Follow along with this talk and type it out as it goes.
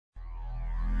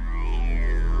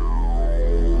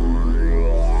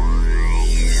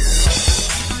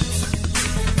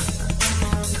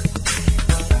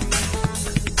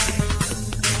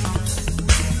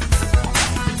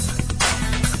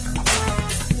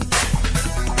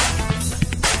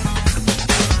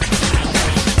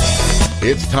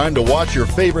It's time to watch your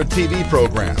favorite TV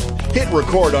program. Hit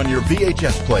record on your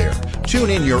VHS player,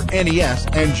 tune in your NES,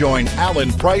 and join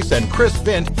Alan Price and Chris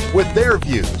Vint with their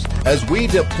views as we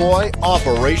deploy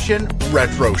Operation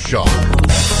Retro Shock.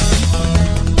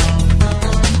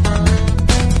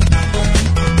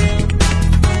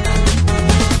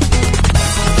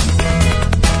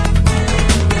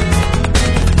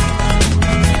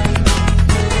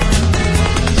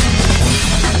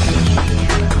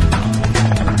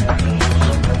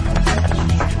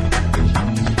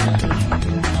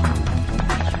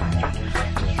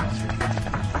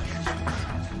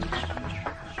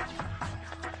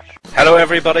 Hello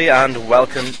everybody and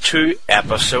welcome to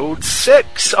episode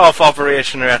 6 of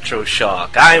Operation Retro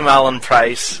Shock. I'm Alan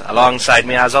Price, alongside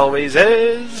me as always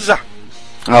is...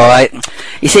 Alright,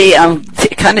 you see, I'm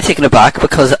kind of taken aback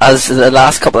because as the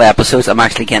last couple of episodes I'm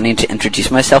actually getting to introduce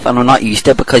myself and I'm not used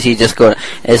to it because you just go,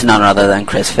 it's none other than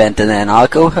Chris Vint, and then I'll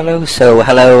go, hello, so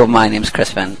hello, my name's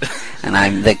Chris Vint and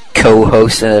I'm the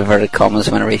co-host in inverted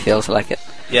commas whenever he feels like it.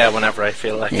 Yeah, whenever I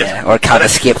feel like it. Yeah, or can't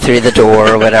escape through the door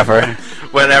or whatever.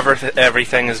 Whenever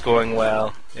everything is going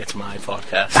well, it's my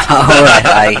podcast.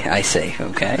 Alright, I see,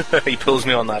 okay. He pulls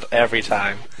me on that every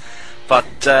time.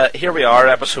 But here we are,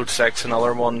 episode 6,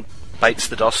 another one bites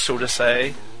the dust, so to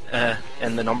say,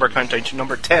 in the number countdown to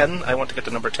number 10. I want to get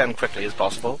to number 10 quickly as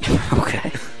possible.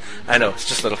 Okay. I know, it's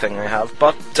just a little thing I have.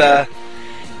 But,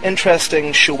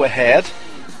 interesting show ahead.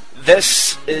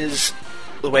 This is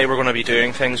the way we're going to be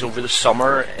doing things over the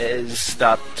summer, is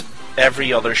that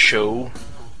every other show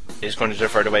is going to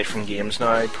divert away from games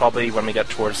now. Probably when we get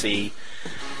towards the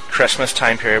Christmas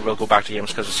time period, we'll go back to games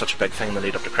because it's such a big thing in the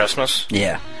lead up to Christmas.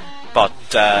 Yeah. But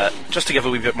just to give a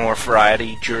wee bit more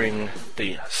variety during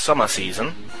the summer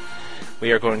season,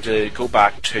 we are going to go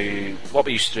back to what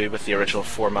we used to do with the original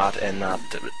format, in that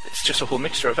it's just a whole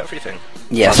mixture of everything.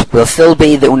 Yes, we'll still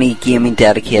be the only gaming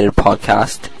dedicated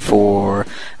podcast for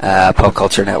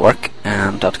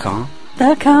popculturenetwork.com.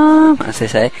 As they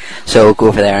say. So go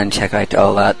over there and check out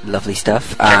all that lovely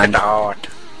stuff. Check it out.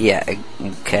 Yeah,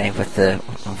 okay, with the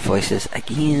voices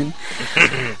again.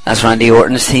 As Randy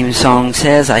Orton's theme song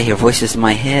says, I hear voices in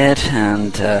my head,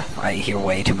 and I hear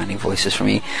way too many voices from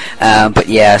you. But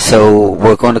yeah, so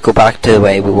we're going to go back to the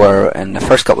way we were in the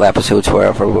first couple of episodes,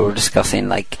 wherever we were discussing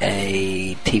like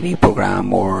a TV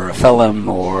program or a film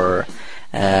or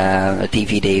a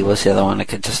DVD was the other one. I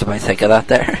could just about think of that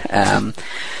there.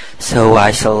 So I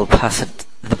shall pass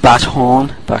the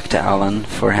baton back to Alan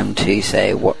for him to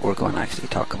say what we're going to actually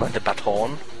talk about. The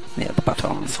baton? Yeah, the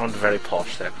baton. It sounded very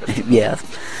posh there, Chris. Yes.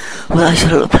 Well, I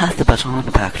shall pass the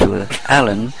baton back to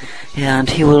Alan, and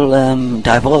he will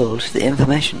divulge the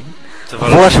information.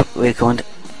 What we're going to...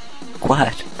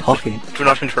 Quiet, talking. Do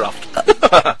not interrupt.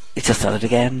 It's just started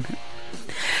again.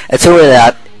 It's over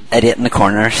that idiot in the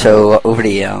corner, so over to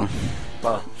you, Alan.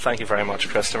 Well, thank you very much,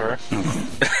 Christopher.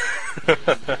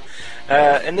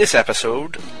 In this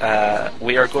episode,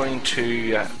 we are going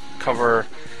to cover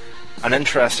an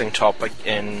interesting topic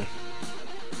in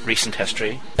recent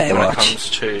history. Baywatch. When it comes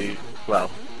to, well,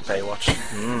 Baywatch.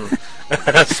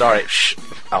 Sorry, shh.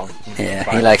 Alan. Yeah,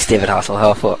 Fine. he likes David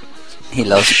Hasselhoff. What? He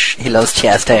loves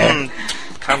chest hair.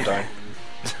 Calm down.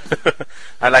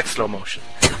 I like slow motion.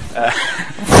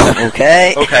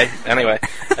 Okay. Okay, anyway.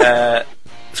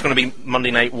 It's going to be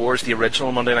Monday Night Wars. The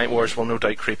original Monday Night Wars will no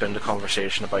doubt creep into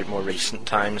conversation about more recent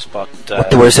times, but...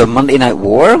 There was a Monday Night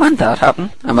War when that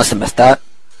happened? I must have missed that.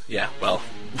 Yeah, well,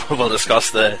 we'll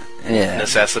discuss the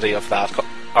necessity of that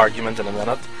argument in a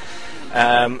minute.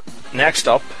 Next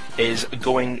up is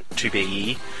going to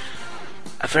be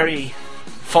a very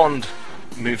fond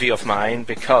movie of mine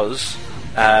because,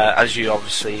 as you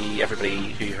obviously,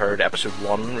 everybody who heard episode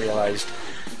 1 realised,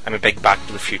 I'm a big Back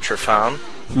to the Future fan.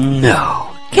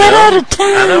 No. Get out of town!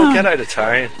 I know, get out of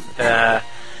town.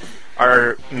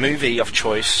 Our movie of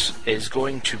choice is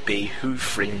going to be Who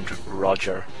Framed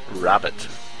Roger Rabbit,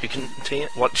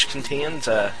 which contains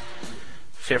a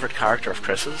favourite character of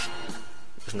Chris's.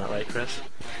 Isn't that right, Chris?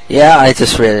 Yeah, I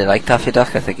just really like Daffy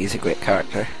Duck. I think he's a great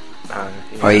character. Yeah.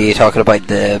 Or are you talking about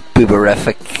the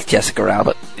booberific Jessica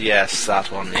Rabbit? Yes,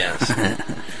 that one, yes.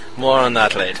 More on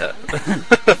that later.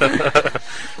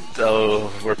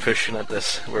 Oh, we're pushing at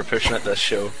this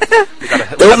show.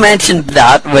 Don't mention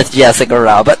that with Jessica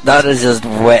Rabbit. That is just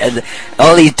weird.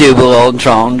 All these double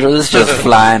entendres just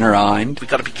flying around. We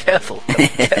gotta be careful.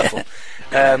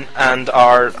 And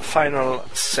our final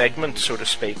segment, so to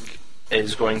speak,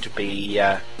 is going to be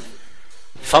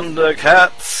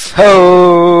Thundercats.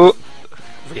 Ho!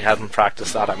 We hadn't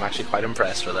practiced that. I'm actually quite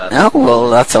impressed with that. Oh, well,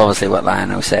 that's obviously what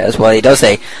Lionel says. Well, he does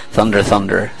say thunder,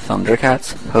 thunder,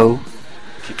 Thundercats. Ho.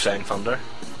 Keep saying thunder.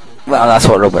 Well, that's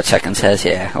what Robot Chicken says,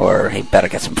 yeah. Or he better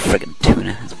get some friggin'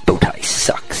 tuna. His bow tie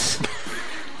sucks.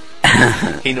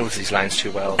 He knows these lines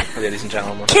too well, ladies and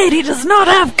gentlemen. Katie does not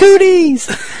have cooties!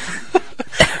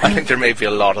 I think there may be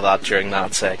a lot of that during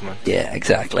that segment. Yeah,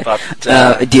 exactly. But,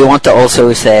 do you want to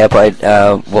also say about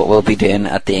what we'll be doing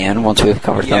at the end once we've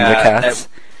covered Thundercats?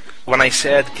 When I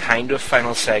said kind of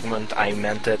final segment, I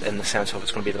meant it in the sense of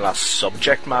it's going to be the last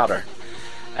subject matter.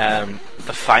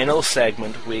 The final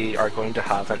segment, we are going to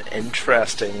have an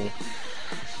interesting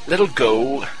little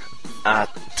go at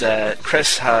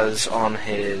Chris has on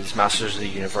his Masters of the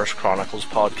Universe Chronicles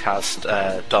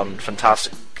podcast done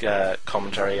fantastic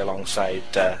commentary alongside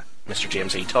Mr.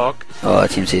 James E. Talk. Oh,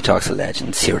 James E. Talk's a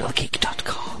legend.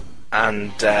 SerialGeek.com.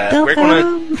 And we're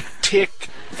going to take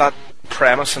that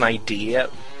premise and idea,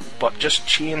 but just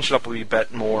change it up a wee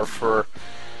bit more for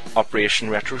Operation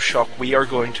Retroshock. We are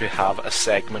going to have a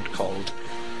segment called,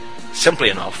 simply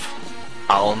enough,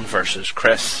 Alan versus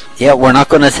Chris. Yeah, we're not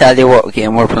going to tell you what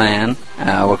game we're playing.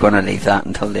 We're going to leave that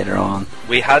until later on.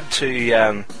 We had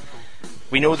to...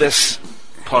 we know this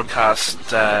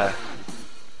podcast...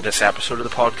 this episode of the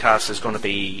podcast is going to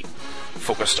be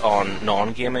focused on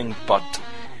non-gaming, but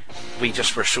we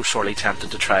just were so sorely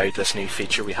tempted to try out this new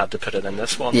feature, we had to put it in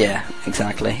this one. Yeah,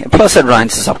 exactly. Plus it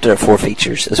rounds us up to 4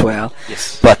 features as well.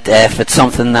 Yes. But if it's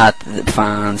something that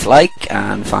fans like,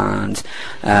 and fans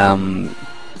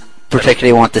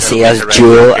particularly want to see as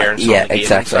dual... Yeah,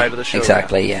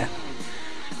 exactly. Yeah.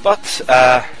 But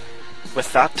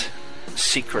with that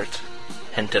secret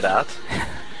hinted at,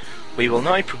 we will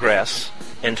now progress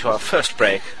into our first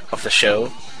break of the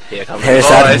show. Here comes There's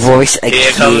the voice. That voice again.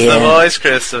 Here comes the voice,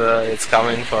 Christopher. It's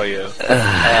coming for you.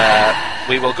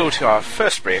 We will go to our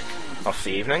first break of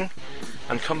the evening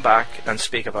and come back and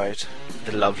speak about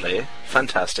the lovely,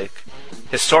 fantastic,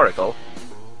 historical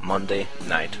Monday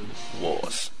Night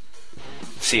Wars.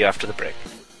 See you after the break.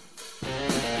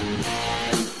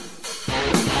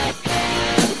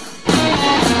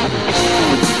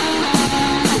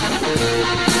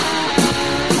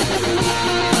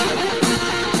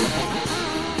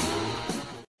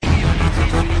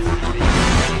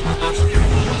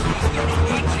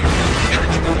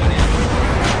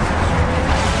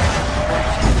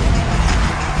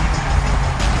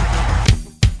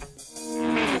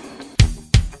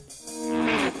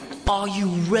 Are you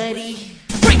ready?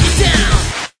 Break it down!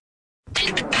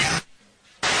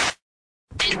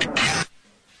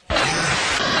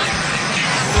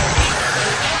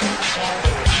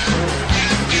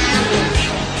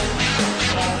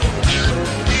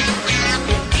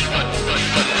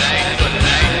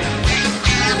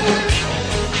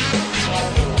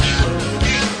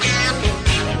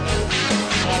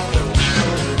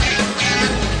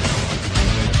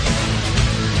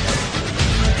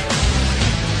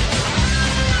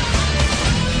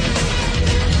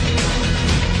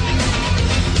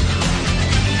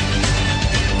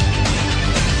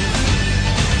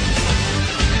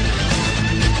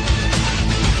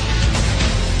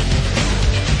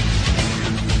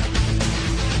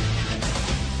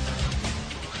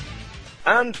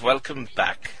 And welcome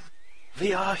back.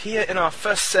 We are here in our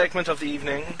first segment of the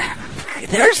evening.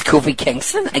 There's Kofi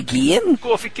Kingston again.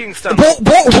 Kofi Kingston.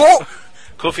 What?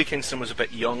 Kofi Kingston was a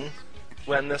bit young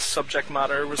when this subject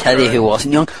matter was Tell you who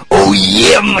wasn't young. Oh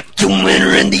yeah, Macho Man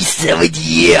Randy Savage,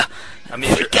 yeah.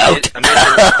 Freak out.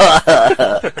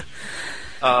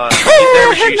 There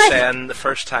was you saying the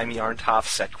first time you aren't half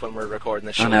sick when we're recording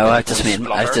the show. I know, I just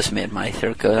made my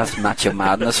throat go. That's Macho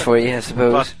Madness for you, I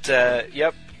suppose. But,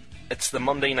 yep, it's the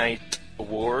Monday Night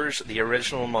Wars, the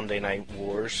original Monday Night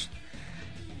Wars.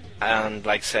 And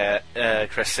like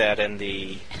Chris said in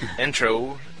the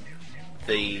intro,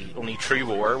 the only true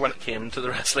war when it came to the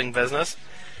wrestling business.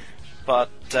 But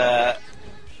the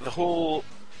whole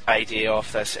idea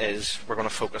of this is we're going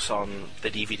to focus on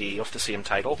the DVD of the same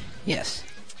title. Yes.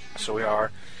 So we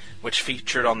are, which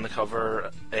featured on the cover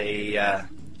a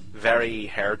very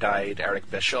hair-dyed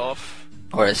Eric Bischoff.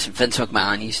 Or as Vince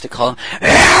McMahon used to call him,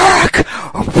 Eric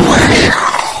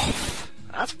Bischoff.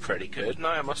 That's pretty good, now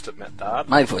I must admit that.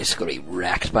 My voice is going to be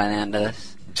wrecked by the end of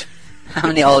this. How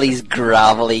many all these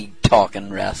gravelly talking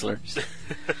wrestlers?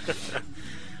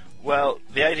 Well,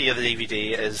 the idea of the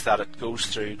DVD is that it goes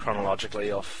through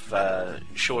chronologically of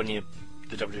showing you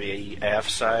the WWF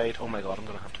side. Oh my god, I'm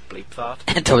going to have to bleep that.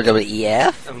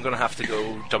 WWEF? I'm going to have to go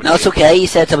WWF. No, it's okay, you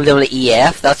said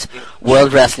WWEF. That's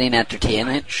World Wrestling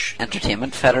Entertainment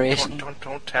Federation.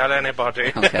 Don't tell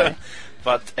anybody. Okay.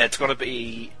 But it's going to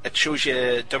be, it shows you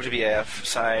WWF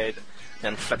side,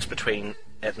 then flips between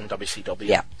it and WCW.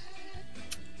 Yeah.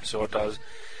 So it does.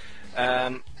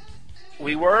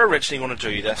 We were originally going to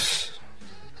do this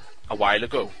a while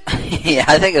ago. Yeah,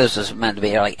 I think it was just meant to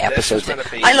be like episodes. meant to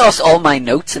be- I lost all my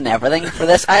notes and everything for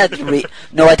this. I had to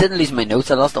No, I didn't lose my notes.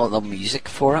 I lost all the music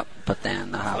for it. But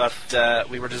then I have. But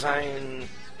we were designing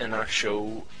in our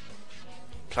show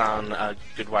plan a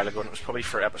good while ago, and it was probably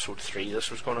for episode 3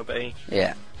 this was going to be.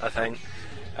 Yeah. I think.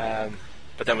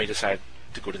 But then we decided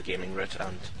to go to the gaming route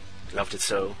and loved it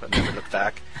so and never looked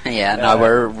back. Yeah. Now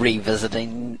we're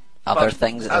revisiting other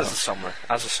things as a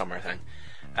summer thing.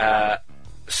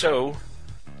 So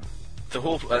the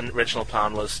whole original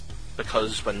plan was,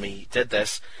 because when we did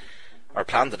this, or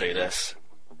planned to do this,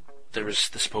 there was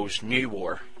the supposed new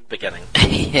war beginning.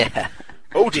 Yeah.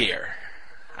 Oh dear,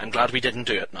 I'm glad we didn't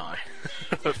do it now,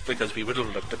 because we would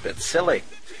have looked a bit silly.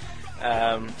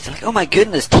 It's like, oh my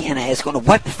goodness, TNA is going to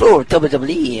wipe the floor with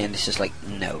WWE, and it's just like,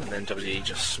 no. And then WWE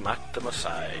just smacked them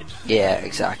aside. Yeah,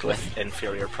 exactly.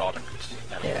 Inferior product,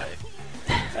 anyway.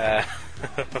 Yeah.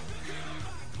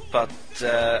 But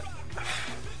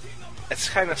it's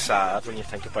kind of sad when you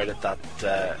think about it that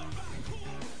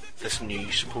this new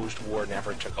supposed war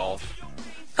never took off.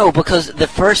 Oh, because the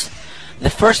first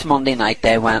Monday night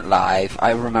they went live,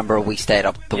 I remember we stayed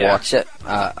up to watch it.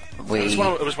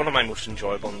 It was one of my most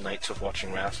enjoyable nights of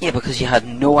watching wrestling. Yeah, because you had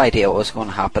no idea what was going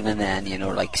to happen, and then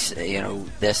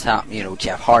this happened.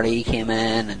 Jeff Hardy came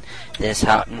in, and this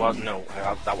happened. Well, no,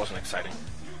 that wasn't exciting.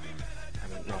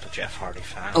 I'm not a Jeff Hardy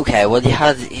fan. Okay, well you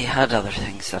had other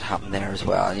things that happened there as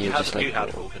well, and you had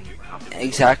Hogan. You were happy.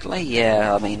 Exactly.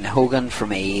 Yeah, I mean Hogan for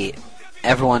me.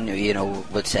 Everyone,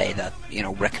 would say that,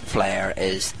 Ric Flair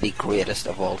is the greatest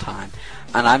of all time.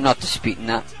 And I'm not disputing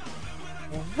that.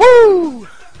 Woo!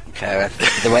 Okay,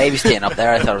 the way he was staying up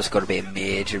there, I thought it was going to be a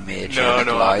major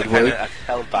loud woo. I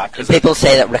held back. People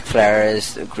say that Ric Flair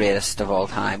is the greatest of all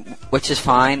time, which is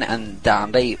fine and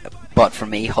dandy, but for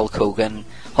me, Hulk Hogan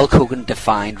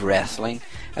defined wrestling.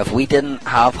 If we didn't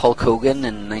have Hulk Hogan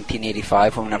in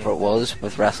 1985, or whenever it was,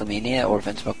 with WrestleMania or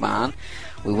Vince McMahon,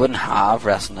 we wouldn't have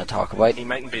wrestling to talk about. He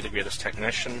mightn't be the greatest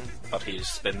technician, but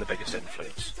he's been the biggest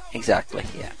influence. Exactly,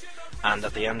 yeah. And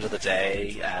at the end of the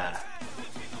day,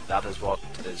 that is what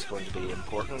is going to be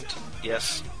important.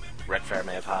 Yes, Ric Flair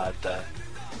may have had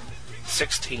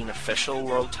 16 official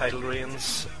world title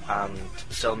reigns and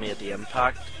still made the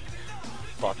impact,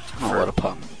 but... what a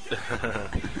pun.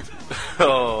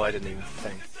 Oh, I didn't even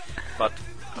think. But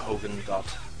Hogan got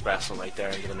wrestled right there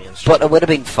into the mainstream. But it would have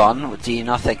been fun. Do you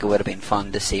not think it would have been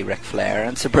fun to see Ric Flair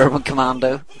and Suburban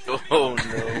Commando? Oh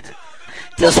no!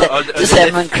 just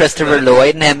him and Christopher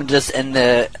Lloyd, and him just in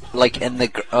the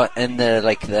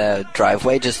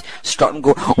driveway, just strutting,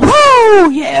 go,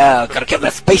 woo, yeah, gotta get my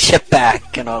spaceship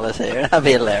back, and all this here. That'd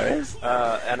be hilarious.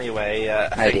 Anyway,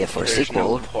 idea for a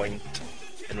sequel. No point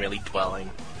in really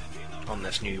dwelling on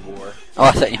this new war. Oh,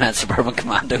 I thought you meant Suburban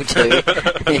Commando too.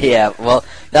 Yeah, well,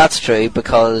 that's true,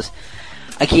 because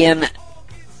again,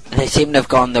 they seem to have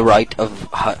gone the route of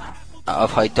how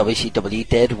WCW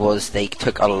did, was they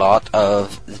took a lot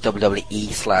of the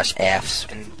WWE/F's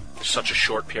in such a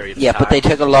short period of time. Yeah, but they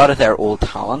took a lot of their old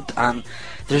talent, and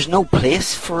there's no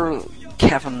place for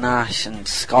Kevin Nash and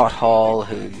Scott Hall,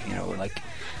 who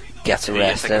gets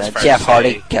arrested, and Jeff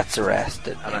Hardy gets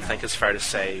arrested. And I think it's fair to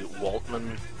say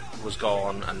Waltman was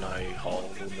gone, and now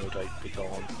Hall will no doubt be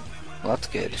gone. Well, that's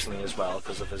good. Recently as well,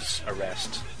 because of his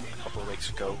arrest a couple of weeks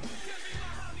ago.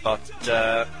 But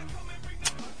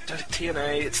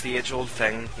TNA, it's the age-old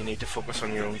thing. You need to focus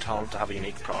on your own talent to have a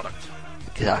unique product.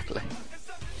 Exactly.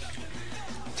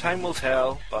 Time will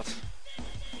tell, but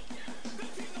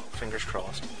fingers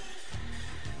crossed.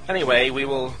 Anyway, we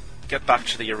will get back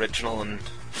to the original and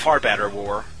far better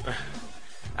war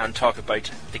and talk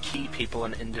about the key people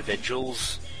and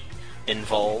individuals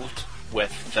involved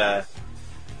with the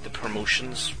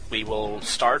promotions. We will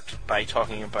start by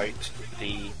talking about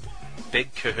the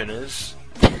big kahunas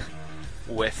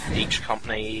with each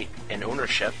company in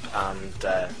ownership and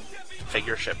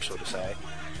figureship, so to say.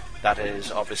 That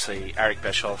is obviously Eric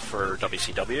Bischoff for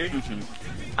WCW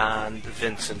and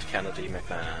Vincent Kennedy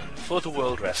McMahon for the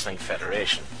World Wrestling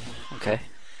Federation. Okay.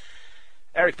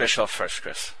 Eric Bischoff first,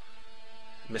 Chris.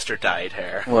 Mr. Dyed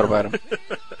Hair. What about him?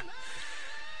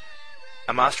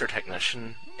 A master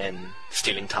technician in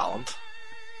stealing talent.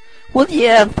 Well,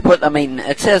 yeah, but I mean,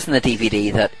 it says in the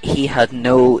DVD that he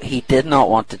did not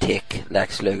want to take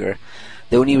Lex Luger.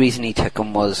 The only reason he took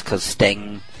him was because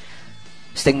Sting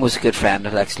was a good friend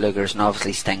of Lex Luger's, and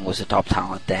obviously Sting was a top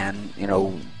talent then.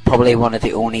 Probably one of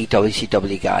the only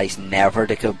WCW guys never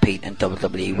to compete in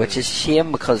WWE, which is a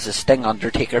shame, because the Sting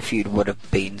Undertaker feud would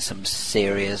have been some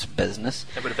serious business.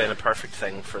 It would have been a perfect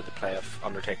thing for the play of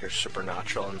Undertaker's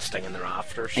Supernatural and Sting in the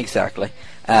Rafters. Exactly.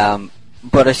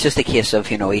 but it's just a case of,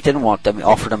 he didn't want them. He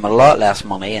offered them a lot less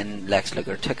money, and Lex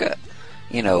Luger took it.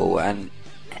 And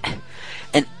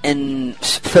in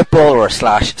football or /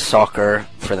 soccer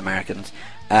for the Americans,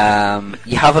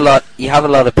 you have a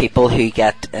lot of people who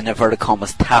get, in inverted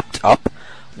commas, tapped up,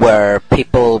 where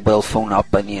people will phone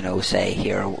up and say,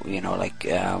 here,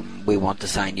 we want to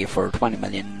sign you for 20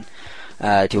 million.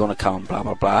 Do you want to come? Blah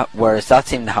blah blah. Whereas that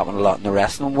seemed to happen a lot in the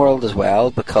wrestling world as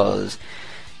well, because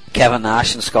Kevin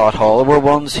Nash and Scott Hall were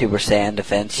ones who were saying to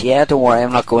Vince, yeah, don't worry,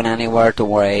 I'm not going anywhere, don't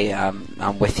worry,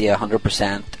 I'm with you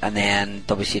 100%. And then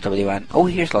WCW went, oh,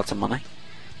 here's lots of money.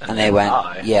 And they went,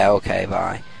 bye. Yeah, okay,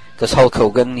 bye. Because Hulk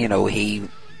Hogan, he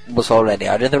was already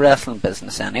out of the wrestling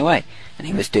business anyway, and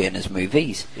he was doing his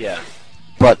movies. Yeah.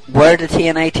 But where did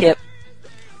TNA tape?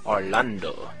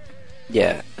 Orlando.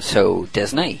 Yeah, so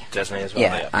Disney. Disney as well,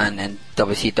 yeah. And then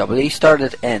WCW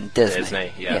started in Disney.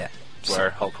 Disney, yeah.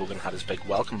 Where Hulk Hogan had his big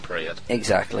welcome parade.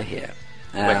 Exactly, yeah.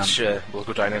 Which will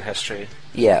go down in history.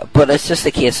 Yeah, but it's just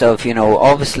a case of,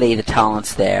 obviously the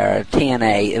talent's there.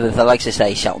 TNA, the likes of,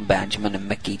 say, Shelton Benjamin and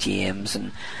Mickey James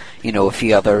and, a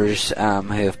few others who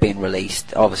have been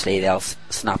released. Obviously they'll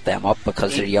snap them up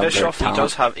because they're younger Bischoff,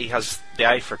 talent. He has the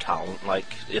eye for talent,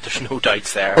 there's no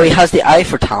doubts there. Well, he has the eye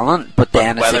for talent, but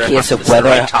then it's a case of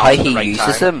how he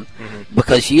uses them. Mm-hmm.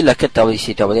 Because you look at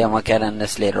WCW, and we'll get in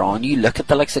this later on, you look at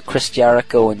the likes of Chris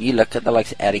Jericho, and you look at the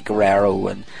likes of Eddie Guerrero,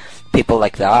 and people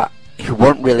like that, who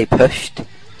weren't really pushed.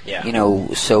 Yeah.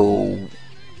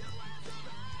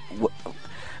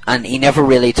 And he never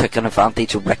really took an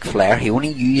advantage of Ric Flair. He only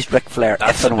used Ric Flair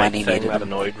if and when he needed him. That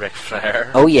annoyed Ric Flair.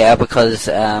 Oh yeah, because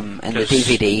in the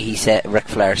DVD, Ric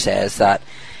Flair says that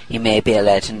he may be a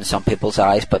legend in some people's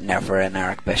eyes, but never in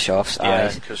Eric Bischoff's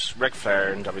eyes. Yeah, because Ric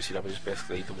Flair in WCW is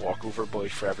basically the walkover boy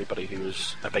for everybody who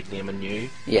was a big name and knew.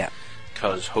 Yeah.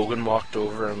 Because Hogan walked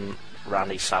over him,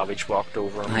 Randy Savage walked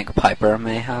over him. I think Piper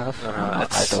may have. I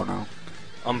don't know.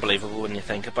 Unbelievable when you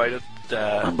think about it.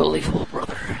 Unbelievable,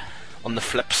 brother. On the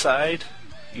flip side,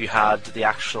 you had the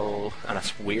actual, and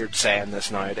it's weird saying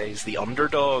this nowadays, the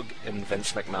underdog in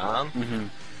Vince McMahon. Mm-hmm.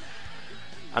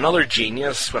 Another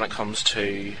genius when it comes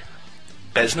to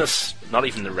business, not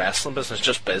even the wrestling business,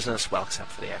 just business, well,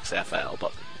 except for the XFL.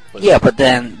 But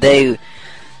then the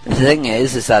thing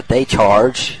is that they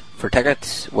charge for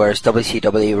tickets, whereas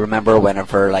WCW, remember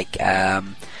whenever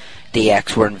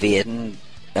DX were invading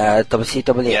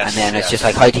WCW, yes, and then it's just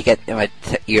like, how do you get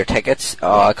your tickets?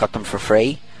 Oh, I got them for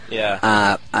free.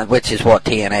 Yeah. And which is what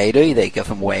TNA do. They give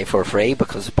them away for free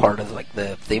because it's part of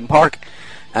the theme park.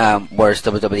 Whereas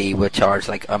WWE would charge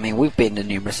we've been to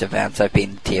numerous events. I've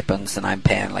been to tapings and I'm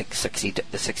paying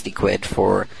 60 quid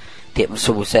for tapings.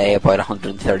 So we'll say about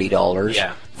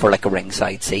 $130 for a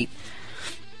ringside seat.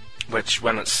 Which,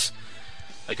 when it's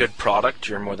a good product,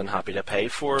 you're more than happy to pay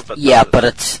for. But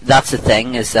that's the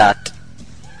thing, is that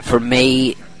for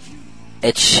me,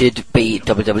 it should be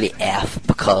WWF,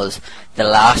 because the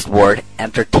last word,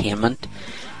 entertainment,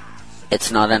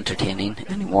 it's not entertaining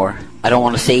anymore. I don't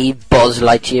want to see Buzz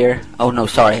Lightyear,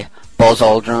 Buzz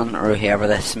Aldrin, or whoever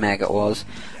this mega was,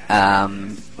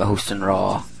 hosting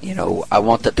Raw. I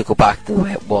want it to go back to the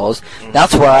way it was.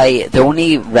 That's why the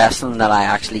only wrestling that I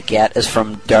actually get is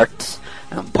from Dirt,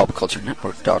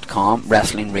 popculturenetwork.com,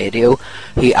 Wrestling Radio,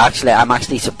 I'm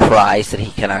actually surprised that he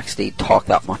can actually talk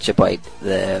that much about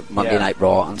the Monday Night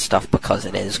Raw and stuff, because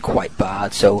it is quite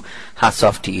bad. So hats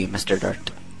off to you, Mr.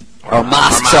 Dirt. Or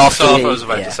masks off to you. I was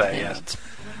about to say, yeah.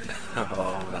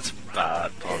 Oh, that's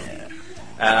bad.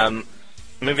 Yeah.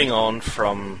 Moving on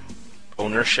from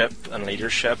ownership and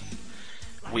leadership,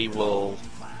 we will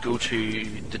go to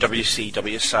the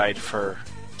WCW side for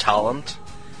talent.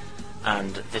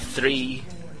 And the three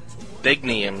big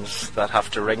names that have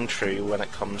to ring true when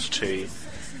it comes to...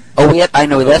 Oh, wait, I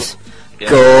know this. Yeah.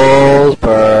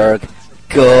 Goldberg.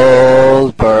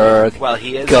 Well,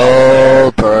 he is...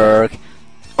 Goldberg.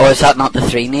 Oh, is that not the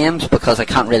three names? Because I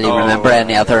can't really remember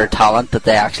any other talent that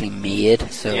they actually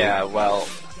made. So. Yeah, well,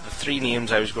 the three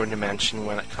names I was going to mention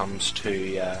when it comes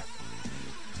to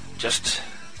just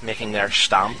making their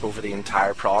stamp over the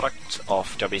entire product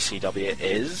of WCW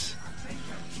is...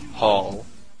 Hall,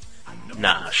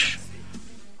 Nash,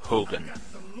 Hogan,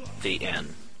 the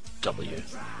NWO.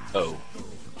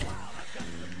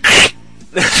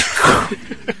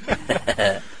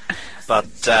 But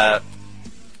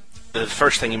the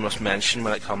first thing you must mention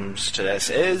when it comes to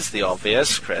this is the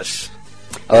obvious, Chris.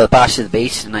 Oh, the Bash of the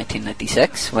Beast in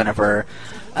 1996, whenever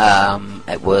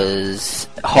it was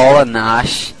Hall and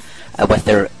Nash with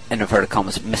their, in inverted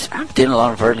commas, I'm doing a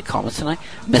lot of inverted commas tonight,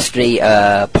 mystery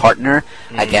partner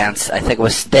against, I think it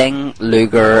was Sting,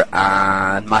 Luger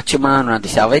and Macho Man Randy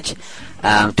Savage,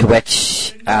 to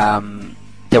which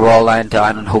they were all lying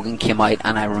down, and Hogan came out,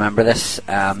 and I remember this,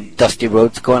 Dusty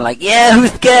Rhodes going like, "Yeah,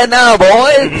 who's scared now,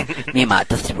 boys?" Me and my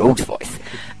Dusty Rhodes voice.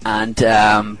 And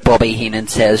Bobby Heenan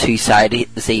says, "Whose side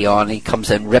is he on?" He comes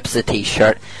in, rips the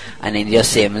t-shirt, and then you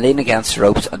just see him lean against the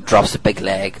ropes and drops a big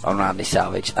leg on Randy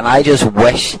Savage. And I just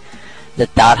wish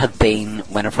that had been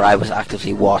whenever I was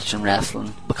actively watching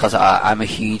wrestling, because I'm a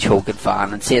huge Hogan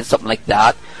fan, and seeing something like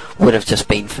that would have just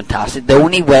been fantastic. The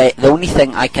only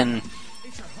thing I can...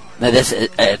 Now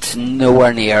it's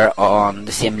nowhere near on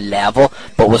the same level,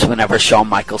 but was whenever Shawn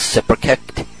Michaels super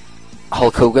kicked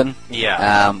Hulk Hogan.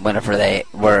 Yeah. Whenever they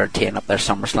were teeing up their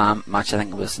SummerSlam match, I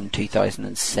think it was in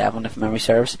 2007, if memory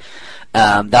serves.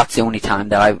 That's the only time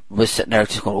that I was sitting there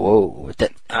just going, whoa.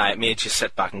 It made you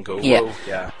sit back and go, yeah. whoa.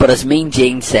 Yeah. But as Mean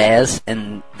Gene says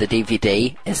in the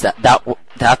DVD, is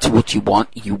that's what you want.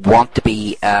 You want to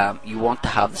be, you want to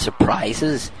have the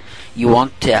surprises. You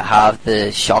want to have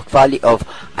the shock value of,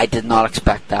 I did not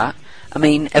expect that. I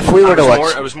mean, if we were to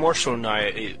watch... It was more so now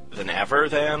than ever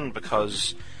then,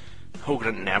 because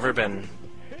Hogan had never been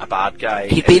a bad guy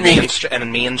in a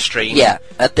mainstream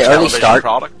at the early start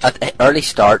product. At the early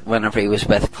start, whenever he was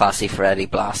with Classy Freddie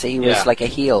Blassie, he was like a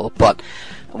heel, but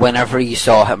whenever you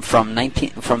saw him from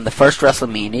the first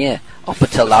WrestleMania up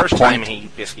until that point, the first time he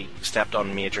basically stepped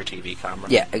on major TV camera.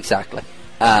 Yeah, exactly.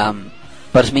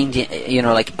 But it means,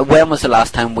 like, when was the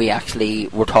last time we actually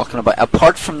were talking about,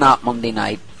 apart from that Monday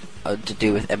night to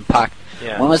do with Impact,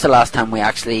 when was the last time we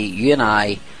actually, you and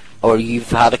I, or you've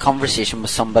had a conversation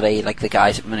with somebody like the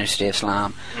guys at Ministry of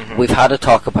Slam, we've had a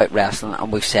talk about wrestling,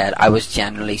 and we've said, I was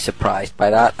genuinely surprised by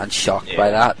that and shocked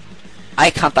by that.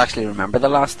 I can't actually remember the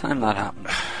last time that happened.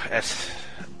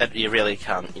 You really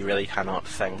can't. You really cannot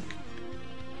think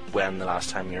when the last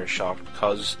time you were shocked,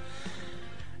 because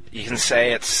you can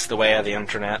say it's the way of the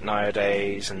internet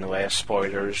nowadays and the way of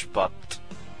spoilers, but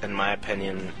in my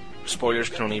opinion, spoilers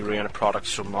can only ruin a product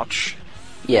so much.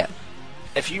 Yeah.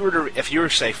 If you were to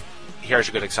say, here's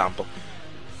a good example,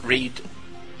 read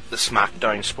the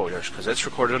SmackDown spoilers, because it's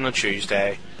recorded on a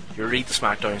Tuesday, you read the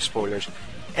SmackDown spoilers,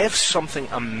 if something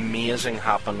amazing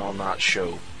happened on that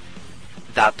show,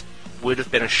 that would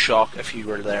have been a shock if you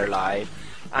were there live,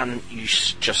 and you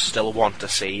just still want to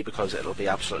see because it'll be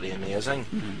absolutely amazing,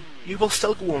 you will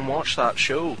still go and watch that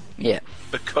show. Yeah.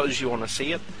 Because you want to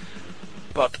see it.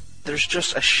 But there's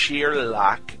just a sheer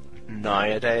lack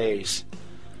nowadays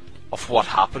of what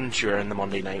happened during the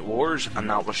Monday Night Wars, and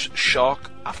that was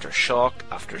shock after shock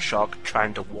after shock,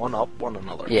 trying to one-up one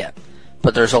another. Yeah.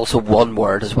 But there's also one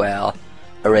word as well,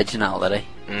 originality.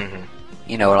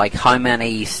 Like how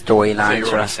many storylines... You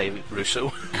were going to say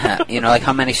Russo. Like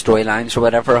how many storylines or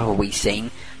whatever have we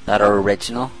seen that are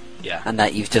original? Yeah. And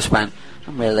that you've just went,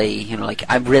 I'm really,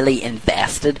 I'm really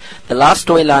invested. The last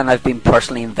storyline I've been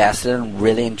personally invested in and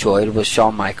really enjoyed was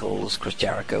Shawn Michaels, Chris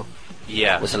Jericho.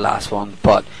 Yeah. Was the last one.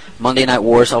 But Monday Night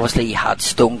Wars, obviously, you had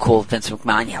Stone Cold Vince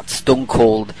McMahon, you had Stone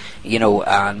Cold,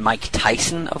 and Mike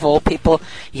Tyson, of all people.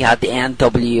 You had the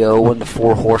NWO and the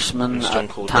Four Horsemen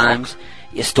at times.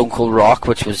 Yeah, Stone Cold Rock,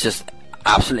 which was just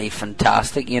absolutely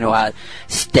fantastic.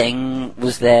 Sting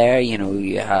was there.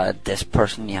 You had this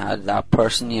person, you had that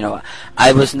person.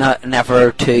 I was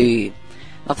never too...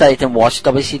 Not that I didn't watch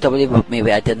WCW, but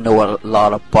maybe I didn't know a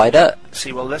lot about it.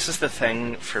 See, well, this is the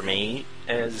thing for me,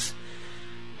 is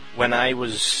when I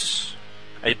was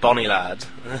a bonny lad,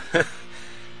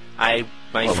 my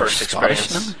first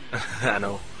experience... I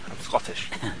know, I'm Scottish.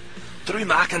 Drew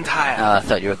McIntyre! I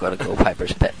thought you were going to go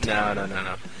Piper's Pit.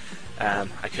 No.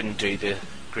 I couldn't do the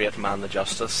great man the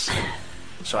justice,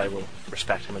 so I will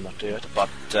respect him and not do it. But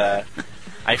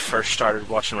I first started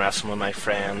watching wrestling with my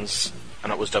friends,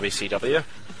 and it was WCW.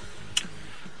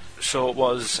 So it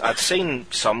was... I'd seen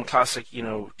some classic,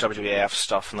 WWF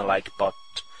stuff and the like, but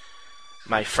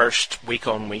my first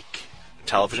week-on-week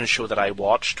television show that I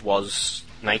watched was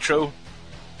Nitro,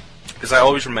 because I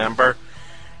always remember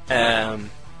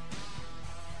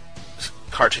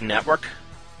Cartoon Network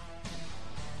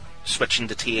switching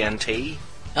to TNT.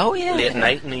 Oh yeah. Late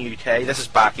night in the UK. This is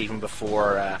back even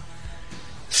before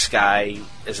Sky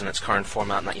is in its current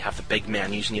format, and that you have the big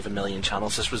menus and you have a million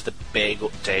channels. This was the big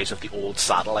days of the old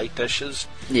satellite dishes.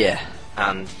 Yeah.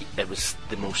 And it was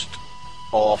the most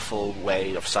awful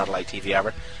way of satellite TV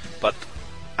ever. But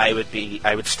I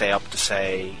would stay up to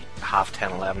say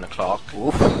 10:30, 11 o'clock.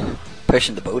 Oof.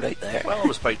 Pushing the boat out there. Well, it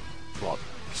was about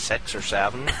 6 or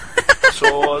 7.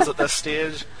 So it was at this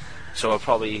stage. So I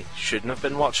probably shouldn't have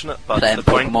been watching it. But playing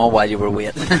Pokemon while you were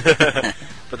waiting.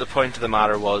 But the point of the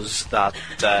matter was that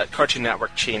Cartoon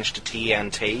Network changed to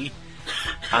TNT,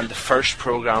 and the first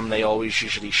program they always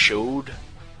usually showed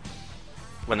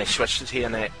when they switched to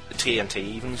TNT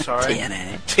even, sorry.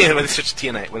 TNA. When they switched to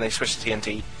TNA, when they switched to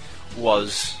TNT,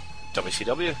 was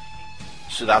WCW.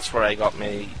 So that's where I got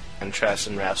my interest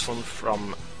in wrestling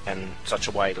from in such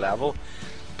a wide level.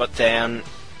 But then,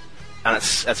 and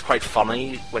it's quite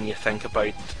funny when you think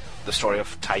about the story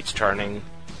of tides turning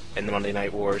in the Monday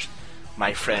Night Wars.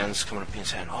 My friends coming up to me and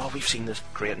saying, "Oh, we've seen this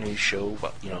great new show."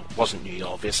 Well, you know, it wasn't new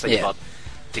obviously, but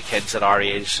to kids at our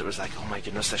age, it was like, "Oh my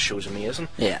goodness, this show's amazing."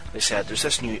 Yeah. They said, "There's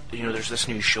this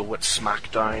new show at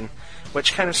SmackDown,"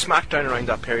 which kind of SmackDown around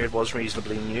that period was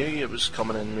reasonably new. It was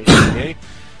coming in reasonably new.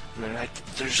 And they're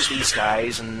like, "There's these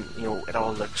guys, and you know, it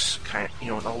all looks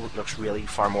it all looks really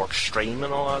far more extreme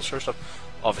and all that sort of stuff."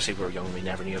 Obviously, we were young; we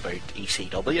never knew about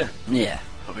ECW. Yeah.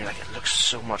 But we were like, "It looks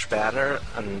so much better,"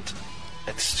 and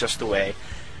it's just the way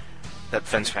that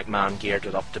Vince McMahon geared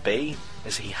it up to be.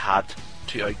 Is he had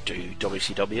to outdo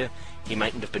WCW. He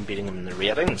mightn't have been beating them in the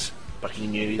ratings, but he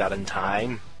knew that in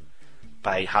time,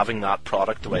 by having that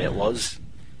product the way it was,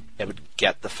 it would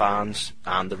get the fans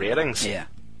and the ratings. Yeah.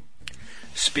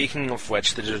 Speaking of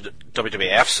which, the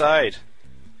WWF side,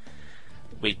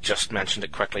 we just mentioned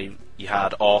it quickly. You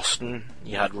had Austin,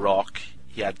 you had Rock,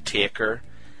 you had Taker,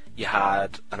 you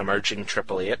had an emerging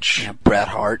Triple H. Yeah, Bret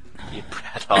Hart. You had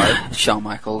Bret Hart. Shawn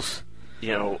Michaels.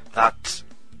 You know, that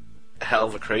hell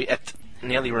of a crew. It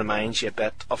nearly reminds you a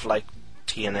bit of like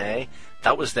TNA.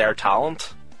 That was their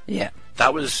talent. Yeah.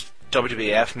 That was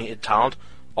WWF meted talent.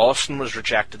 Austin was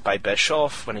rejected by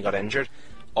Bischoff when he got injured.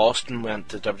 Austin went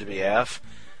to WWF,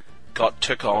 got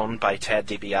took on by Ted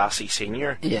DiBiase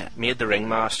Sr., made the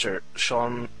ringmaster.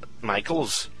 Shawn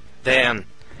Michaels then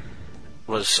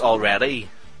was already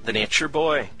the Nature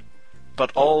Boy.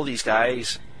 But all these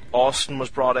guys, Austin was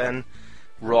brought in,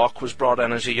 Rock was brought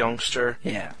in as a youngster,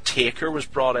 Taker was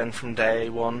brought in from day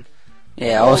one.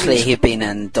 Yeah, obviously he'd been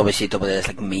in WCW as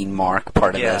like Mean Mark,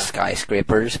 part of the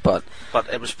Skyscrapers, but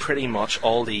it was pretty much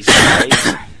all these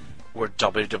guys were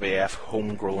WWF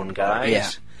homegrown guys. Yeah.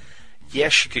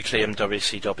 Yes, you could claim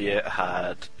WCW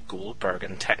had Goldberg,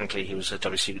 and technically he was a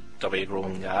WCW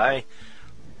grown guy,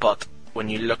 but when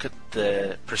you look at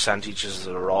the percentages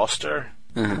of the roster,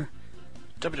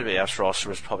 WWF's roster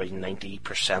was probably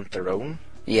 90% their own.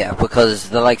 Yeah, because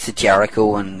the likes of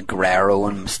Jericho and Guerrero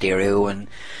and Mysterio and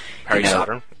Perry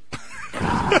Saturn.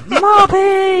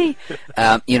 Moby!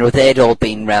 They'd all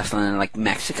been wrestling in like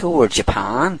Mexico or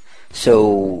Japan,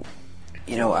 so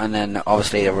and then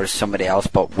obviously there was somebody else,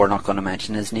 but we're not going to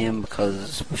mention his name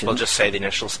because we'll just say the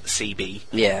initials CB.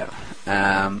 Yeah.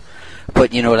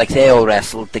 But like they all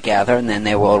wrestled together, and then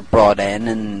they were all brought in,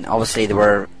 and obviously they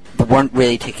weren't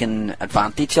really taken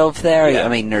advantage of there. Yeah. I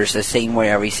mean, there's a scene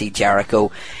where we see Jericho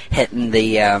hitting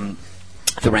the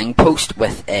ring post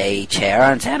with a chair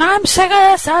and saying, "I'm sick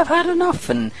of this, I've had enough."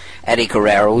 And Eddie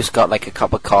Guerrero's got like a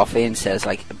cup of coffee and says,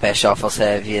 like, "Bischoff will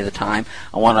save you the time.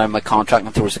 I want out of my contract,"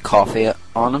 and throws a coffee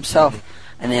on himself.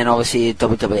 And then obviously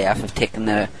WWF have taken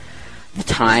the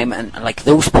time and like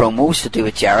those promos to do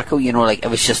with Jericho, like it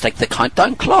was just like the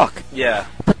countdown clock. Yeah.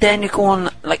 But then you're going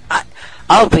like,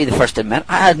 I'll be the first to admit,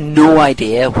 I had no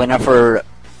idea whenever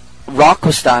Rock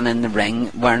was standing in the ring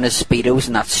wearing his Speedos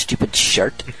and that stupid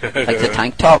shirt, like the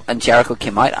tank top, and Jericho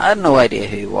came out. I had no idea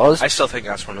who he was. I still think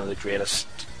that's one of the greatest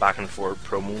back and forth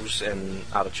promos in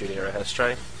Attitude Era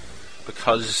history,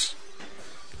 because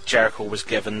Jericho was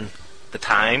given the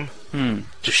time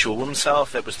to show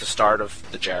himself. It was the start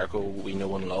of the Jericho we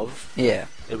know and love. Yeah.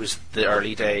 It was the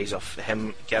early days of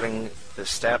him getting the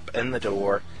step in the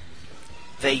door.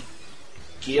 They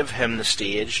gave him the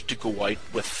stage to go out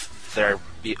with their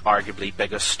arguably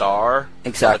biggest star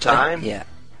at the time. Yeah.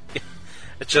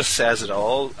 It just says it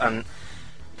all. And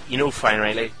Fine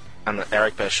Riley and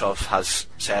Eric Bischoff has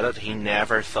said it, he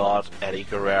never thought Eddie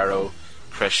Guerrero,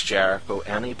 Chris Jericho,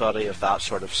 anybody of that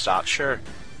sort of stature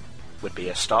would be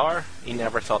a star. He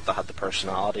never thought they had the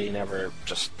personality. He never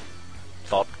just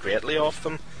thought greatly of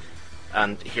them.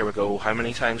 And here we go. How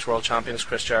many times world champion is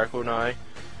Chris Jericho now?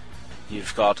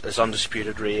 You've got his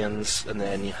undisputed reigns, and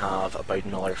then you have about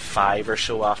another 5 or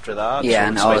so after that. Yeah, so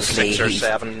and it's about obviously 6 or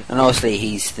 7. And obviously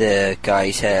he's the guy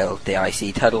who's held the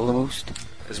IC title the most,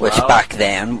 which well. Back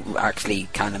then actually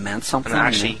kind of meant something. And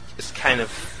actually, it's kind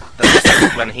of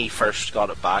when he first got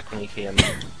it back, when he came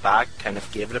back, kind of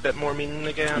gave it a bit more meaning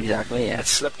again. Exactly, yeah. It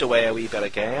slipped away a wee bit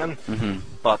again,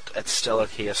 but it's still a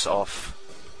case of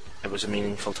it was a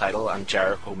meaningful title, and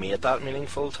Jericho made that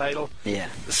meaningful title. Yeah.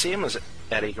 The same as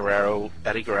Eddie Guerrero.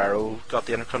 Eddie Guerrero got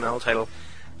the Intercontinental title.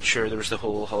 Sure, there was the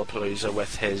whole Hullapalooza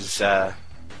with his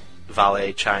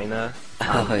valet China,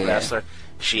 wrestler.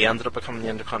 She ended up becoming the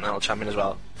Intercontinental champion as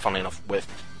well. Funnily enough, with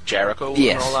Jericho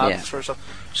and all that sort of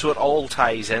stuff. So it all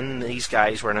ties in. These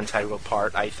guys were an integral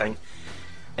part, I think,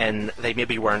 and they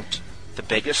maybe weren't the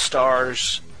biggest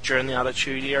stars during the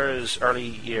Attitude Era's early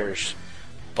years,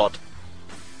 but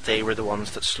they were the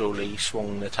ones that slowly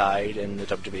swung the tide in the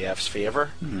WWF's favour.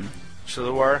 Mm-hmm. So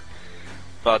they were.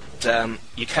 But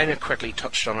you kind of quickly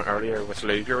touched on it earlier with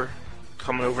Luger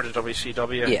coming over to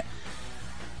WCW. Yeah.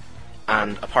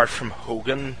 And apart from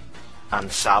Hogan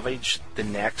and Savage, the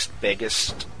next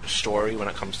biggest story when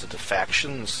it comes to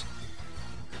defections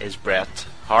is Bret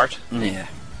Hart. Yeah.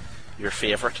 Your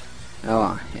favourite.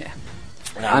 Oh, yeah.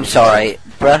 I'm sorry,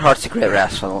 Bret Hart's a great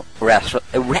wrestler. I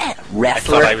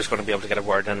thought I was going to be able to get a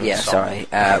word in. Yeah, sorry,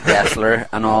 wrestler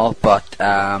and all, but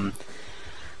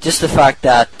just the fact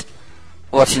that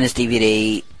watching his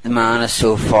DVD, the man is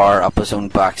so far up his own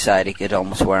backside he could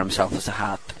almost wear himself as a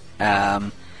hat.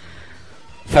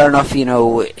 Fair enough, you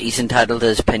know, he's entitled to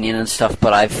his opinion and stuff,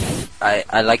 but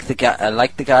I like the guy. I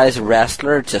like the guy as a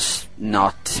wrestler, just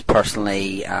not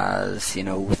personally as, you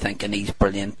know, thinking he's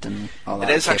brilliant and all that.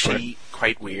 It is actually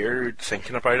quite weird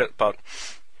thinking about it, but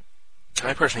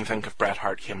I personally think if Bret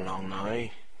Hart came along now,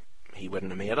 he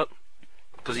wouldn't have made it,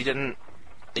 because he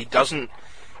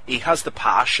has the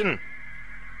passion,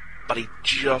 but he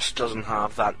just doesn't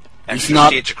have that extra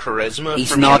stage of charisma.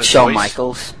 He's not Shawn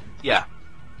Michaels. Yeah.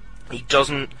 He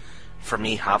doesn't, for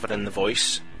me, have it in the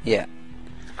voice. Yeah.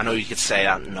 I know you could say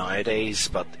that nowadays,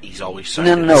 but he's always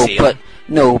sounded the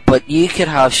same. But you could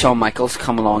have Shawn Michaels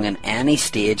come along in any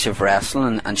stage of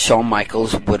wrestling, and Shawn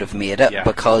Michaels would have made it,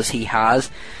 because he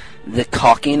has the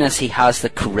cockiness, he has the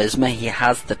charisma, he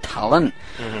has the talent.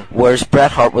 Mm-hmm. Whereas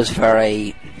Bret Hart was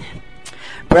very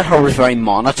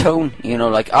monotone. You know,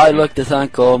 like, I'd like to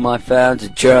thank all my fans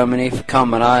in Germany for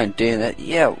coming out and doing that.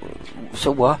 Yeah,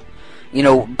 so what? You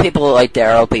know, people out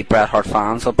there will be Bret Hart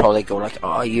fans. They'll probably go like,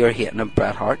 "Oh, you're hating on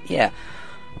Bret Hart." Yeah,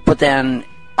 but then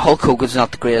Hulk Hogan's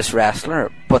not the greatest wrestler.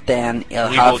 But then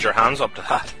hold your hands up to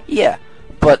that. Yeah,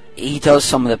 but he does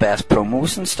some of the best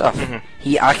promos and stuff. Mm-hmm.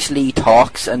 He actually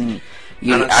talks, and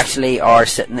you actually are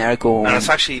sitting there going. And it's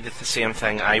actually the same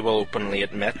thing. I will openly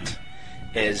admit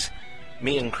is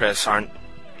me and Chris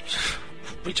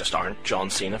we just aren't John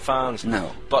Cena fans.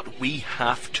 No, but we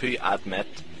have to admit,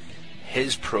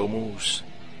 his promos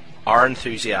are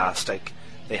enthusiastic,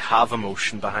 they have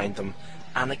emotion behind them,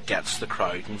 and it gets the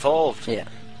crowd involved. Yeah.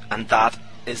 And that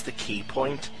is the key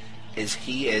point, is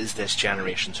he is this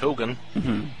generation's Hogan.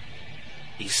 Mm-hmm.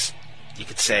 You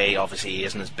could say, obviously, he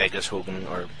isn't as big as Hogan,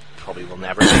 or probably will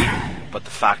never be, but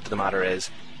the fact of the matter is,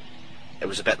 it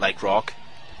was a bit like Rock,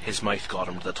 his mouth got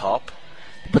him to the top.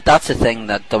 But that's the thing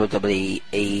that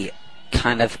WWE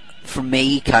kind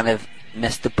of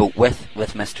missed the boat with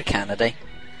Mr. Kennedy,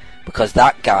 because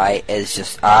that guy is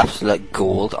just absolute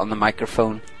gold on the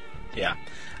microphone. Yeah,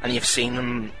 and you've seen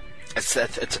him. I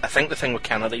think the thing with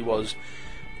Kennedy was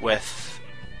with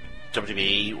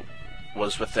WWE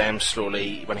was with them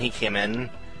slowly when he came in,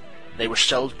 they were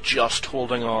still just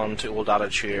holding on to old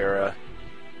Attitude Era,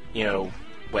 you know,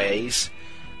 ways,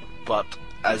 but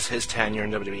as his tenure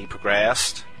in WWE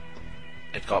progressed,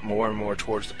 it got more and more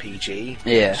towards the PG.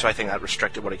 Yeah. So I think that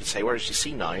restricted what he could say. Whereas you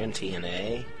see now in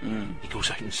TNA, he goes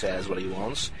out and says what he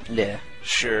wants. Yeah.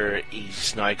 Sure,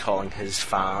 he's now calling his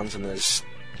fans and his,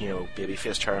 you know,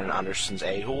 babyface Turn Anderson's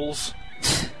a-holes.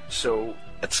 So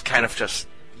it's kind of just,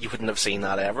 you wouldn't have seen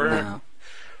that ever. No.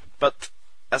 But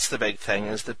that's the big thing,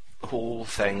 is the whole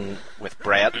thing with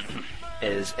Bret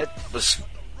is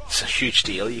it's a huge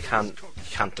deal. You can't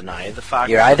deny the fact.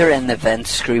 You're either in the Vince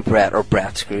screw Bret or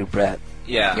Bret screw Bret.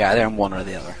 Yeah. You're either in one or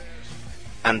the other.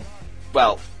 And,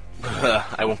 well,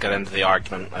 I won't get into the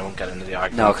argument.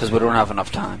 No, because we don't have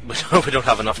enough time. We don't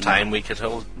have enough time.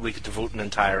 No. We could devote an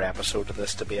entire episode to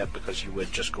this debate, because you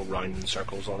would just go round in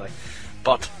circles all day.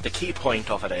 But the key point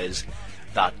of it is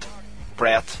that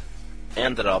Bret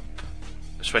ended up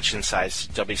switching sides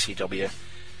to WCW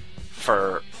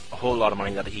for a whole lot of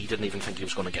money that he didn't even think he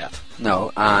was going to get.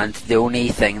 No, and the only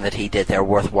thing that he did there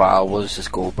worthwhile was his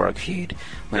Goldberg feud.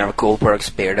 Whenever Goldberg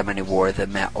speared him and he wore the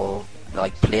metal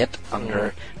plate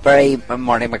under, very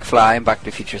Marty McFly in Back to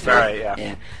the Future 3. Very,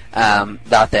 yeah.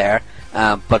 That there.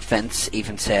 But Vince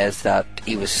even says that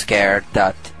he was scared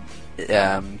that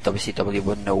WCW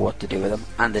wouldn't know what to do with him,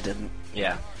 and they didn't.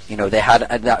 Yeah. You know, they had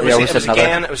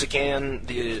it was again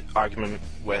the argument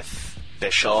with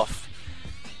Bischoff.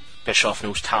 Bischoff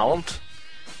knows talent,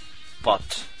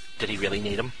 but did he really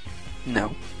need him?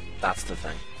 No. That's the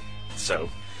thing. So,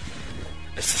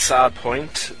 it's a sad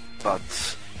point, but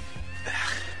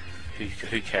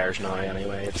who cares now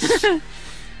anyway?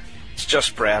 It's It's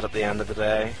just bread at the end of the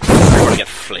day. We're going to get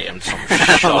flamed. Some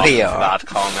shot We for are. that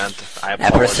comment. I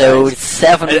apologise. Episode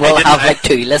 7 will have like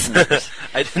 2 listeners.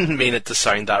 I didn't mean it to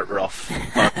sound that rough,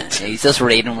 but He's just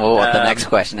reading what the next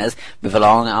question is. Move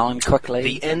along, Alan, quickly.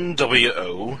 the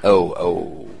NWO.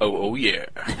 Oh, Yeah.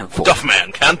 For- Duff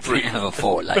Man can't breathe.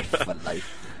 for life.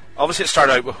 Obviously, it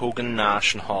started out with Hogan,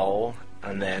 Nash, and Hall,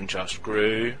 and then just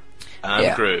grew and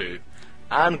Yeah. grew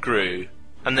and grew,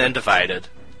 and then divided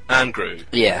and grew.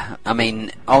 Yeah, I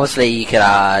mean, obviously you could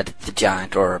add the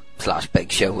Giant or / Big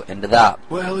Show into that.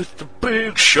 Well, it's the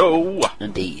big show.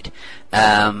 Indeed.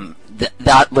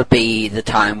 That would be the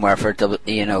time where for the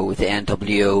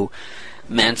NWO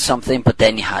meant something, but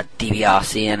then you had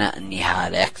DiBiase in it, and you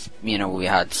had we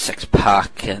had Six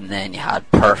Pack, and then you had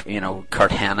Kurt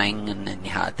Hennig, and then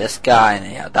you had this guy, and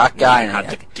then you had that guy, You and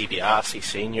had the DiBiase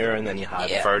Senior, and then you had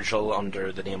Yeah. Virgil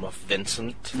under the name of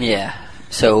Vincent. yeah.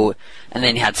 So, and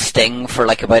then you had Sting for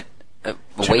like about a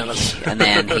 2 week, minutes. and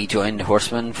then he joined the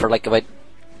Horsemen for like about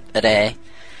a day.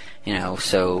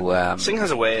 So Sting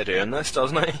has a way of doing this,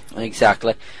 doesn't he?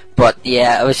 exactly. But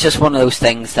yeah, it was just one of those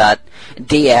things that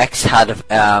DX had,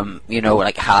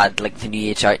 had like the New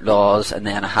Age Outlaws, and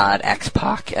then it had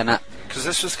X-Pac in it. Because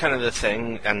this was kind of the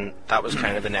thing, and that was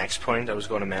kind of the next point I was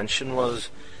going to mention, was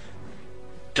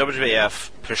WWF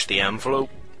pushed the envelope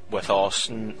with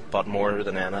Austin, but more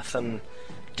than anything,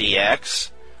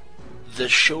 DX. The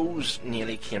shows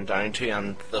nearly came down to,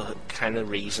 and the kind of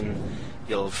reason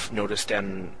you'll have noticed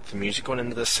in the music going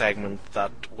into this segment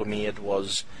that we made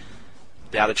was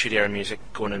the Attitude Era music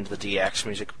going into the DX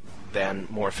music, then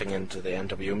morphing into the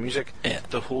NWO music. Yeah.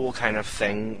 The whole kind of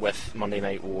thing with Monday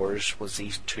Night Wars was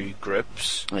these two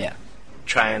groups Yeah.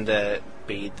 trying to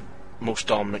be the most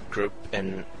dominant group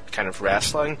in kind of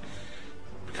wrestling,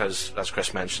 because, as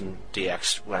Chris mentioned,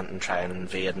 DX went and tried and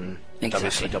invading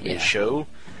Exactly, WCW yeah. show.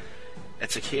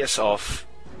 It's a case of,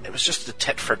 it was just a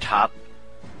tit-for-tat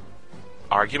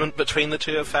argument between the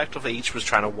two, effectively. Each was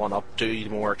trying to one-up, do the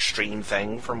more extreme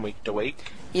thing from week to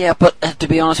week. Yeah, but to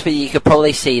be honest with you, you could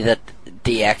probably see that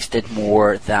DX did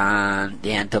more than the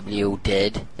NWO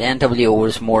did. The NWO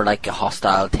was more like a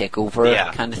hostile takeover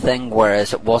Yeah. kind of thing,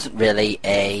 whereas it wasn't really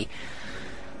a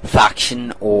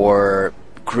faction or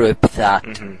group that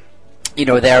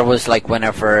there was like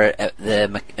whenever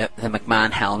the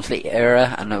McMahon Helmsley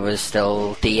era, and it was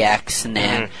still DX, and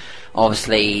then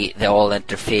obviously they all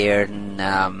interfered, and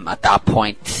at that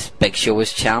point Big Show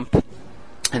was champ,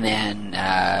 and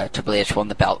then Triple H won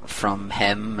the belt from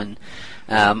him, and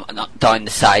down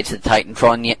the sides of the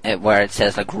Titantron where it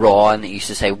says like Raw and it used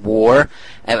to say War,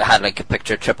 it had like a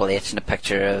picture of Triple H and a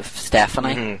picture of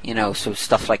Stephanie, so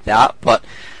stuff like that. But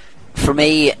for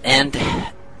me,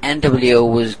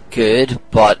 NWO was good,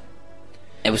 but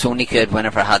it was only good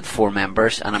whenever I had 4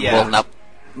 members, and I'm Yeah. holding up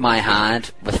my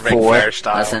hand with Ric 4, Flair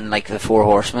style. as in like the 4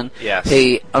 horsemen, Yes.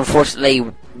 who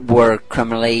unfortunately were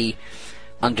criminally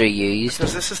underused.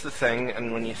 Because this is the thing,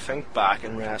 and when you think back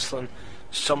in wrestling,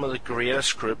 some of the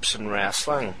greatest groups in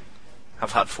wrestling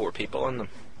have had 4 people in them.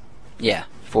 Yeah,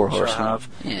 4 Sure horsemen. have.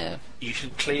 Yeah, You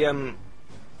should claim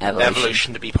Evolution.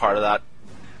 Evolution to be part of that,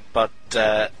 but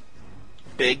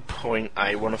big point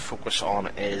I want to focus on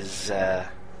is,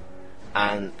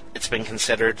 and it's been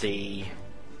considered the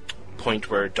point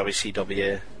where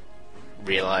WCW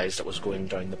realised it was going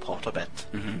down the pot a bit,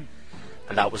 and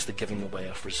that was the giving away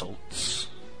of results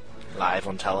live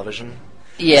on television.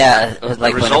 Yeah, it was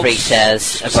like The whenever he results says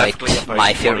specifically about about my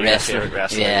one favourite of your wrestler. favourite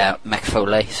wrestlers, Yeah, Mick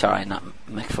Foley. Sorry, not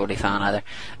Mick Foley fan either.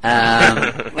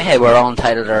 Hey, we're all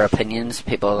entitled to our opinions.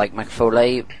 People like Mick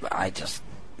Foley.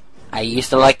 I used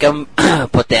to like him,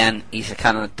 but then he's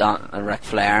kind of done a Ric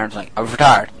Flair, and it's like, I've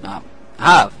retired. No,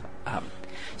 I have.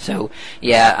 So,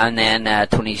 yeah, and then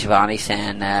Tony Schiavone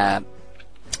saying, like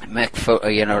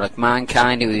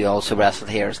Mankind, who also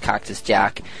wrestled here as Cactus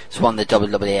Jack, has won the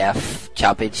WWF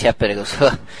Championship, and he goes,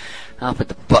 I'll put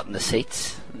the butt in the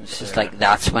seats. It's just like,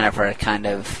 that's whenever it kind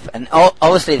of... And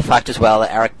obviously the fact as well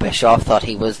that Eric Bischoff thought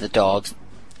he was the dog's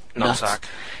nuts. Nutsack.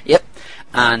 Yep.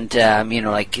 And,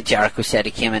 like Jericho said,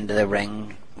 he came into the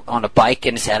ring on a bike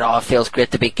and said, it feels great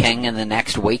to be king, and the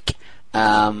next week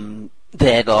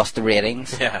they had lost the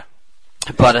ratings. Yeah.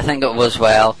 But I think it was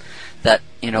that,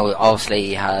 obviously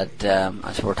he had,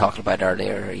 as we were talking about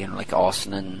earlier, like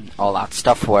Austin and all that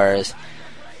stuff, whereas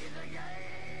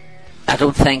I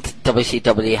don't think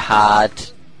WCW had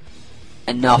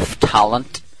enough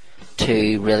talent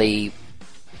to really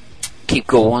keep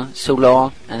going so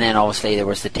long. And then obviously there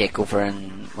was the takeover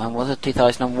in, when was it,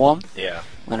 2001? Yeah.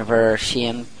 Whenever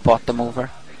Shane bought them over.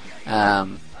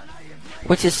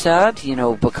 Which is sad,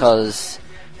 because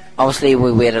obviously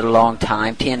we waited a long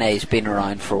time. TNA's been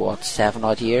around for, what, 7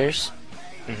 odd years?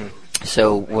 Mm-hmm.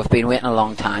 So we've been waiting a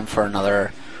long time for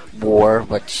another war,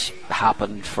 which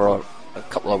happened for a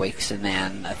couple of weeks, and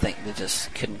then I think they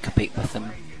just couldn't compete with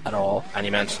them at all. And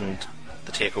you mentioned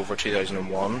the TakeOver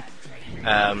 2001.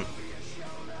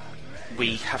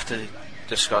 We have to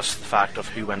discuss the fact of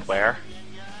who went where,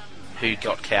 who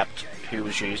got kept, who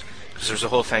was used, because there's a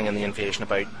whole thing in the invasion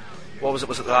about what was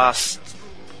it the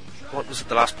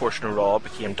last portion of Raw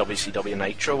became WCW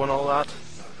Nitro and all that.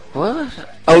 What?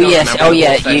 Oh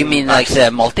yes, you mean like the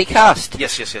multicast?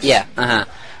 Yes. Yeah,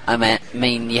 I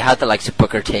mean, you had the likes of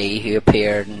Booker T who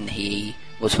appeared, and he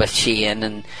was with Shane,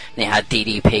 and they had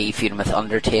DDP feuding with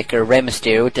Undertaker. Rey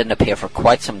Mysterio didn't appear for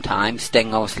quite some time.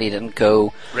 Sting obviously didn't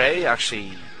go. Ray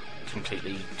actually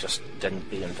completely just didn't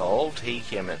be involved. He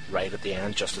came in right at the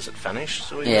end, just as it finished.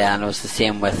 So yeah, and it was the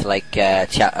same with like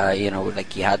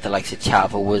like you had the likes of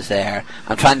Chavo was there.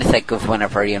 I'm trying to think of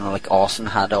whenever like Austin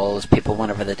had all those people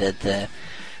whenever they did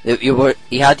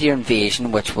you had your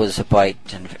invasion, which was about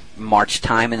in March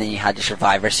time, and then you had the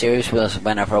Survivor Series, was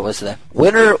whenever it was the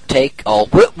winner take all,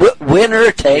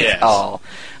 winner take all.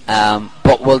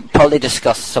 But we'll probably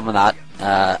discuss some of that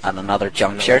at another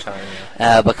juncture,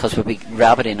 because we'll be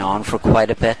rabbiting on for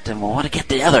quite a bit, and we want to get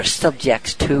the other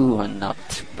subjects too, and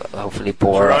not hopefully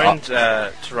bore.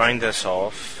 To round this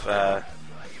off, it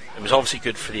was obviously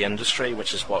good for the industry,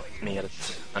 which is what made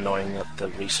it annoying that the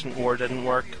recent war didn't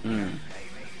work.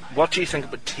 What do you think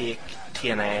it would take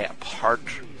TNA apart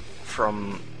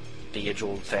from the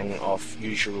age-old thing of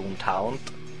use your own talent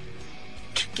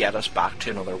to get us back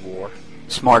to another war?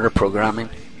 Smarter programming.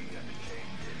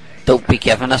 Don't be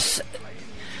giving us...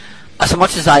 As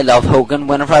much as I love Hogan,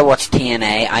 whenever I watch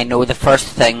TNA, I know the first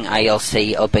thing I'll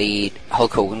see will be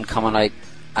Hulk Hogan coming out,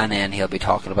 and then he'll be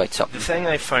talking about something. The thing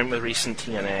I found with recent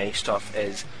TNA stuff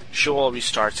is show always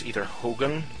starts either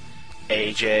Hogan,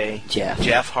 AJ,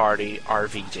 Jeff Hardy,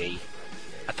 RVD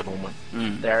at the moment.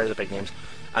 They're the big names.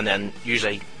 And then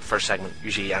usually, first segment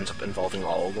usually ends up involving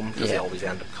all of them, because they always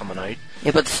end up coming out.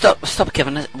 Yeah, but stop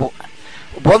giving it...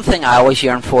 One thing I always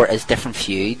yearn for is different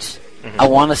feuds. I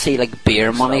want to see like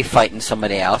Beer Money fighting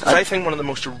somebody else. I think one of the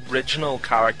most original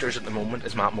characters at the moment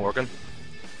is Matt Morgan.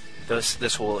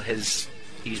 This whole he's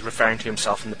referring to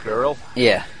himself in the plural.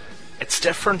 Yeah. It's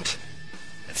different.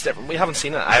 It's different. We haven't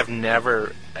seen it. I have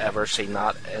never ever seen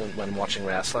that when watching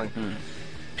wrestling.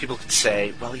 People could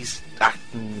say, well, he's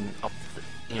acting up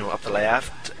the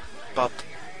left, but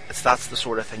that's the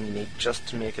sort of thing you need just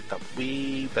to make it that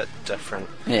wee bit different.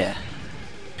 Yeah.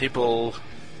 People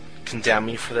condemn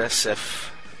me for this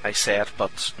if I say it,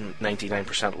 but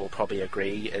 99% will probably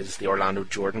agree, is the Orlando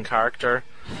Jordan character.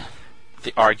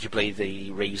 Arguably the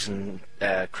reason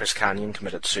Chris Kanyon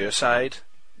committed suicide,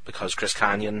 because Chris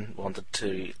Kanyon wanted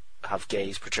to have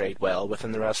gays portrayed well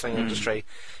within the wrestling industry.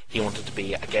 He wanted to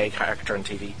be a gay character on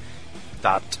TV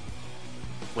that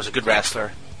was a good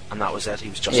wrestler, and that was it. He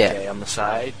was just gay on the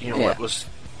side.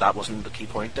 That wasn't the key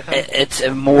point to him. It's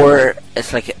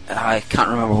like, I can't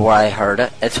remember where I heard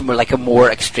it. It's more like a more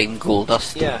extreme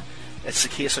Goldust. Yeah. It's the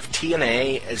case of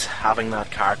TNA is having that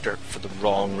character for the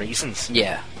wrong reasons.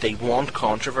 Yeah. They want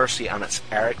controversy, and it's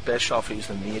Eric Bischoff who's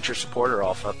the major supporter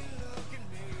of it.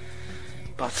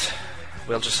 But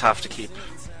we'll just have to keep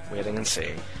waiting and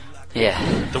seeing. Yeah.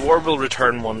 The war will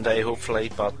return one day, hopefully,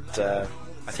 but I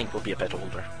think we'll be a bit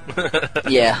older.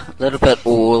 Yeah, a little bit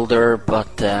older,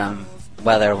 but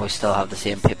whether we still have the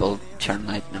same people churning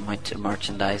out an amount of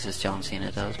merchandise as John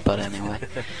Cena does, but anyway.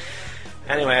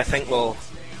 Anyway, I think we'll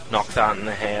knock that in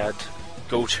the head,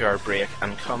 go to our break,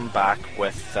 and come back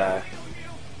with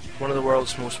one of the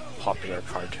world's most popular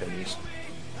cartoons.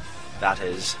 That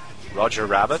is Roger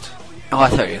Rabbit. Oh, I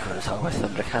thought you were going to talk about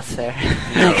Thundercats there.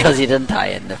 Because he didn't tie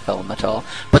in the film at all.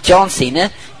 But John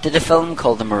Cena did a film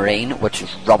called The Marine, which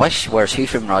was rubbish, whereas Who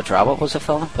Framed Roger Rabbit was a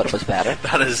film, but it was better.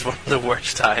 That is one of the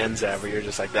worst tie-ins ever. You're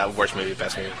just like, that worst movie,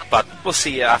 best movie. But we'll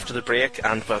see you after the break,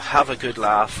 and we'll have a good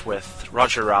laugh with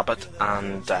Roger Rabbit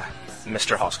and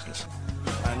Mr. Hoskins.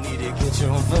 I need to get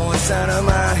your voice out of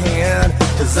my head,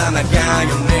 'cause I'm a guy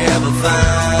you'll never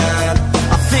find.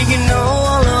 I think you know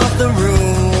all of the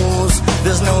rules.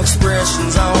 There's no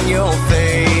expressions on your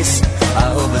face.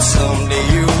 I hope that someday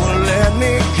you will let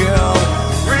me go.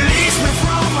 Release me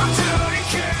from my dirty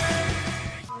cage.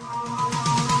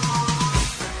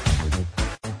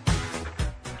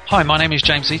 Hi, my name is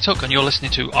James Eatock, and you're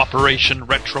listening to Operation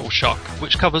Retro Shock,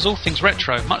 which covers all things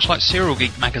retro, much like Serial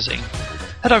Geek magazine.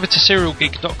 Head over to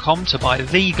serialgeek.com to buy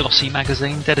the glossy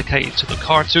magazine dedicated to the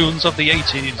cartoons of the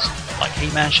 80s, like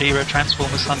He-Man, She-Ra,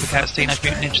 Transformers, Thundercats, Teenage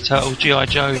Mutant Ninja Turtles, G.I.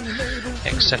 Joe,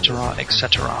 etc.,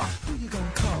 etc.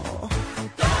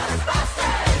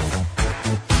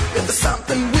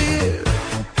 something weird,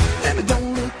 and it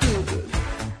don't look too good.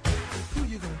 Who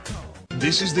you gonna call?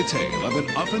 This is the tale of an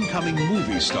up-and-coming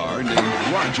movie star named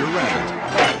Roger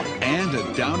Rabbit and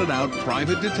a down-and-out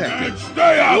private detective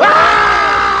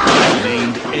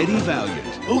named Eddie Valiant.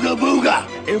 Ooga booga!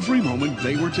 Every moment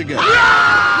they were together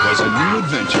was a new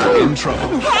adventure in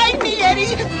trouble. Hide me,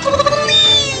 Eddie!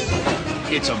 Please!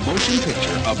 It's a motion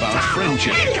picture about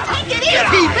friendship, Get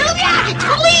easy!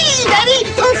 Please, Eddie!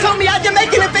 Don't tell me out, you're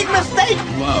making a big mistake!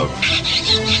 love,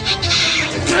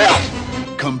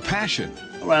 compassion,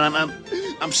 All right,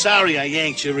 I'm sorry I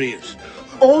yanked your ears.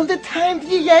 All the time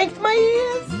you yanked my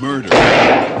ears? murder,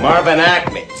 Marvin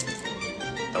Acme.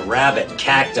 A rabbit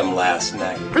cacked him last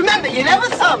night. Remember, you never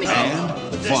saw me.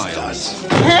 and violence.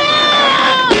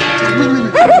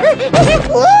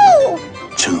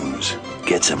 Tunes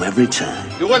gets him every time.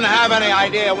 You wouldn't have any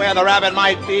idea where the rabbit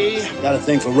might be? Got a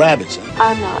thing for rabbits, huh?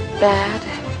 I'm not bad.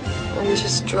 I'm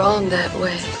just drawn that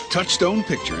way. Touchstone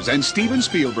Pictures and Steven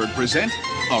Spielberg present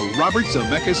a Robert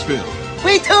Zemeckis film.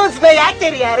 We tunes may act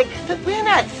idiotic, but we're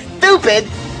not stupid.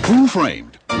 Who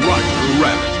Framed Roger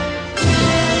Rabbit?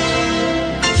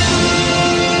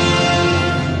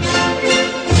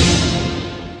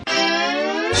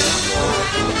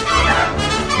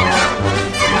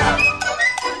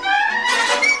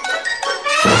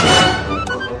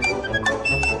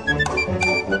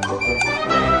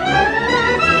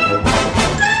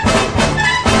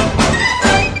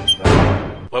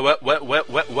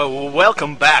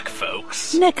 Welcome back,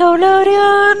 folks.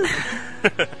 Nickelodeon.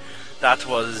 That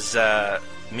was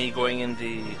me going in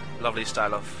the lovely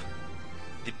style of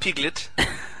the piglet,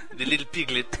 the little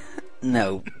piglet.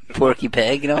 No, Porky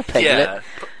Pig, not Piglet. Yeah,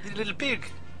 the little pig.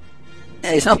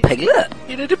 Yeah, he's not Piglet.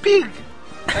 You know, the pig.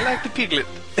 I like the piglet.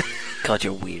 God,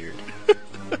 you're weird.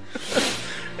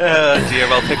 Dear,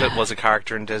 well, Piglet was a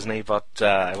character in Disney, but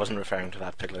I wasn't referring to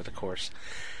that Piglet, of course.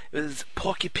 It was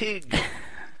Porky Pig.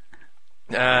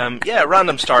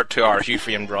 Random start to our Hugh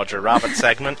Framed Roger Rabbit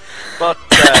segment, but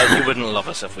you wouldn't love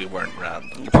us if we weren't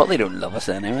random. You probably don't love us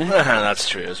anyway. That's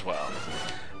true as well.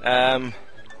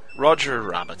 Roger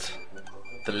Rabbit,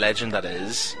 the legend that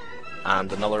is,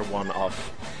 and another one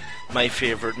of my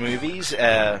favourite movies.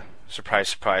 Surprise,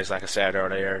 surprise, like I said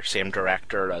earlier, same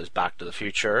director as Back to the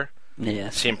Future.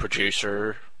 Yes. Same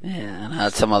producer. Yeah, and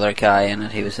had some other guy in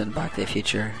it. He was in Back to the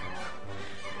Future.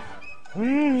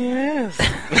 Yes.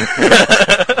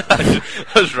 That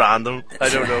was random. I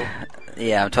don't know.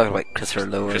 Yeah, I'm talking about Christopher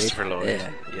Lloyd. Christopher Lloyd.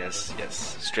 Yeah. Yes.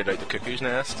 Straight out the Cuckoo's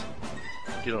Nest.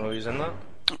 You don't know who's in that?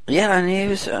 Yeah, and he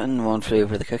was in One Flew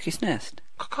Over the Cuckoo's Nest.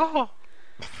 Caw.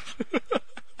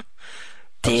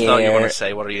 Dear That's not you want to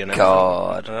say. What are you in?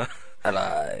 God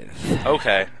alive.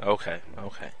 Okay.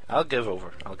 I'll give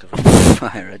over.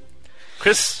 Pirate.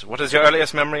 Chris, what is your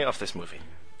earliest memory of this movie?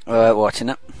 Watching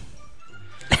it.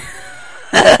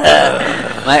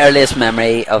 My earliest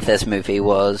memory of this movie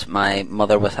was my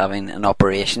mother was having an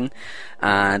operation,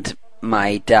 and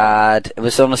my dad, it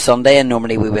was on a Sunday, and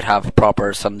normally we would have a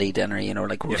proper Sunday dinner, you know,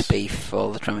 like roast beef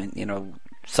all the time, you know,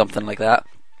 something like that.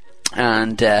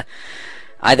 And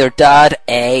either Dad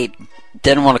A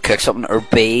didn't want to cook something, or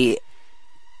B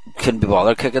couldn't be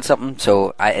bothered cooking something.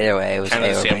 So anyway, it was kind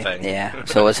of the A or same B. thing. Yeah.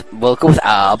 So we'll go with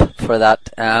Ab for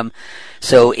that.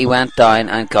 So he went down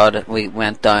and we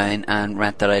went down and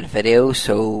rented out a video.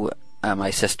 So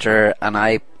my sister and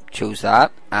I chose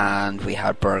that, and we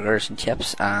had burgers and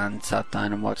chips and sat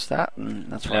down and watched that, and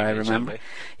that's what I remember.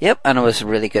 Yep, and it was a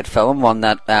really good film, one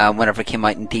that whenever it came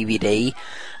out in DVD,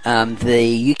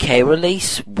 the UK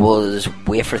release was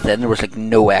wafer thin. There was like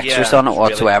no extras on it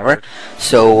whatsoever. Really,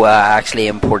 so I actually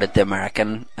imported the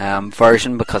American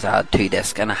version because I had 2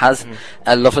 discs, and it has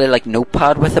a lovely like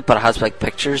notepad with it, but it has like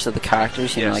pictures of the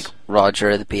characters, you know, like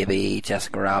Roger the baby,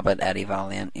 Jessica Rabbit, Eddie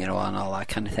Valiant, you know, and all that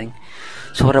kind of thing.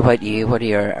 So what about you? What are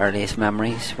your earliest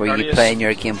memories? Were you playing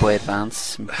your Game Boy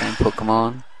Advance and playing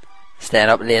Pokemon? Staying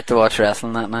up late to watch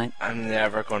wrestling that night? I'm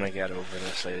never going to get over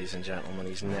this, ladies and gentlemen.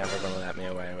 He's never going to let me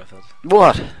away with it.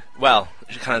 What? Well,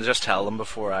 can I just tell them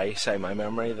before I say my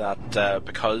memory that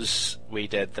because we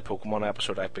did the Pokemon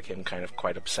episode, I became kind of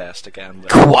quite obsessed again.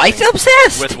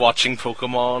 Obsessed? With watching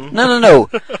Pokemon. No.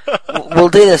 We'll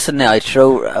do this in the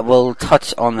outro. We'll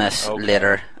touch on this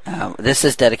later. This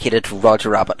is dedicated to Roger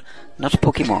Rabbit, not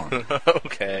Pokemon.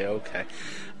 Okay.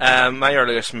 My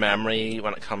earliest memory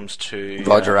when it comes to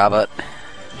Roger Rabbit.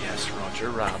 Yes, Roger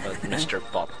Rabbit, Mr.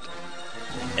 Butt.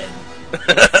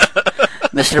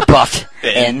 Mr. Butt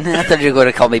in. I thought you were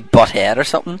going to call me Butthead or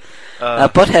something.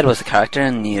 Butthead was the character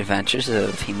in The Adventures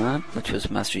of He-Man, which was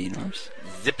Master Universe.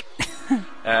 Zip.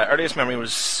 Earliest memory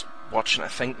was watching, I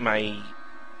think, my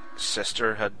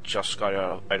sister had just got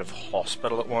out of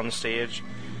hospital at one stage,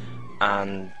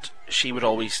 and she would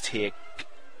always take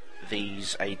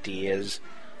these ideas.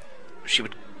 She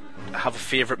would have a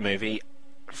favourite movie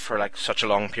for like such a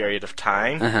long period of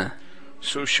time.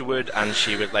 So she would, and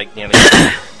she would like nearly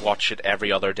watch it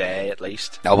every other day at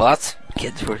least. Oh, well, that's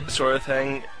kids for sort of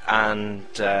thing. And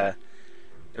it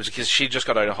was because she just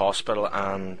got out of hospital,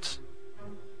 and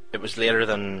it was later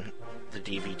than the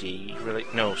DVD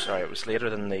it was later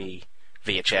than the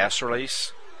VHS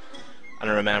release. And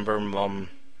I remember Mum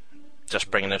just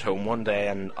bringing it home one day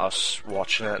and us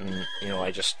watching it, and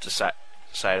I just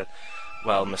decided,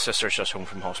 well, my sister's just home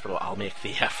from hospital, I'll make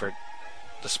the effort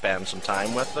to spend some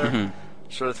time with her,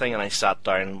 sort of thing. And I sat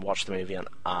down and watched the movie and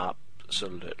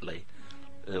absolutely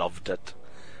loved it.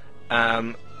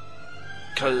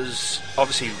 Because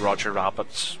obviously Roger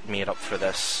Rabbit's made up for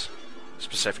this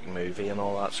specific movie and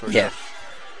all that sort of stuff.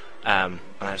 And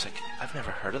I was like, I've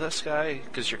never heard of this guy,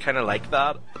 because you're kind of like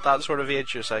that at that sort of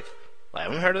age. You're just like, I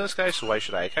haven't heard of this guy, so why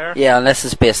should I care? Yeah, unless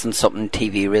it's based on something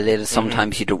TV related,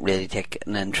 sometimes you don't really take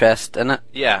an interest in it.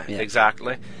 Yeah,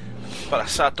 exactly. But I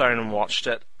sat down and watched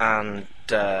it, and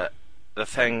the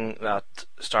thing that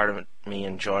started me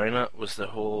enjoying it was the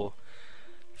whole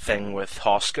thing with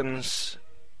Hoskins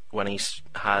when he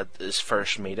had his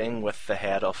first meeting with the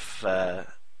head of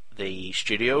the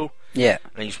studio. Yeah.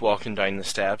 And he's walking down the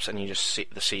steps, and you just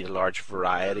see the large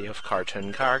variety of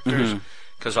cartoon characters.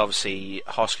 Because obviously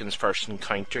Hoskins' first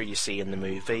encounter you see in the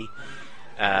movie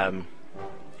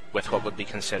with what would be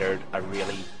considered a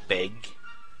really big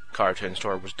cartoon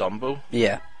store was Dumbo.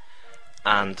 Yeah.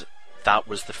 And that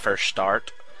was the first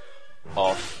start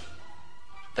of,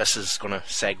 this is going to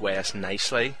segue us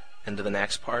nicely into the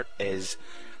next part, is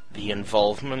the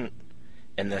involvement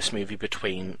in this movie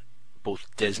between both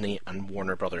Disney and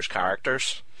Warner Brothers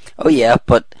characters. Oh yeah,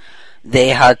 but they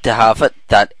had to have it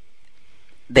that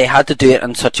they had to do it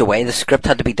in such a way, the script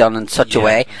had to be done in such a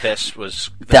way this was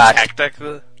that hectic.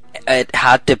 It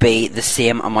had to be the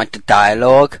same amount of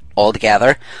dialogue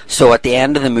altogether. So at the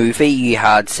end of the movie you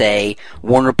had, say,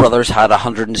 Warner Brothers had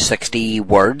 160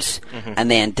 words,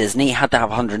 and then Disney had to have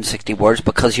 160 words,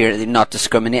 because you're not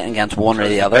discriminating against one or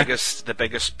the other. The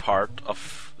biggest part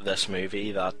of this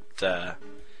movie that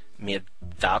made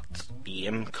that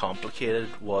game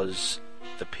complicated was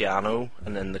the piano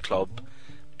and then the club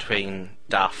between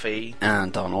Daffy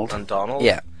and Donald.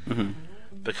 Yeah.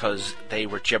 Because they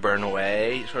were gibbering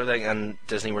away, sort of thing, and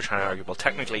Disney were trying to argue, well,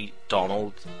 technically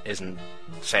Donald isn't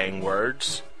saying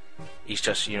words, he's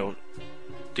just, doing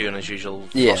his usual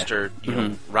flustered,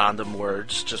 random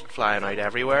words just flying out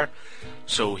everywhere,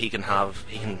 so he can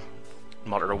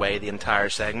mutter away the entire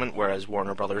segment, whereas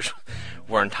Warner Brothers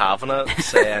weren't having it,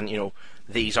 saying,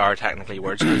 these are technically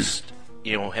words, because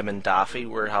him and Daffy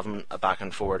were having a back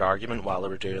and forward argument while they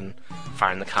were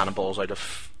firing the cannonballs out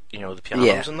of the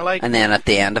pianos and the like. And then at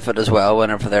the end of it as well,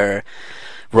 whenever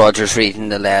Roger's reading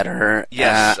the letter,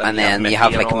 and then you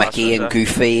have like Mickey and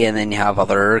Goofy, and then you have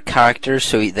other characters,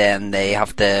 so then they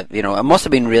have to, it must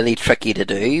have been really tricky to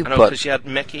do. I know, because you had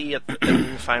Mickey in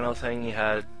the final thing, you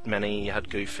had Minnie, you had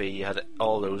Goofy, you had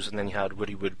all those, and then you had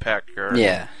Woody Woodpecker.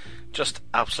 Yeah. Just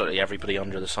absolutely everybody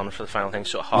under the sun for the final thing.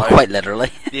 So quite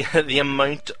literally. the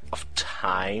amount of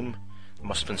time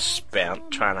must have been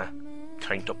spent trying to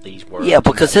count up these words. Yeah,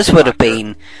 because this would have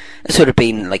been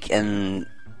like in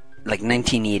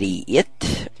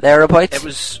 1988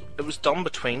 thereabouts. It was done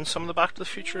between some of the Back to the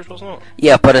Futures, wasn't it?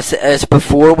 Yeah, but it's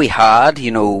before we had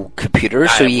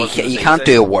computers, so you can't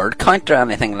do a word count or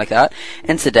anything like that.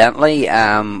 Incidentally,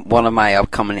 one of my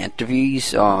upcoming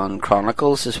interviews on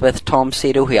Chronicles is with Tom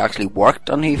Sato, who actually worked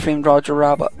on Who Framed Roger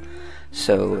Rabbit.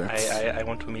 So I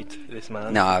want to meet this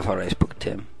man. No, I've already spoken to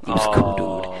him. He was a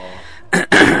cool dude.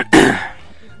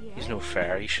 He's no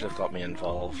fair. He should have got me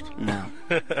involved. No.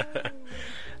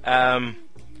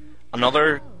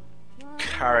 Another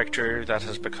character that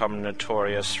has become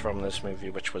notorious from this movie,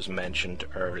 which was mentioned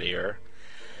earlier,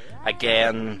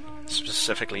 again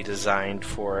specifically designed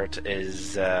for it,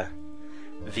 is the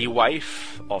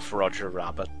wife of Roger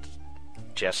Rabbit,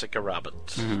 Jessica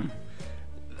Rabbit. Is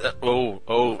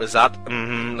that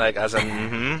like as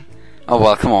in Oh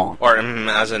well, come on. Or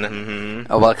as in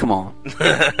Oh well, come on.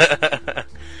 I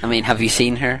mean, have you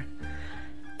seen her?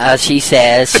 As she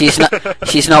says, she's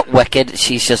not wicked,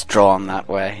 she's just drawn that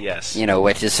way. Yes.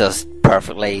 Which is just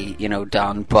perfectly,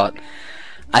 done. But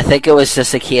I think it was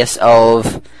just a case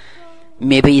of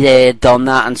maybe they had done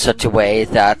that in such a way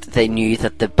that they knew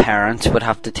that the parents would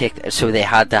have to take, so they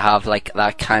had to have like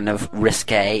that kind of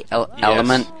risque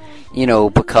element,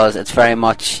 because it's very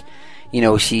much,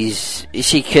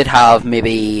 she could have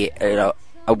maybe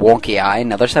a wonky eye on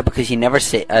the other side, because you never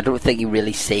see. I don't think you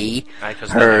really see Aye,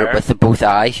 'cause her with the both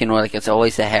eyes. You know, like it's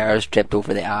always the hair is dripped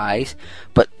over the eyes.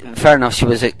 But fair enough, she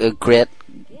was a great,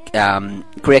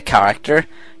 great character.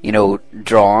 You know,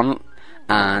 drawn,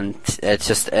 and it's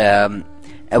just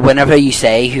whenever you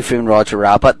say Who Framed Roger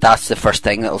Rabbit, that's the first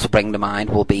thing that will spring to mind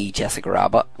will be Jessica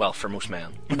Rabbit. Well, for most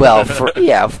men. Well, for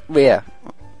yeah.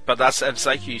 But it's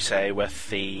like you say, with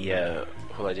the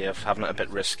whole idea of having it a bit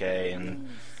risque, and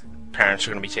parents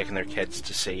are going to be taking their kids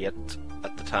to see it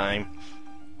at the time.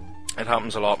 It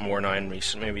happens a lot more now in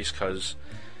recent movies, because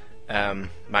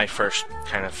my first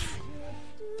kind of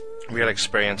real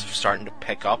experience of starting to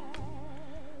pick up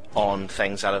on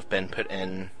things that have been put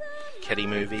in kiddie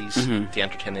movies to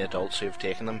entertain the adults who've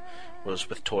taken them was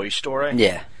with Toy Story.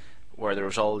 Yeah. Where there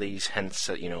was all these hints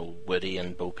at, you know, Woody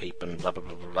and Bo Peep and blah blah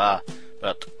blah blah blah.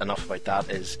 But enough about that.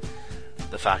 Is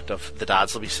the fact of the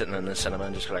dads will be sitting in the cinema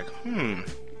and just go like,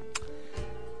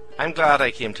 I'm glad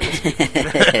I came to this.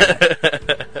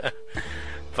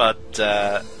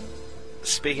 But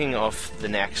speaking of the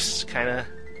next kind of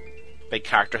big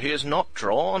character who is not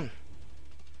drawn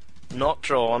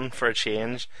for a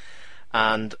change,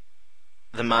 and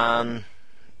the man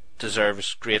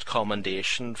deserves great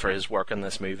commendation for his work in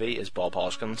this movie, is Bob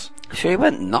Hoskins. Sure, he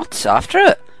went nuts after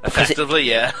it. Effectively,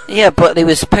 yeah. Yeah, but he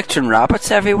was picturing rabbits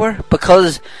everywhere,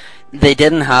 because they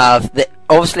didn't have... They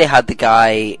obviously had the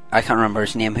guy, I can't remember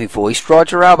his name, who voiced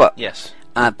Roger Rabbit. Yes.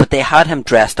 But they had him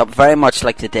dressed up very much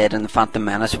like they did in The Phantom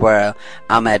Menace, where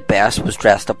Ahmed Best was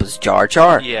dressed up as Jar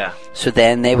Jar. Yeah. So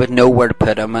then they would know where to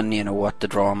put him, and, you know, what to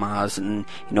draw him as, and,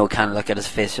 you know, kind of look at his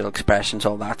facial expressions,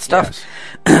 all that stuff.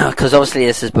 Because obviously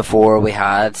this is before we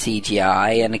had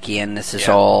CGI, and again, this is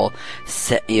all,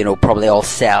 you know, probably all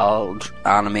cell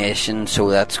animation, so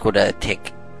that's going to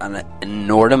take an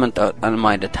inordinate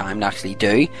amount of time to actually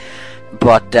do.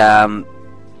 But,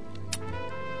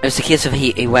 it was a case of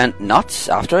he went nuts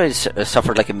after it. He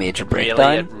suffered like a major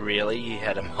breakdown. Really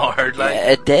hit him hard. Like yeah,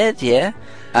 it did, yeah.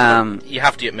 You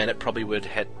have to admit, it probably would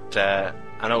hit. I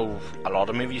know a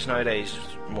lot of movies nowadays,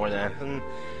 more than anything,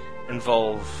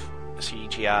 involve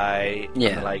CGI. Yeah.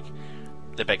 And like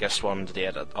the biggest one to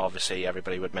date, obviously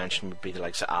everybody would mention, would be the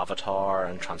likes of Avatar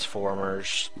and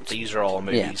Transformers. These are all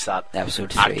movies that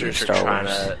Episode 3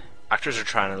 actors are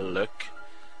trying to look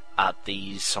at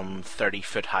these some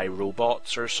 30-foot high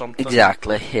robots or something.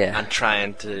 Exactly, yeah. And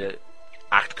trying to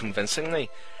act convincingly.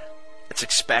 It's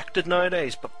expected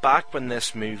nowadays, but back when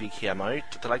this movie came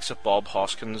out, the likes of Bob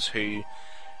Hoskins, who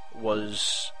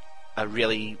was a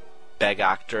really big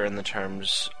actor in the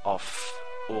terms of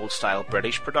old style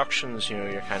British productions, you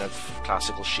know, your kind of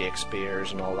classical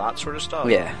Shakespeare's and all that sort of stuff.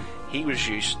 Yeah. He was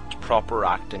used to proper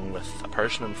acting with a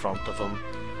person in front of him.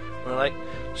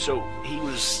 So he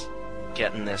was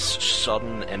getting this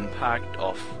sudden impact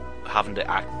of having to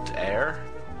act air.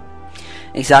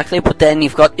 Exactly, but then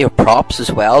you've got your props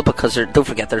as well, because don't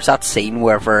forget there's that scene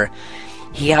where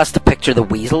he has to picture the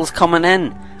weasels coming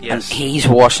in, and he's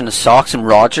washing his socks, and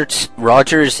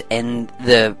Roger's in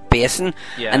the basin,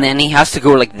 and then he has to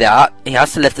go like that. He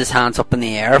has to lift his hands up in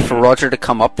the air for Roger to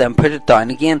come up, then put it down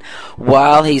again,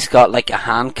 while he's got like a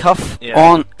handcuff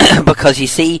on, because you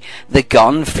see the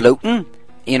gun floating.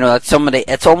 You know, it's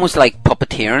almost like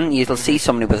puppeteering. You'll see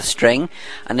somebody with a string,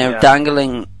 and they're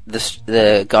dangling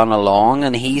the gun along,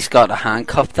 and he's got a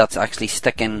handcuff that's actually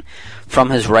sticking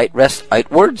from his right wrist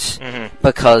outwards,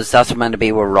 because that's meant to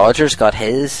be where Roger's got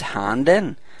his hand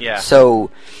in. Yeah.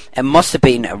 So it must have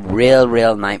been a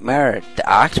real nightmare to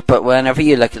act, but whenever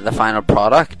you look at the final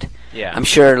product, I'm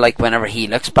sure, like, whenever he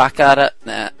looks back at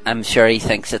it, I'm sure he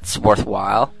thinks it's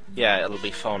worthwhile. Yeah, it'll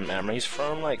be fond memories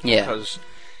for him, like, because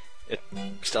it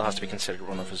still has to be considered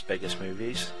one of his biggest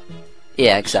movies.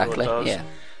 Yeah, exactly. So yeah.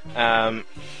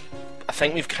 I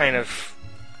think we've kind of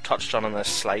touched on this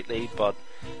slightly, but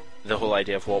the whole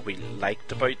idea of what we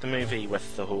liked about the movie,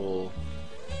 with the whole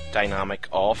dynamic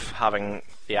of having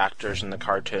the actors in the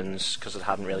cartoons, because it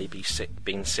hadn't really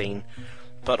been seen.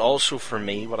 But also for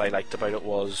me, what I liked about it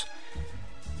was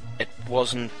they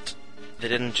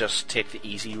didn't just take the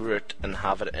easy route and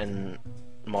have it in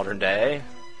modern day.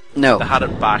 No. They had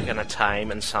it back in a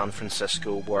time in San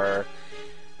Francisco where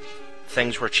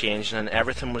things were changing and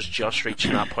everything was just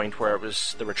reaching that point where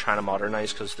they were trying to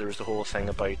modernise, because there was the whole thing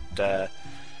about the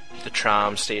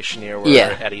tram station here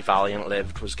where Eddie Valiant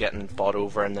lived was getting bought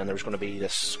over, and then there was going to be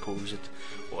this supposed,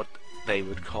 what they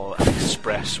would call an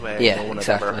expressway. No one had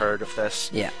ever heard of this,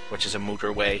 which is a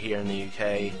motorway here in the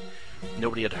UK.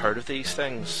 Nobody had heard of these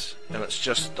things, and it's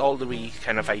just all the wee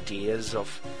kind of ideas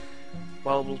of,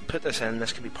 well, we'll put this in,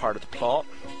 this could be part of the plot.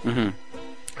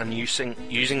 And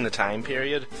using the time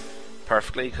period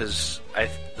perfectly, because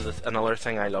another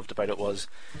thing I loved about it was,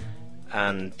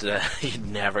 and you'd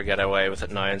never get away with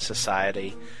it now in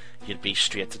society, you'd be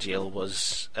straight to jail,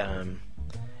 was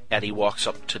Eddie walks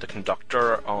up to the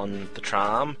conductor on the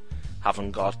tram,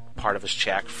 having got part of his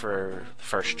cheque for the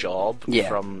first job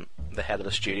from the head of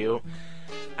the studio,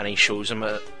 and he shows him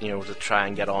to try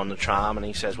and get on the tram, and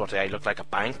he says, "What do I look like, a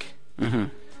bank?" Mm-hmm.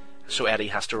 So Eddie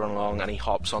has to run along, and he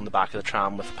hops on the back of the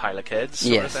tram with a pile of kids,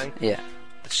 sort of thing. Yeah.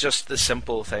 It's just the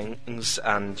simple things,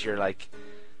 and you're like,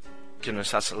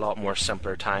 goodness, that's a lot more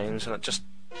simpler times, and it just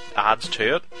adds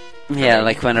to it. Yeah,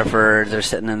 like whenever they're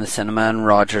sitting in the cinema and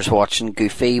Roger's watching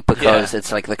Goofy, because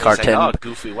it's like the cartoon. Like, oh,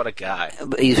 Goofy, what a guy.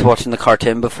 He's watching the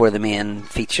cartoon before the main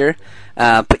feature.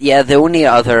 But yeah, the only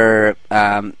other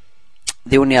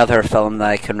film that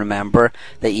I can remember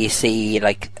that you see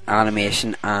like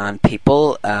animation and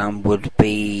people would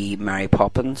be Mary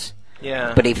Poppins.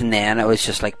 Yeah. But even then, it was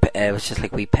just like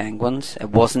wee penguins. It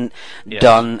wasn't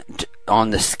done on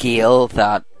the scale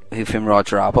that Who Framed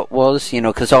Roger Rabbit was,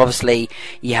 because obviously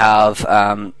you have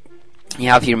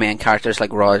your main characters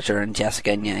like Roger and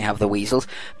Jessica, and you have the weasels,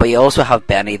 but you also have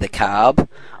Benny the Cab,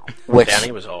 which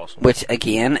Benny was awesome. Which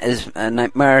again is a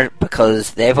nightmare,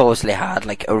 because they've obviously had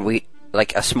like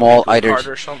a small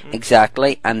outer or something.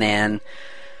 Exactly, and then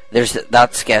there's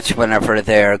that sketch whenever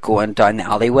they're going down the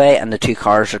alleyway and the two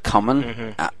cars are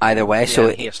coming either way, so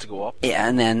he has to go up. Yeah,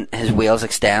 and then his wheels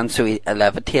extend, so he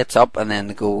levitates up, and then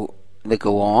they go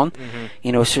on.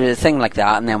 So the thing like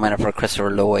that, and then whenever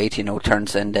Christopher Lloyd,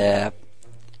 turns into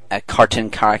a cartoon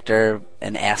character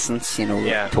in essence,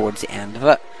 towards the end of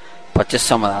it. But just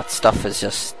some of that stuff is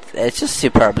it's just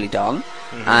superbly done,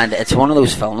 and it's one of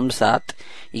those films that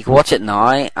you can watch it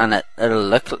now, and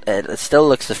it still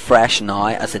looks as fresh now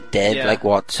as it did,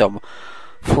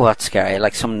 that's scary,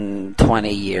 like some 20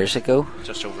 years ago.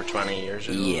 Just over 20 years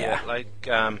ago.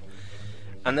 Yeah.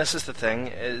 And this is the thing,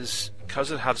 is because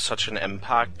it had such an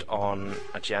impact on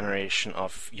a generation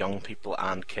of young people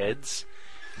and kids,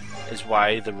 is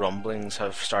why the rumblings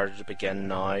have started to begin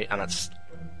now. And it's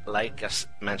like I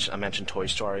mentioned Toy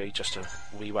Story just a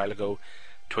wee while ago.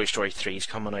 Toy Story 3 is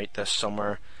coming out this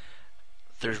summer.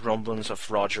 There's rumblings of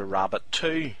Roger Rabbit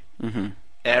 2.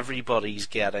 Everybody's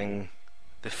getting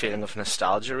the feeling of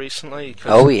nostalgia recently.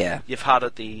 Oh yeah, you've had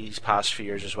it these past few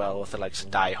years as well with the likes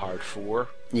of Die Hard 4.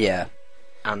 Yeah.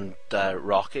 And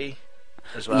Rocky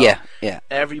as well. Yeah.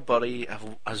 Everybody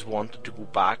has wanted to go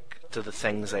back to the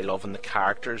things they love and the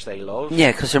characters they love.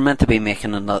 Yeah, because they're meant to be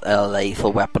making a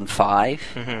Lethal Weapon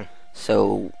 5.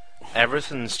 So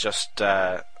everything's just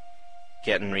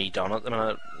getting redone at the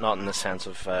minute, not in the sense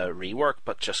of rework,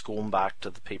 but just going back to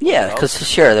the people. Yeah, because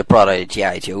sure, they brought out a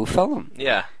G.I. Joe film.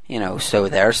 Yeah. So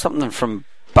there's something from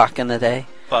back in the day.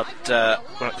 But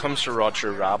when it comes to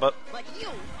Roger Rabbit,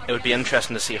 it would be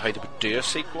interesting to see how they would do a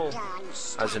sequel,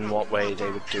 as in what way they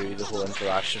would do the whole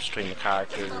interactions between the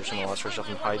characters and all that sort of stuff,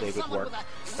 and how they would work.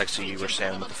 Like, so you were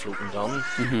saying with the floating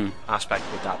gun aspect,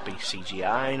 would that be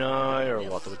CGI now, or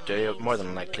what they would do? It would more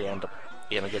than likely end up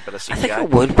being a good bit of CGI. I think it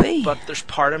would be. But there's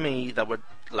part of me that would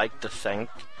like to think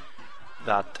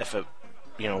that if it,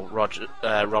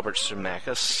 Robert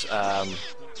Zemeckis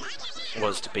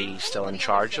was to be still in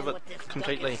charge of it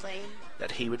completely,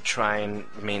 that he would try and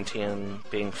maintain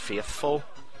being faithful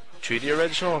to the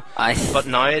original. But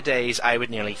nowadays, I would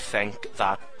nearly think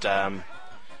that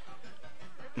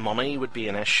money would be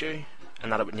an issue,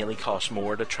 and that it would nearly cost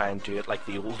more to try and do it like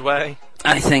the old way.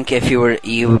 I think if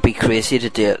you would be crazy to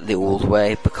do it the old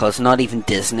way, because not even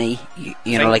Disney,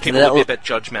 like people would be a bit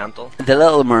judgmental. The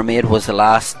Little Mermaid was the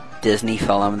last Disney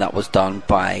film that was done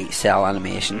by Cell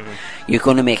Animation. You're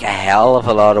going to make a hell of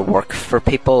a lot of work for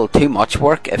people, too much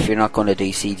work if you're not going to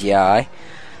do CGI.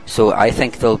 So I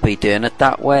think they'll be doing it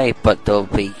that way, but they'll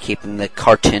be keeping the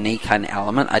cartoony kind of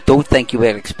element. I don't think you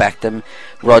would expect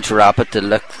Roger Rabbit to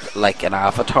look like an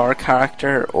Avatar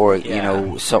character, or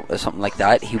something like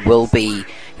that. He would be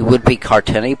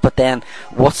cartoony. But then,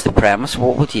 what's the premise?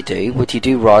 What would you do? Would you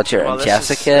do Roger and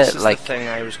Jessica? This is the thing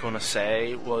I was going to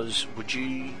say was, would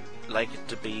you like it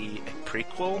to be a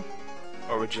prequel,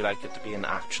 or would you like it to be an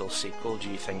actual sequel? Do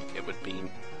you think it would be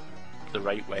the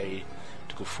right way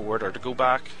to go forward or to go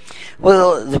back?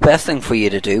 Well, the best thing for you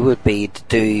to do would be to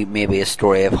do maybe a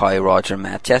story of how Roger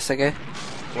met Jessica.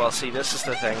 Well, see, this is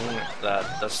the thing,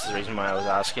 that's the reason why I was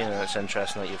asking, and it's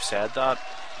interesting that you've said that,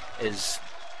 is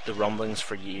the rumblings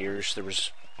for years. There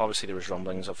was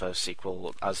rumblings of a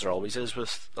sequel, as there always is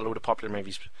with a load of popular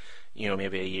movies,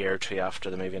 maybe a year or two after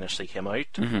the movie initially came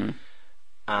out.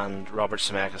 And Robert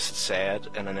Zemeckis had said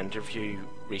in an interview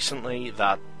recently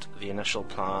that the initial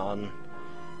plan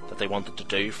that they wanted to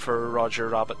do for Roger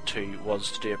Rabbit 2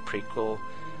 was to do a prequel,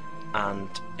 and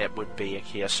it would be a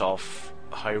case of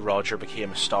how Roger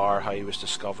became a star, how he was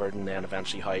discovered, and then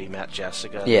eventually how he met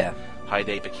Jessica. Yeah. How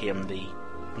they became the,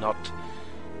 not,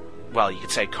 well, you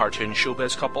could say cartoon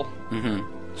showbiz couple,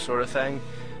 sort of thing.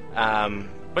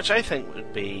 Which I think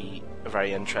would be a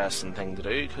very interesting thing to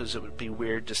do, because it would be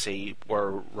weird to see where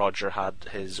Roger had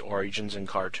his origins in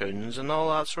cartoons and all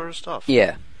that sort of stuff.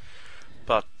 Yeah.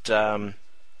 But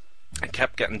it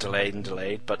kept getting delayed and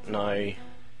delayed, but now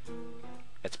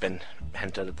it's been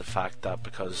hinted at the fact that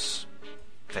because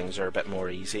things are a bit more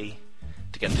easy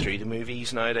to get through the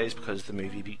movies nowadays, because the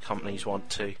movie companies want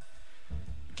to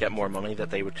get more money, that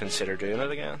they would consider doing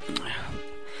it again.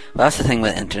 Well, that's the thing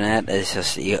with internet, is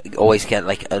just you always get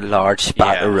like a large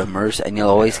spat of rumours, and you'll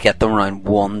always get them around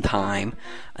one time,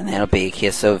 and then it'll be a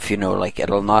case of, you know, like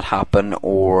it'll not happen,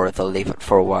 or they'll leave it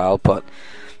for a while. But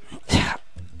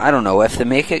I don't know if they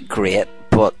make it great,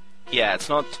 but yeah, it's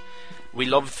not. We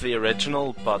love the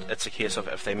original, but it's a case of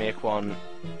if they make one,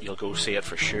 you'll go see it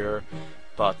for sure.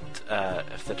 But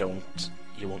if they don't,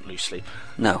 you won't lose sleep.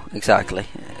 No, exactly.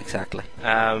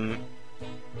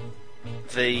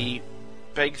 The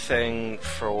big thing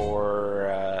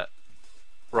for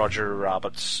Roger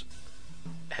Rabbit's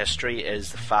history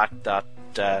is the fact that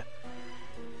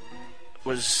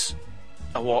was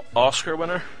an Oscar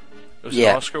winner. It was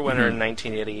an Oscar winner in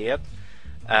 1988.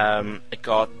 It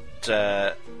got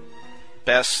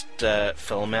best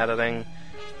film editing,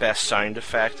 best sound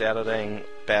effect editing,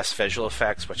 best visual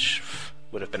effects, which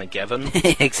would have been a given.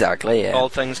 Exactly, yeah. All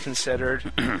things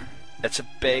considered. It's a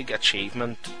big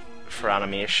achievement for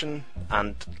animation,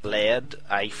 and led,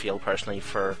 I feel personally,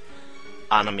 for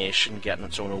animation getting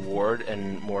its own award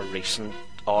in more recent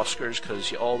Oscars,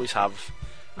 because you always have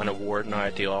an award now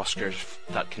at the Oscars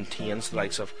that contains the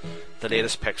likes of the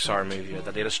latest Pixar movie or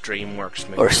the latest DreamWorks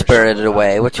movie, or Spirited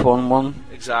Away, which one won.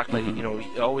 Exactly. You know,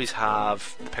 you always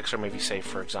have the Pixar movie, say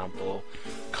for example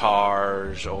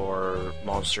Cars or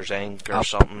Monsters Inc. or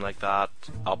something like that.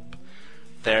 Up,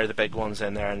 they're the big ones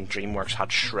in there, and DreamWorks had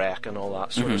Shrek and all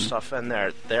that sort of stuff in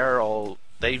there.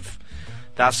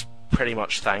 That's pretty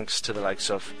much thanks to the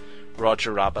likes of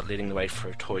Roger Rabbit leading the way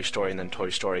for Toy Story, and then Toy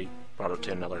Story brought it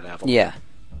to another level. Yeah.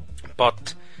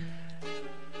 But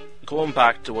going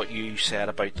back to what you said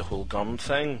about the whole gun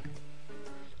thing,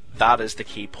 that is the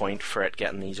key point for it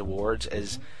getting these awards.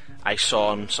 Is I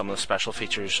saw in some of the special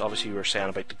features, obviously you were saying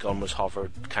about the gun was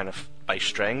hovered kind of by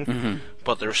string,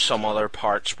 but there's some other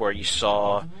parts where you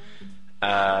saw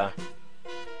the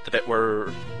bit where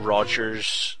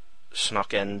Rogers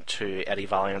snuck into Eddie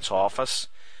Valiant's office,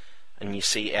 and you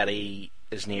see Eddie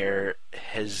is near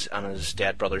his and his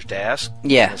dead brother's desk.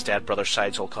 Yeah. And his dead brother's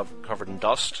side's all covered in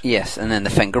dust. Yes, and then the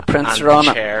fingerprints and are on it. And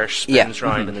the chair spins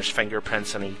round and there's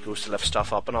fingerprints, and he goes to lift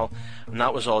stuff up and all. And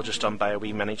that was all just done by a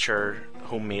wee miniature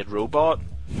homemade robot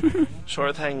sort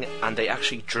of thing. And they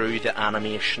actually drew the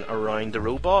animation around the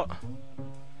robot.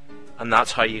 And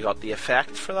that's how you got the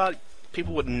effect for that.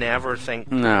 People would never think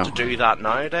to do that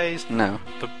nowadays. No.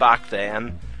 But back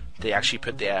then, they actually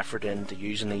put the effort into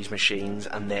using these machines,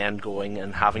 and then going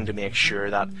and having to make sure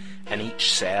that in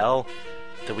each cell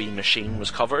the wee machine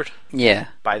was covered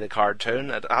by the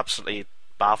cartoon. It absolutely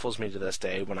baffles me to this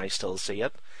day when I still see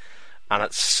it, and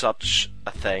it's such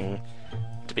a thing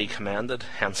to be commended,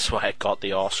 hence why it got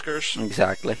the Oscars.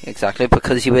 Exactly,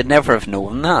 because you would never have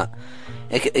known that.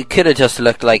 It could have just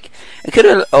looked like, it could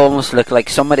have almost looked like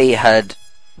somebody had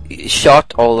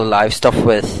shot all the live stuff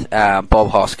with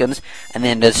Bob Hoskins, and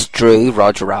then just drew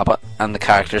Roger Rabbit and the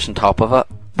characters on top of it,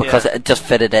 because it just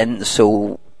fitted in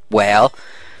so well.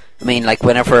 I mean, like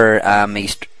whenever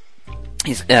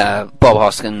he's Bob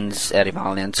Hoskins, Eddie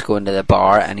Valiant's going to the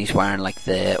bar, and he's wearing like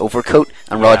the overcoat,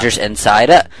 and Roger's inside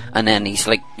it, and then he's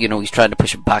like, you know, he's trying to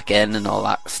push it back in and all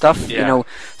that stuff. You know,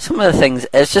 some of the things,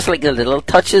 it's just like the little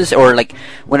touches, or like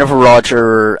whenever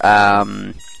Roger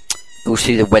goes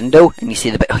through the window and you see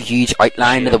the huge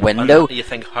outline of the window. You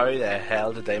think, how the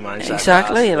hell did they manage that?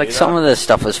 Exactly, like some of the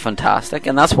stuff is fantastic,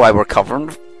 and that's why we're covering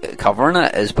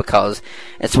it, is because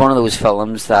it's one of those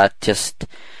films that just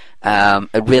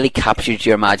it really captured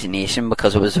your imagination,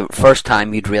 because it was the first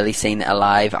time you'd really seen a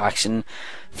live action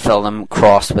film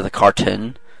crossed with a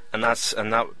cartoon. And that's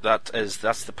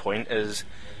the point, is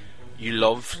you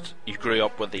grew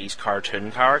up with these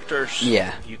cartoon characters.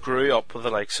 Yeah. You grew up with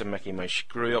the likes of Mickey Mouse, you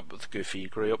grew up with Goofy, you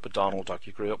grew up with Donald Duck,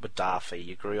 you grew up with Daffy,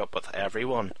 you grew up with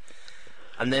everyone.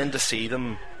 And then to see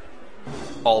them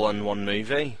all in one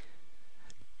movie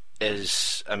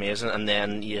is amazing, and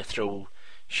then you throw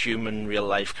human real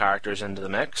life characters into the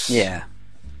mix. Yeah.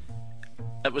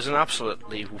 It was an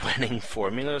absolutely winning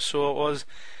formula, so it was.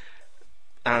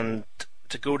 And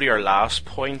to go to your last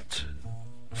point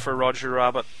for Roger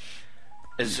Rabbit,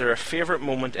 is there a favourite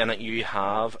moment in it you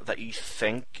have that you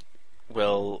think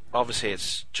will, obviously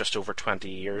it's just over 20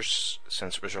 years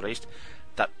since it was released,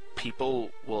 that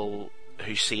people who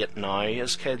see it now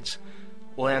as kids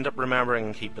will end up remembering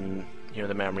and keeping,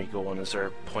 the memory going? Is there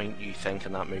a point you think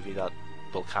in that movie that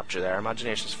will capture their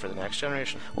imaginations for the next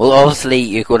generation? Well, obviously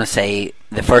you're going to say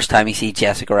the first time you see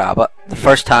Jessica Rabbit, the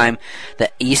first time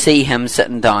that you see him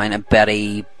sitting down and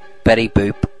Betty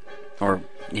Boop, or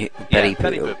Betty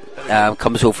Boop,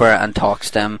 comes over and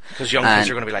talks to him. Because young kids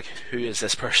are going to be like, who is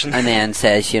this person? And then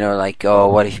says, like, oh,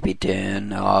 what have you been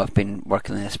doing? Oh, I've been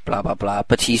working this, blah, blah, blah.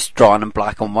 But she's drawn in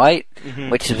black and white,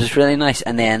 which was really nice.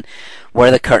 And then where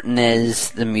the curtain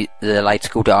is, the lights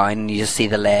go down, and you just see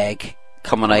the leg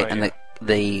coming out, and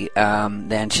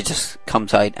then she just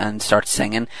comes out and starts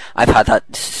singing. I've had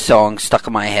that song stuck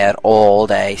in my head all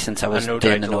day since I was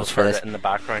doing the notes for this. In the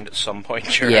background at some point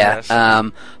during this.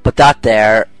 But that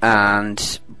there,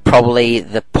 and probably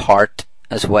the part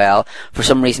as well, for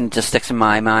some reason it just sticks in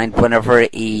my mind whenever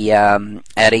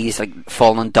Eddie's like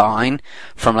falling down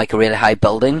from like a really high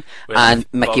building, and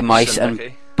Mickey Mouse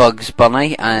and Bugs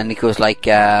Bunny, and he goes like,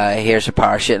 here's a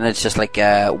parachute, and it's just like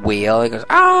a wheel. He goes,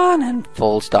 and then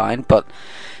falls down. But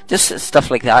just stuff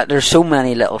like that. There's so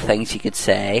many little things you could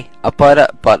say about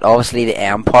it, but obviously the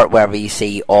end part, wherever you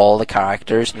see all the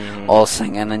characters all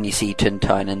singing, and you see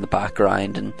Toontown in the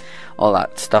background and all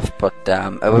that stuff. But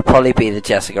it would probably be the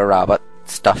Jessica Rabbit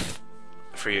stuff.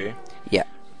 For you? Yeah.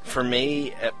 For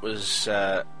me, it was,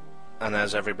 and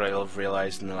as everybody will have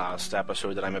realised in the last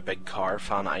episode, that I'm a big car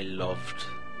fan. I loved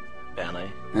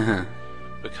Benny,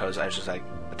 because I was just like,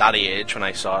 at that age when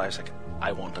I saw it, I was like,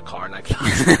 I want a car like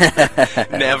that.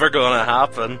 Never gonna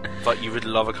happen, but you would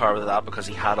love a car with that, because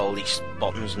he had all these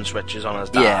buttons and switches on his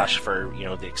dash for,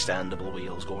 the extendable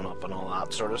wheels going up and all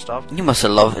that sort of stuff. You must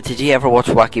have loved it. Did you ever watch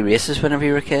Wacky Races whenever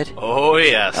you were a kid? Oh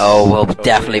yes. Oh, we'll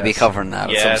definitely be covering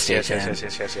that at some stage.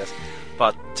 Yes.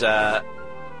 But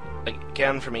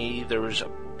again, for me, there was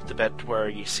the bit where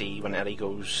you see when Eddie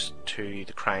goes to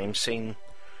the crime scene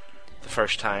the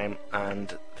first time,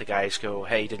 and the guys go,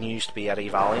 hey, didn't you used to be Eddie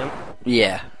Valiant?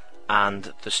 Yeah.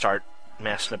 And they start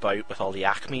messing about with all the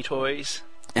Acme toys.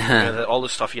 All the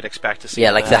stuff you'd expect to see.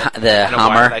 Yeah, like the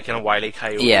hammer. Like in a Wile E.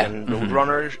 Coyote and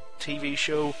Roadrunner TV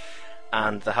show.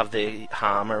 And they have the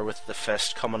hammer with the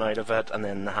fist coming out of it, and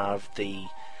then they have the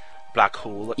black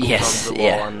hole that comes under the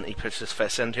wall, and he puts his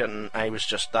fist into it, and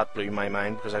that blew my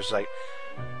mind, because I was like,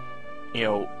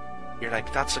 you're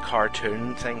like, that's a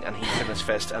cartoon thing, and he's putting his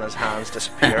fist and his hands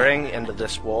disappearing into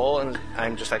this wall, and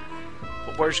I'm just like,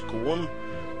 but where's it going?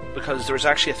 Because there was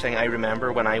actually a thing I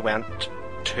remember when I went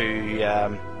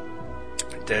to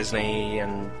Disney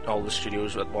and all the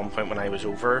studios at one point when I was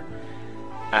over,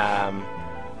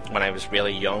 when I was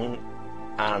really young,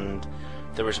 and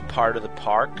there was a part of the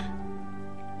park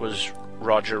was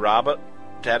Roger Rabbit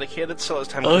dedicated, so it was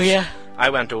time. Oh yeah.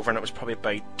 I went over and it was probably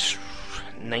about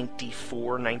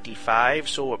 94, 95,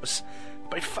 so it was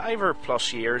about 5 or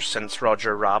plus years since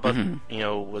Roger Rabbit,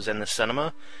 was in the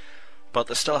cinema. But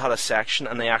they still had a section,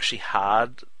 and they actually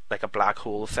had like a black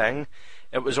hole thing.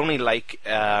 It was only like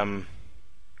a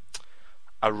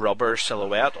rubber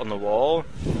silhouette on the wall,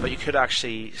 but you could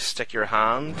actually stick your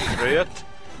hand through it.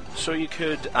 So you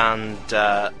could, and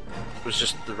it was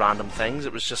just the random things.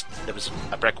 It was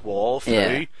a brick wall through.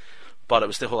 Yeah. But it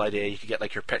was the whole idea you could get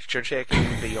like your picture taken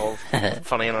and be all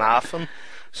funny and laughing.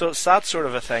 So it's that sort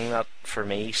of a thing that for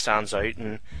me stands out,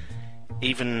 and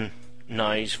even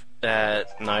nowadays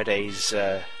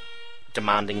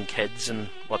demanding kids and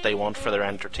what they want for their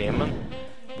entertainment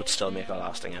would still make a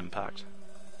lasting impact.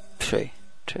 True.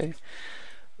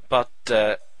 But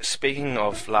speaking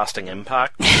of lasting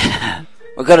impact,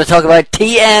 we're going to talk about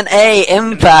TNA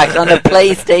Impact on the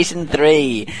PlayStation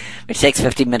 3, which takes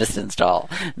 15 minutes to install.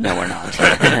 No, we're not.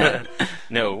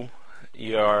 No,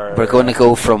 you're... We're going to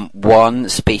go from one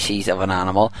species of an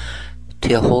animal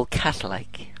to a whole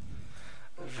cat-like.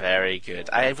 Very good.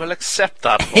 I will accept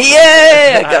that one.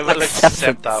 Yay! I will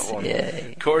accept that one.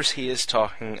 Yay. Of course, he is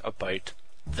talking about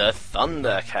the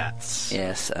Thundercats.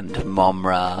 Yes, and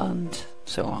Momra and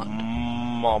so on.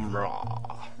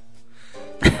 Momra.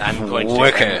 I'm going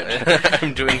to...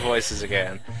 I'm doing voices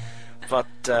again. But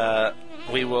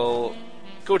we will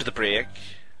go to the break,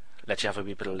 let you have a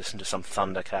wee bit of listen to some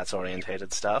Thundercats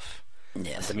orientated stuff.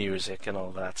 Yes. The music and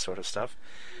all that sort of stuff.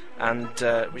 And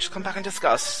we shall come back and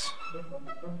discuss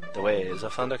the ways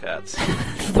of Thundercats.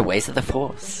 The ways of the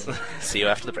Force. See you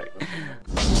after the break.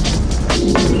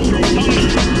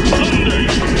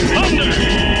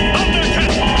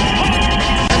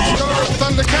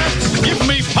 Thundercats, give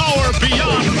me power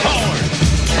beyond power.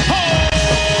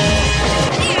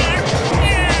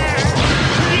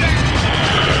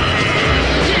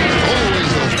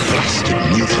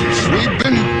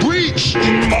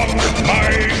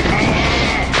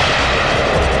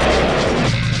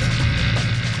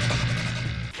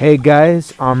 Hey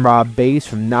guys, I'm Rob Bass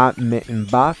from Not Mitten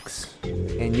Box,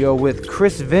 and you're with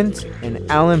Chris Vint and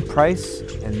Alan Price,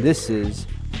 and this is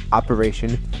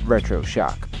Operation Retro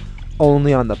Shock,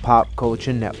 only on the Pop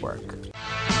Culture Network.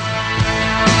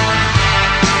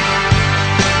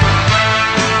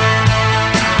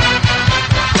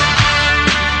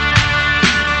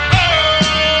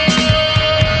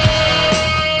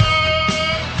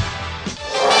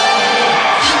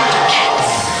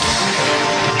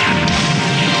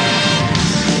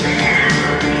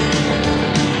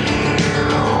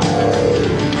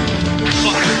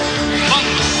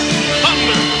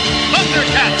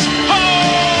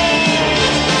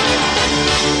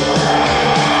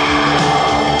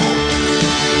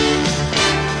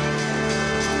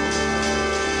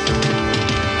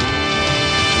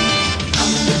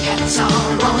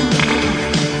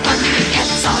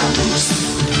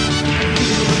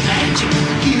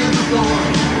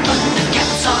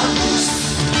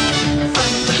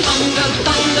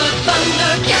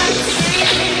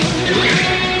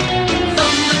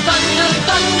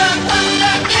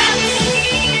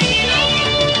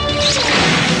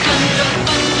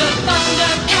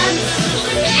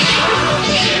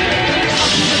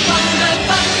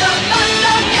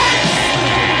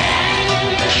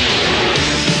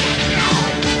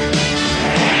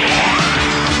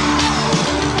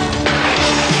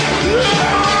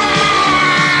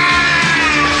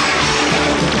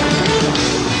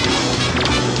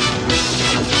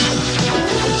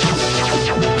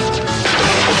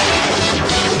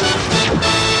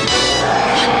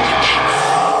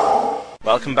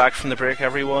 Welcome back from the break,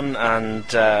 everyone, and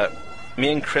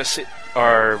me and Chris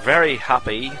are very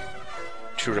happy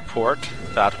to report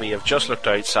that we have just looked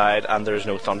outside and there's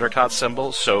no Thundercats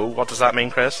symbol. So what does that mean,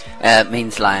 Chris? It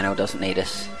means Lion-O doesn't need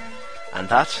us. And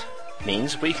that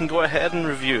means we can go ahead and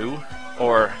review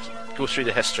or go through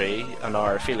the history and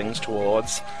our feelings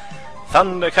towards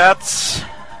Thundercats.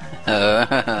 No,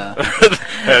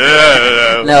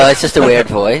 it's just a weird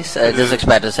voice. I just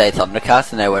expected to say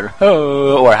Thundercats and they were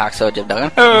or Hacksaw Jim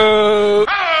Duggan.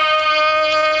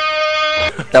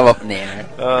 They're up in the air.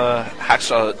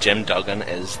 Hacksaw Jim Duggan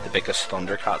is the biggest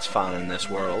Thundercats fan in this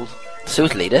world.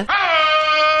 So's Lita.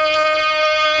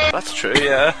 That's true,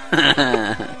 yeah.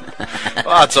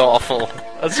 Oh, that's awful.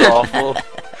 That's awful.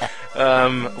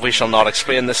 We shall not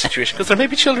explain this situation because there may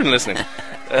be children listening.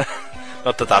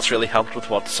 Not that that's really helped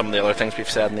with what some of the other things we've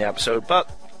said in the episode, but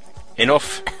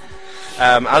enough.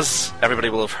 As everybody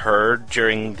will have heard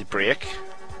during the break,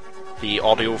 the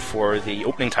audio for the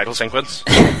opening title sequence.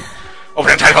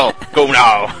 Opening title! Go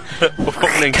now!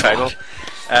 Opening title.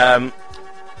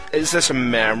 Is this a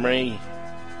memory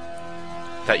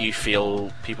that you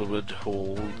feel people would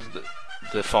hold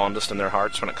the fondest in their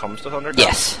hearts when it comes to Thundercats?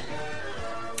 Yes.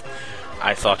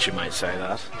 I thought you might say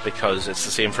that, because it's the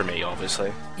same for me,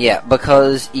 obviously. Yeah,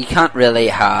 because you can't really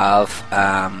have...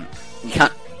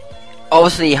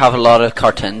 Obviously, you have a lot of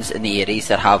cartoons in the 80s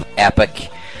that have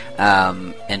epic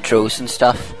intros and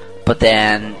stuff, but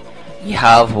then you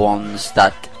have ones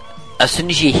that, as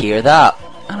soon as you hear that,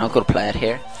 and I'm going to play it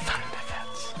here.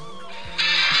 Thundercats.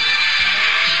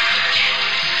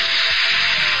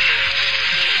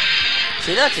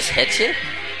 See, that just hits you.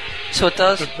 So it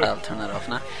does. I'll turn that off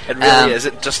now. It really is.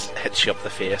 It just hits you up the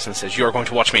face and says, "You're going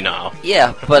to watch me now."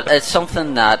 Yeah, but it's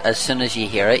something that as soon as you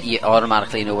hear it, you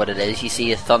automatically know what it is. You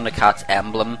see a Thundercats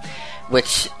emblem,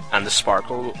 which and the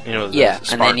sparkle, you know.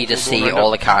 And then you just see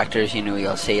all the characters. You know,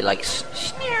 you'll see like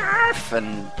Snarf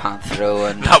and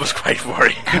Panthro and that was quite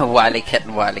worrying. Wily Kit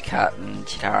and Wily Cat and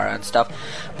Chitara and stuff.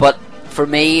 But for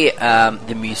me,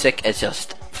 the music is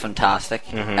just fantastic.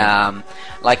 Mm-hmm.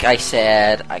 Like I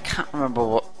said, I can't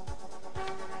remember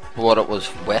what it was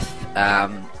with,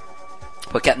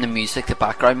 but getting the music, the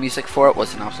background music for it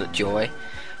was an absolute joy,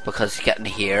 because getting to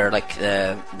hear like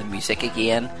the music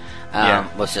again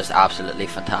was just absolutely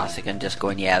fantastic, and just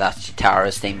going, yeah, that's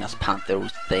Chitara's theme, that's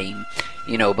Panthro's theme,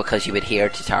 you know, because you would hear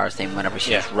Chitara's theme whenever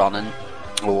she's running,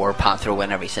 or Panthro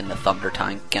whenever he's in the Thunder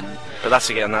Tank. But that's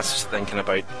thinking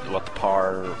about what the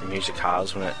power music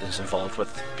has when it is involved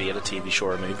with, be it a TV show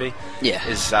or a movie. Yeah.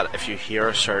 Is that if you hear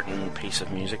a certain piece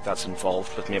of music that's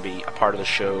involved with maybe a part of the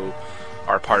show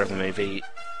or a part of the movie,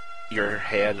 your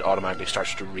head automatically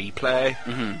starts to replay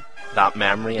that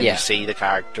memory, and you see the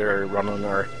character running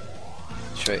or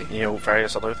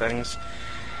various other things.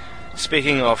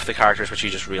 Speaking of the characters which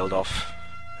you just reeled off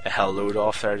a hell load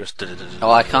off there, just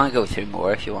I can't go through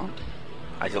more if you want.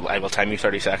 I will time you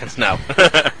 30 seconds now.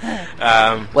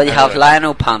 Well, you have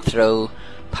Lion-O, Panthro,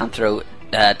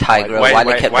 Tigra,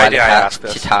 Wily Kit, Wily Cat,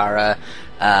 Chitara,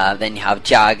 Then you have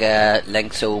Jaga,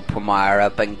 Linkso, Pomara,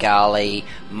 Bengali,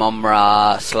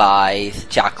 Mumra, Slythe,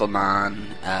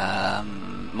 Jackalman,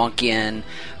 Monkeyan,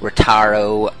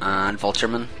 Rotaro, and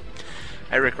Vultureman.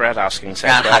 I regret asking such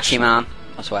And questions. Hachiman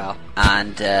as well.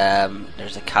 And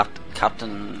there's a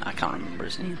captain, I can't remember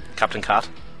his name. Captain Cat?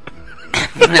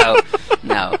 No.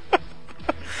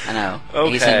 I know.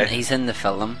 Okay. He's in the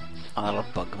film. Oh, that'll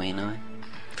bug me now.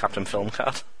 Captain Film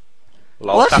Cat?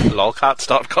 What?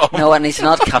 Lolcats.com. No, and he's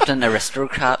not Captain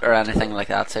Aristocrat or anything like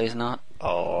that, so he's not.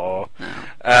 Oh.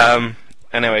 No.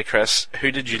 Anyway, Chris, who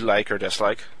did you like or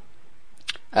dislike?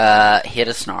 Hate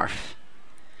a Snarf.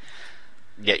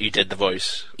 Yeah, you did the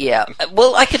voice. Yeah,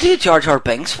 well, I could do Jar Jar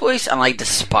Binks' voice, and I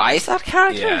despise that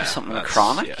character. Yeah, Something that's-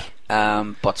 chronic. yeah.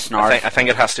 But Snarf. I think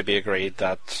it has to be agreed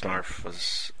that Snarf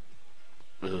was...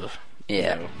 Ugh,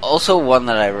 yeah. you know. Also, one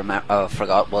that I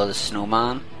forgot was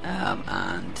Snowman,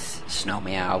 and Snow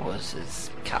Meow was his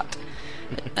cat.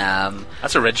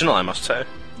 That's original, I must say.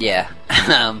 Yeah.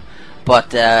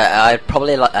 But I'd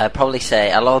probably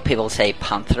say, a lot of people say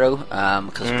Panthro,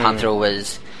 because Panthro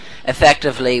was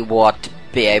effectively what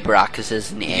B.A. Baracus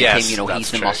is in the A-Team. You know, that's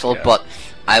he's the true, muscle. yeah. But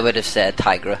I would have said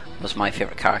Tigra was my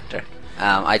favourite character.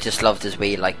 I just loved his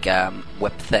wee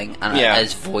whip thing, and Yeah.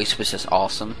 his voice was just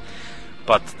awesome.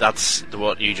 But that's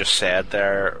what you just said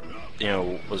there, you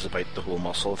know, was about the whole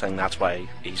muscle thing. That's why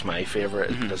he's my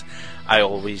favourite, because I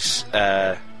always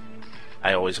am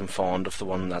fond of the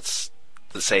one that's,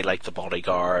 say, like the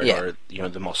bodyguard, Yeah. or, you know,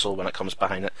 the muscle when it comes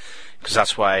behind it. Because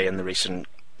that's why in the recent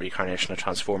reincarnation of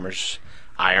Transformers,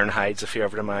 Ironhide's a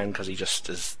favourite of mine, because he just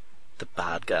is the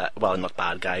bad guy. Well, not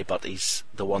bad guy, but he's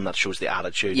the one that shows the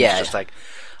attitude. Yeah. He's just like,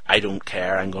 I don't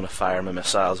care, I'm going to fire my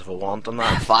missiles if I want on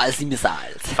that. Fires the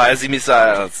missiles. Fires the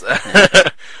missiles.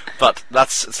 But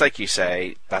it's like you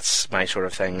say, that's my sort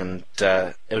of thing, and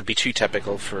it would be too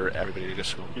typical for everybody to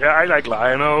just go, yeah, I like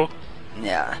Lion-O.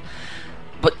 Yeah.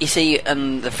 But you see,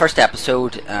 in the first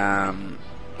episode,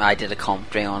 I did a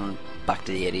commentary on Back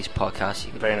to the 80s podcast.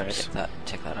 You can Very nice.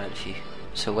 check that out if you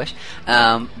so wish.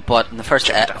 But in the first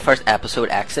episode,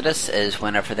 Exodus, is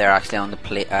whenever they're actually on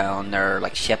the on their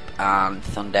ship, and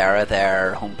Thundera,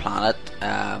 their home planet,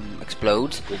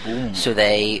 explodes. Boom. So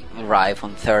they arrive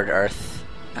on Third Earth.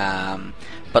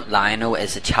 But Lion-O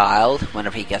is a child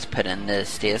whenever he gets put in the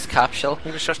stasis capsule.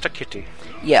 He was just a kitty.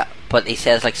 Yeah, but he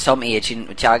says some aging.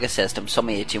 Jaga says to him, some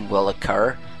aging will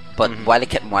occur, but Wily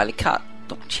Kit and Wily Cat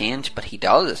don't change, but he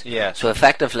does. Yeah. So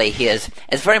effectively, it's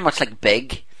very much like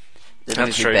Big. The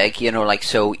That's movie true. Big, you know,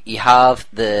 so you have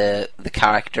the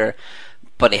character,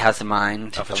 but he has the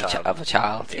mind Of a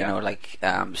child. you Yeah.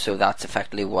 know, so that's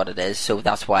effectively what it is. So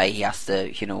that's why he has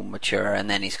to, you know, mature, and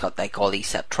then he's got all these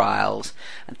set trials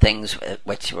and things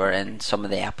which were in some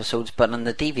of the episodes, but on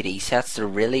the DVD sets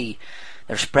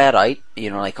they're spread out, you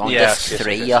know, on Yes, disc yes,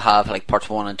 3 yes. you'll have parts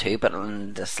 1 and 2, but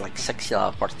on disc 6 you'll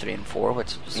have parts 3 and 4,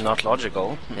 which is Not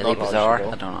logical. really Not bizarre.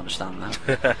 logical. I don't understand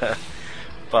that.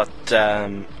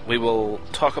 But we will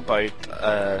talk about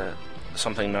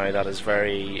something now that is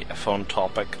very a fun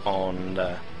topic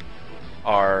on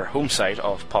our home site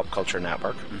of Pop Culture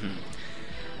Network,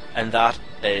 and that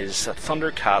is that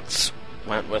Thundercats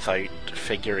went without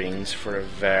figurines for a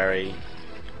very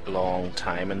long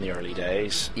time in the early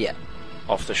days Yeah.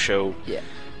 of the show. Yeah.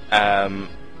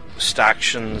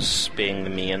 Stactions being the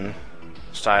main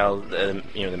style,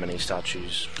 you know, the mini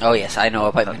statues. Oh yes, I know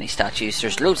about mini statues.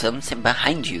 There's loads of them sitting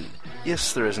behind you.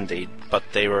 Yes, there is indeed, but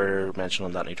they were mentioned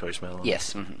on That New Toy Smell.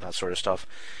 Yes. That sort of stuff.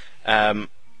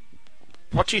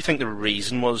 What do you think the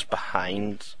reason was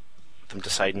behind them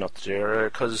deciding not to do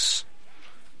it? Because,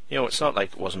 you know, it's not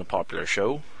like it wasn't a popular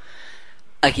show.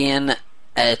 Again,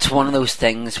 it's one of those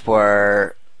things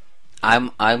where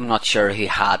I'm not sure who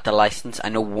had the license. I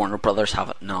know Warner Brothers have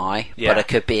it now, Yeah. but it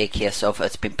could be a case of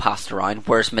it's been passed around.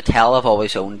 Whereas Mattel have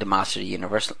always owned the Master of the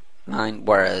Universe line,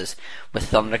 whereas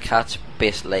with Thundercats,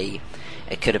 basically,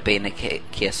 it could have been a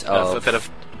case of A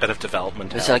bit of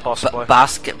development, it's hell, like possibly.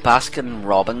 Baskin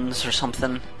Robbins or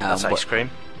something. That's ice cream.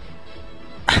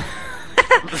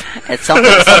 It's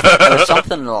it was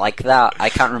something like that. I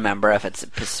can't remember if it's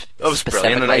That was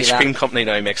specifically brilliant. An ice that. cream company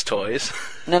now makes toys.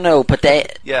 No, but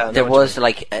Yeah, I know there what you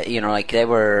was they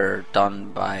were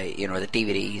done by, you know, the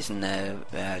DVDs and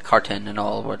the cartoon and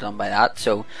all were done by that.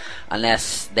 So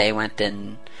unless they went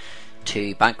in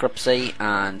to bankruptcy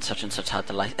and such had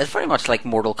the license, it's very much like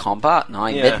Mortal Kombat now.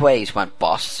 Yeah. Midway's went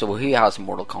bust. So who has a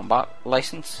Mortal Kombat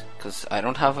license? Because I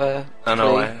don't have a. I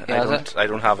know, clue I who has it.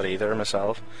 don't have it either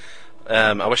myself.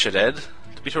 I wish I did,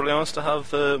 to be totally honest, to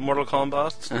have the Mortal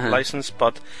Kombat license,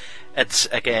 but it's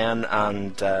again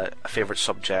a favourite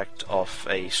subject of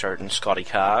a certain Scotty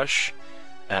Cash,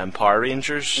 Power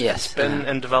Rangers. Yes, It's been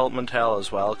in development hell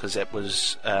as well, because it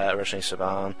was originally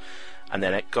Saban, and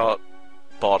then it got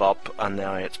bought up, and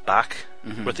now it's back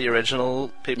with the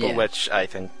original people, which I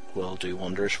think will do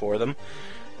wonders for them,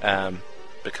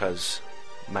 because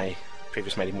my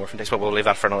previous Mighty Morphin days, but we'll leave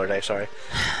that for another day, sorry.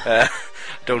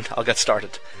 I'll get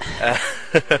started. I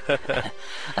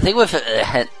think we've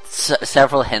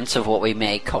several hints of what we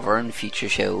may cover in future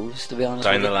shows, to be honest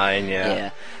Down with the you. line,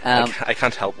 yeah. I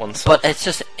can't help oneself. But it's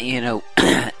just,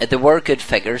 there were good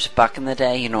figures back in the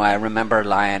day. I remember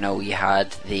Lion-O, you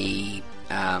had the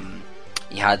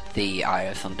Eye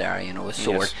of Thunder, a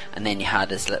sword, Yes. and then you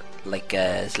had his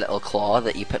little claw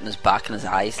that you put in his back and his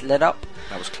eyes lit up.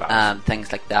 That was class.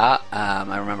 Things like that.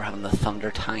 I remember having the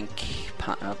Thunder Tank,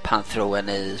 Panthro in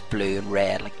his blue and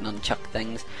red, like nunchuck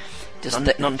things. Just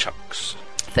Nunchucks.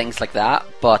 Things like that.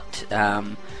 But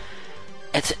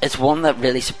it's one that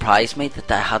really surprised me that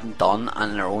they hadn't done,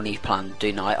 and they're only planning to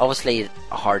do now. Obviously,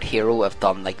 Hard Hero have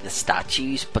done like the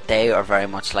statues, but they are very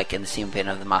much like in the same vein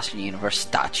of the Master Universe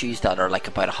statues that are like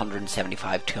about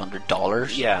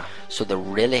 $175-$200. Yeah. So they're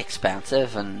really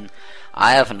expensive, and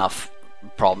I have enough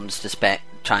problems to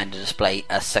trying to display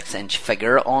a 6-inch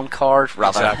figure on card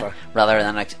rather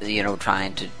than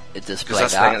trying to display Because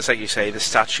that's that. the thing, it's like you say, the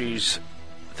statues,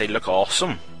 they look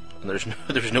awesome, and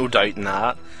there's no doubt in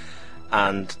that.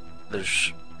 And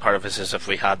there's part of it is if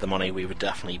we had the money, we would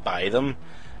definitely buy them,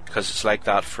 because it's like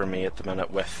that for me at the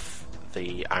minute with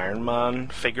the Iron Man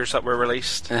figures that were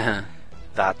released.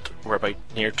 That were about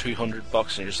near $200,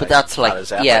 and you're just But that's that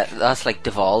is epic. that's like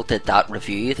Duvall did that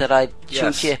review that I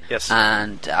showed you. Yes.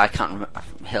 And I can't remember.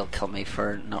 He'll kill me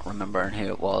for not remembering who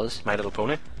it was. My Little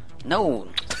Pony. No,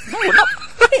 not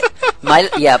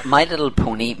My Little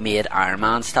Pony made Iron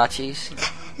Man statues.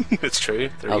 It's true.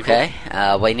 They're Okay,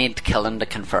 we need to kill him to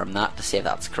confirm that to see if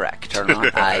that's correct or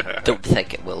not. I don't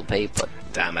think it will be, but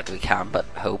damn it, we can but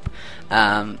hope.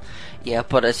 Yeah,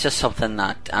 but it's just something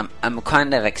that I'm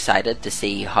kind of excited to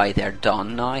see how they're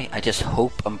done now. I just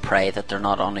hope and pray that they're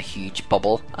not on a huge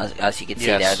bubble, as you can see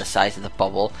there, the size of the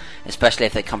bubble, especially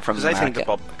if they come from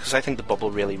America. Because I think the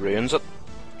bubble really ruins it.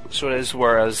 So it is,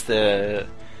 whereas the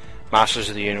Masters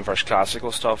of the Universe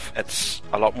classical stuff, it's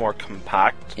a lot more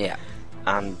compact. Yeah.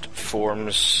 And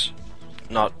forms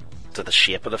not to the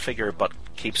shape of the figure, but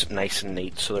keeps it nice and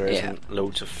neat, so there isn't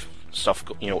loads of stuff,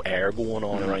 air going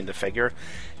on around the figure.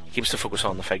 It keeps the focus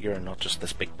on the figure and not just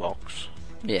this big box.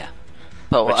 Yeah.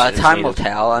 But time will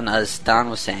tell, and as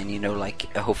Dan was saying,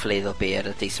 hopefully they'll be at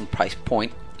a decent price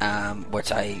point,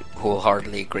 which I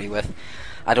wholeheartedly agree with.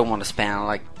 I don't want to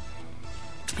spend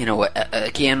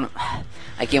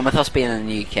again with us being in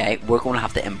the UK, we're going to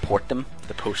have to import them.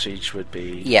 The postage would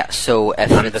be so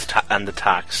if and the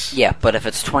tax. Yeah, but if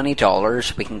it's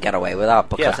 $20, we can get away with that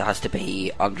because it has to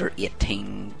be under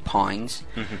 £18.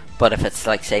 But if it's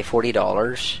like say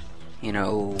 $40,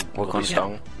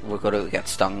 we're going to get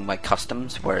stung by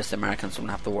customs, whereas the Americans don't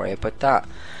have to worry about that.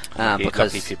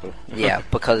 Because lucky people.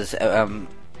 because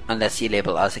unless you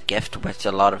label it as a gift, which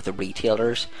a lot of the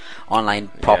retailers, online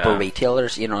proper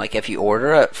retailers, like if you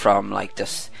order it from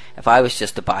if I was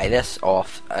just to buy this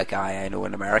off a guy I know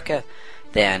in America,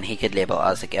 then he could label it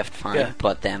as a gift, fine. Yeah.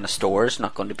 But then a store's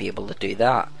not going to be able to do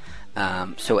that.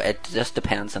 So it just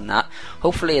depends on that.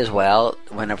 Hopefully as well,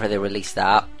 whenever they release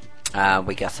that,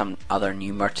 we get some other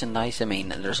new merchandise. I mean,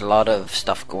 there's a lot of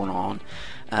stuff going on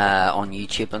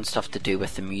YouTube and stuff to do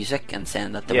with the music, and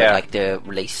saying that they would like to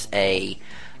release a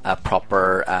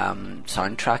proper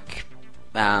soundtrack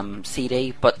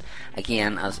CD. But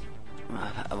again, as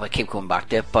I keep going back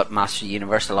to it, but Master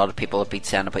Universe, a lot of people have been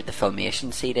saying about the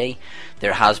Filmation CD.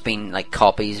 There has been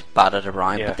copies batted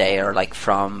around, but they are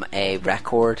from a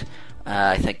record.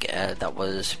 I think that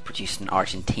was produced in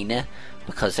Argentina,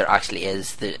 because there actually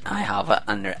is I have it,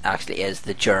 and there actually is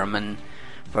the German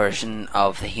version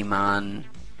of the He-Man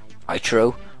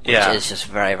outro, which is just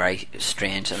very, very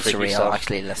strange and freaky surreal stuff.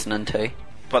 actually listening to.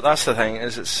 But that's the thing,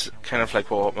 is it's kind of like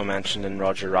what we mentioned in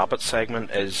Roger Rabbit's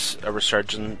segment, is a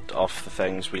resurgence of the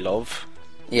things we love.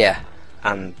 Yeah.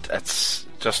 And it's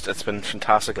been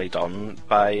fantastically done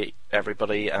by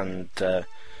everybody, and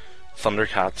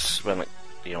Thundercats, when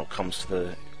it comes to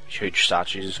the huge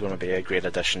statues, is going to be a great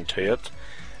addition to it.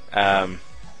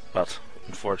 But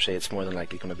unfortunately it's more than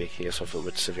likely going to be a case of it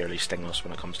would severely sting us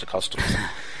when it comes to customs.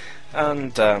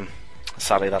 And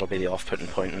sadly that'll be the off-putting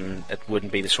point, and it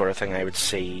wouldn't be the sort of thing I would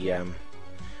see.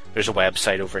 There's a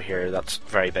website over here that's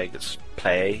very big, it's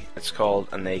Play, it's called,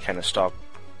 and they kind of stock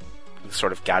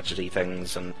sort of gadgety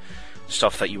things and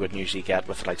stuff that you wouldn't usually get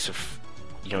with the likes of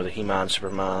the He-Man,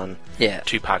 Superman,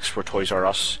 2-packs for Toys R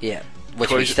Us.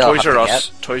 Which we still have to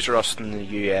get. Toys R Us in the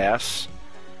US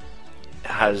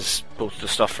has both the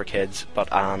stuff for kids,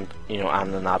 and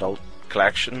an adult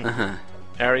collection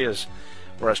areas,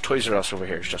 whereas Toys R Us over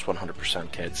here is just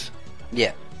 100% kids.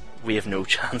 Yeah. We have no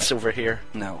chance over here.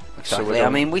 No, exactly. So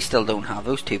we still don't have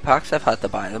those 2-packs. I've had to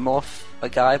buy them off a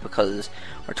guy because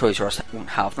our Toys R Us won't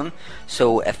have them.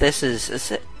 So if this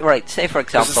is right, say for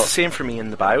example, it's the same for me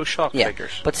in the BioShock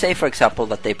figures. But say for example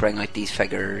that they bring out these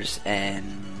figures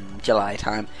in July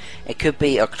time, it could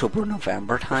be October,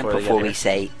 November time before we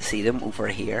see them over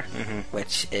here,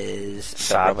 which is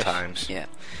sad times. Yeah,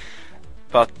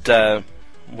 but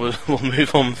we'll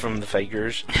move on from the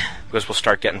figures because we'll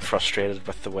start getting frustrated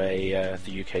with the way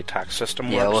the UK tax system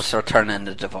works. Yeah, we'll start turning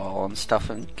into Deval and stuff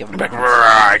and giving like,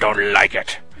 I don't like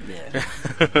it. Yeah.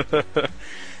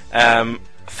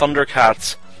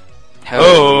 Thundercats.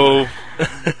 Oh,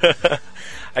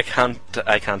 I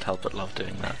can't help but love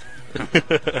doing that.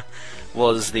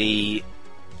 Was the,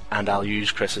 and I'll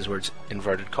use Chris's words,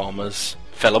 inverted commas,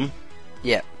 film.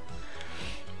 Yeah.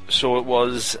 So it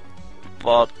was,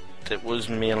 but it was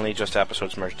mainly just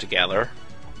episodes merged together.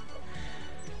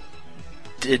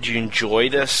 Did you enjoy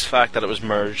this fact that it was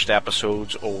merged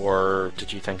episodes, or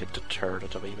did you think it deterred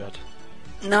it a wee bit?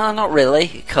 No, not really,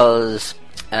 because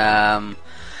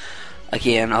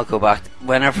again, I'll go back.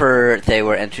 Whenever they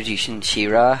were introducing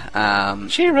She-Ra,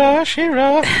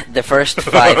 the first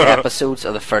 5 episodes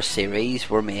of the first series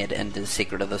were made into The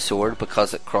Secret of the Sword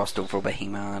because it crossed over with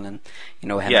He-Man and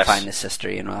him finding his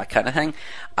sister, that kind of thing.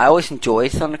 I always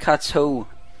enjoyed Thundercats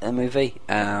the movie.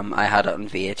 I had it on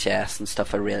VHS and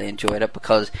stuff. I really enjoyed it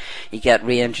because you get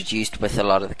reintroduced with a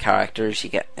lot of the characters. You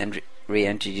get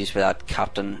reintroduced with that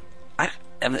Captain.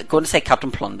 I'm going to say Captain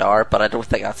Plunder, but I don't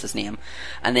think that's his name.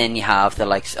 And then you have the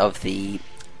likes of the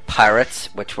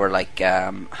pirates, which were like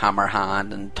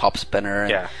Hammerhand and Top Spinner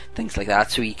and things like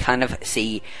that. So you kind of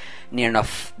see near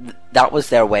enough. That was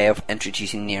their way of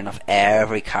introducing near enough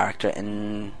every character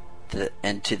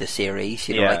into the series.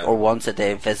 Or ones that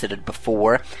they visited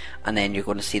before, and then you're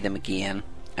going to see them again.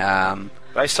 But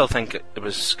I still think it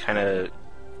was kind of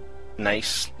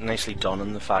nicely done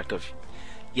in the fact of.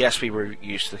 Yes, we were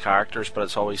used to the characters, but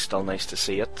it's always still nice to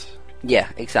see it. Yeah,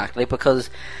 exactly, because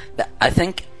I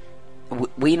think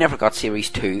we never got Series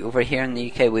 2 over here in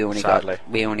the UK. We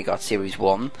only got Series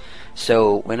 1.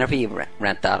 So whenever you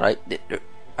rent that out,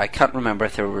 I can't remember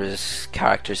if there was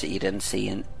characters that you didn't see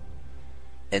in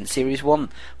Series 1,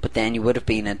 but then you would have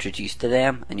been introduced to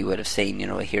them, and you would have seen,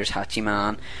 here's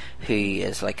Hachiman, who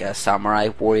is like a samurai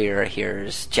warrior,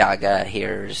 here's Jaga,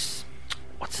 here's...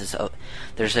 What's his...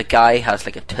 there's a guy who has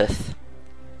like a tooth.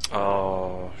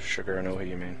 Oh, sugar, I know who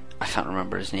you mean. I can't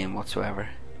remember his name whatsoever.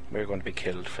 We're going to be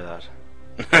killed for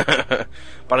that.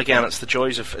 But again, it's the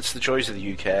joys of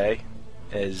the UK.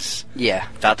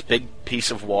 That big piece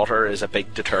of water is a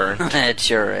big deterrent. It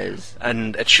sure is.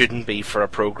 And it shouldn't be for a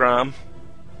programme.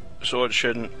 So it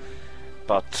shouldn't.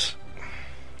 But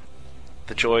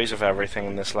the joys of everything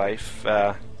in this life.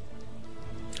 The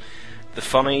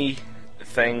funny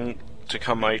thing to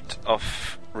come out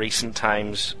of recent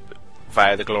times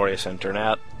via the glorious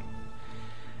internet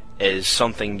is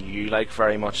something you like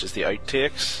very much, is the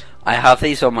outtakes. I have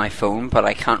these on my phone, but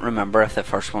I can't remember if the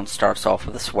first one starts off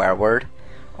with a swear word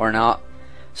or not.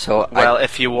 So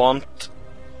if you want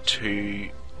to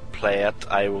play it,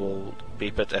 I will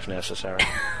beep it if necessary.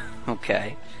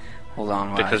 Okay, hold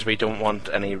on. Because we don't want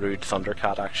any rude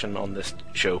Thundercat action on this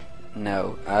show.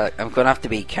 No, I'm going to have to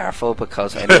be careful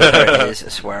because I know there is a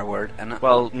swear word in it.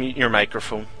 Well, mute your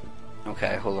microphone.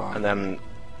 Okay, hold on. And then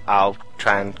I'll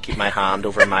try and keep my hand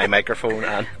over my microphone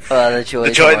and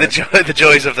the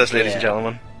joys of this, ladies and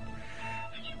gentlemen.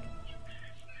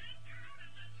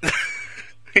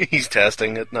 He's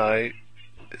testing it now.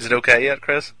 Is it okay yet,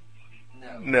 Chris?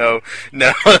 No,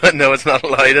 it's not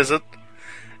allowed, is it?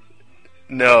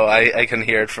 No, I can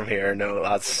hear it from here. No,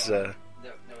 that's.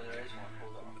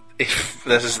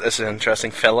 This is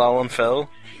interesting. Phil Allen Phil.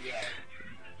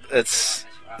 It's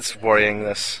worrying,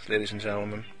 this, ladies and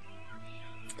gentlemen,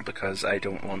 because I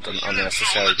don't want an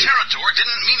unnecessary. The Territor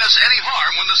didn't mean us any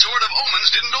harm when the Sword of Omens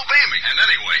didn't obey me. And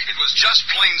anyway, it was just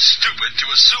plain stupid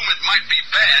to assume it might be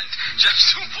bad.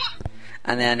 Just what?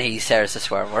 And then he says the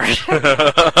swear word.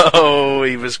 Oh,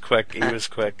 he was quick. I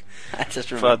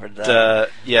just remembered that. But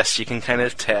yes, you can kind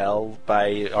of tell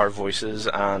by our voices,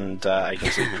 and I can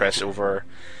see Chris over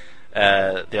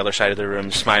the other side of the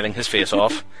room smiling his face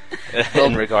off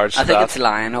in regards to that. I think it's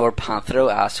Lion or Panthro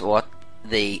asked what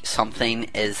the something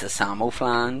is a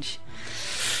Samoflange.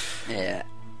 Yeah.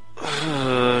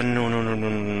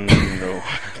 No.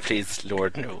 Please,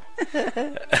 Lord, no.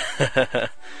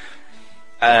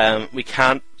 We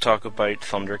can't talk about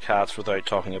Thundercats without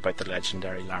talking about the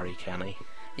legendary Larry Kenny.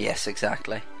 Yes,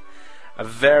 exactly. A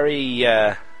very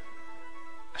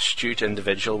astute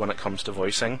individual when it comes to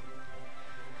voicing.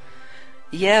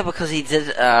 Yeah, because he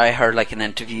did. I heard like an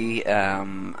interview,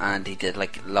 and he did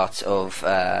like lots of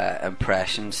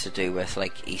impressions to do with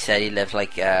like. He said he lived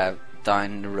like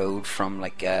down the road from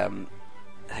like.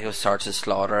 I think it was Sergeant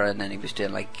Slaughter, and then he was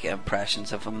doing like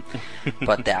impressions of him.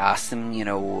 But they asked him, you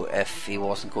know, if he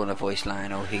wasn't going to voice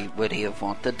Lion-O, would he have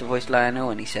wanted to voice Lion-O?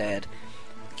 And he said,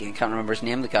 I can't remember his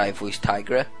name. The guy who voiced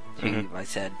Tigra. Who I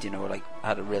said, you know, like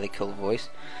had a really cool voice.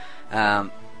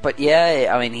 But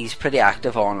yeah, I mean, he's pretty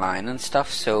active online and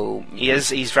stuff. So he is.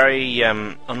 He's very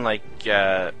unlike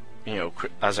you know,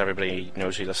 as everybody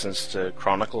knows who listens to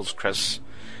Chronicles. Chris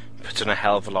puts in a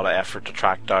hell of a lot of effort to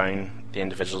track down the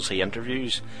individuals he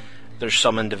interviews. There's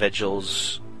some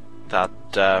individuals that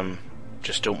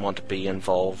just don't want to be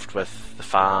involved with the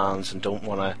fans and don't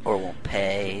want to, or want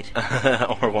paid,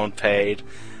 or want paid.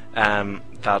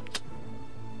 That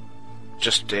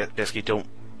just basically don't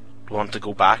want to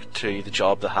go back to the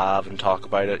job they have and talk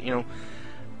about it, you know,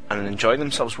 and enjoy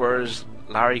themselves, whereas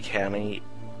Larry Kenny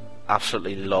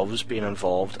absolutely loves being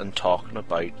involved and talking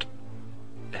about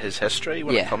his history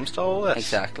when it comes to all this.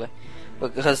 Exactly.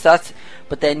 Because that's,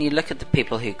 but then you look at the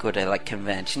people who go to like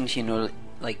conventions, you know,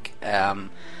 like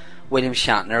William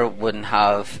Shatner wouldn't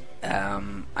have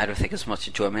I don't think as much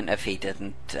enjoyment if he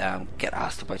didn't get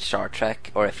asked about Star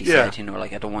Trek, or if he said, you know,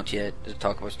 like, I don't want you to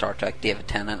talk about Star Trek. David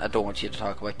Tennant, I don't want you to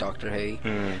talk about Doctor Who,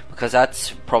 because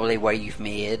that's probably where you've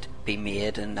been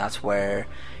made, and that's where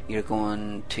you're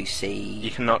going to see.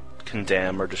 You cannot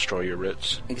condemn or destroy your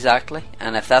roots. Exactly,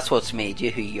 and if that's what's made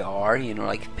you who you are, you know,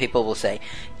 like people will say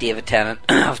David Tennant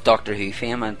of Doctor Who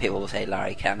fame, and people will say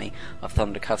Larry Kenny of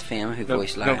Thundercats fame, who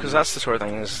voiced Lion. No, because that's the sort of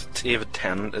thing. Is David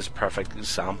Tennant is a perfect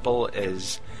example.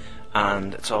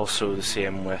 And it's also the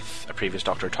same with a previous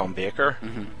Doctor, Tom Baker.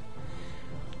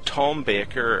 Tom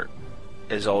Baker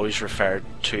is always referred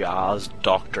to as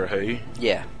Doctor Who.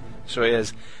 Yeah. So he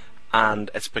is. And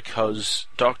it's because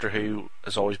Doctor Who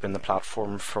has always been the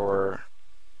platform for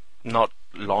not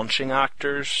launching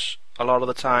actors a lot of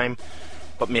the time,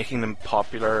 but making them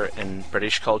popular in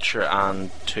British culture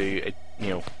and to a, you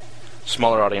know,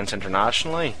 smaller audience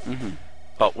internationally.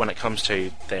 But when it comes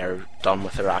to they're done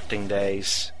with their acting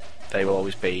days, they will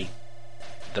always be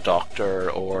the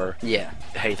Doctor, or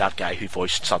hey, that guy who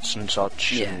voiced such and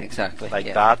such. Yeah, exactly.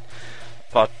 Like that.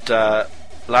 But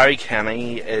Larry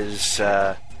Kenny is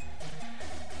a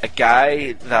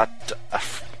guy that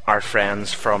our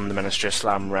friends from the Ministry of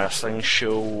Slam Wrestling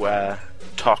show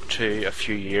talked to a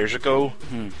few years ago,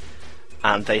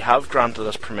 and they have granted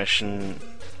us permission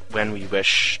when we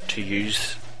wish to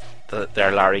use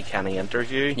their Larry Kenny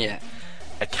interview. Yeah.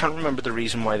 I can't remember the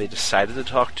reason why they decided to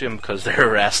talk to him, because they're a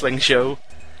wrestling show.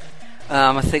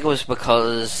 I think it was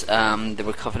because they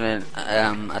were covering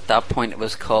at that point it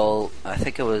was called, I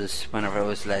think it was whenever it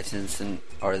was Legends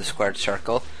or the Squared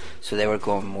Circle, so they were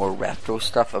going more retro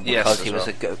stuff, and because he was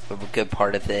a good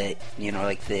part of the, you know,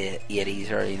 like the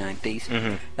 80s, early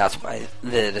 90s, that's why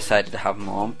they decided to have him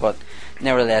on. But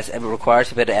nevertheless, it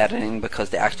requires a bit of editing, because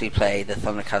they actually play the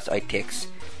Thundercats outtakes,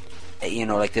 you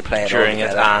know, like they play it during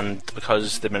it, and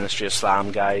because the Ministry of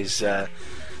Slam guys, no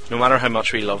matter how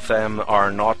much we love them,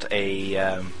 are not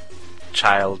a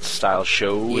child style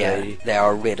show. Yeah, they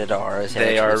are rated R. As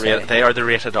they are the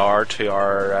rated R to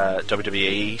our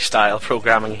WWE style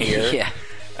programming here. Yeah.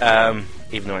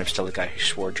 Even though I'm still the guy who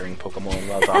swore during Pokemon.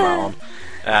 Well done,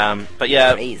 Alan. But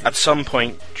yeah, crazy. At some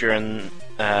point during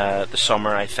the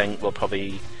summer, I think we'll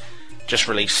probably just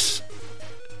release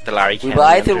the Larry Kenny. We will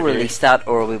either interview. Release that,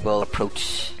 or we will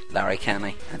approach Larry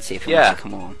Kenny and see if he wants to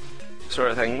come on. Sort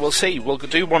of thing. We'll see. We'll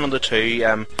do one of the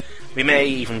two. We may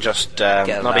even just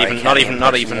not even get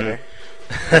a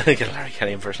Larry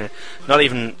Kenny impersonator. Not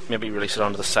even maybe release it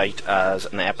onto the site as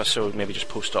an episode. Maybe just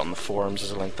post it on the forums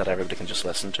as a link that everybody can just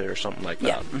listen to, or something like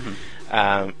that.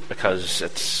 Because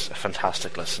it's a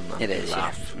fantastic listen. It is.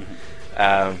 Laugh.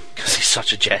 Because he's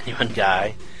such a genuine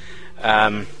guy.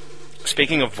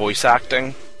 Speaking of voice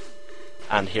acting,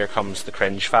 and here comes the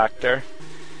cringe factor.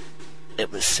 It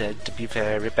was said to be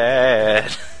very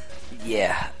bad.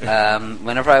 Yeah.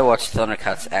 Whenever I watch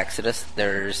Thundercats Exodus,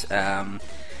 there's a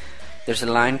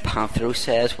line Panthro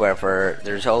says wherever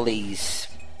there's all these,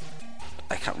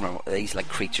 I can't remember, these like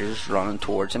creatures running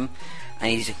towards him,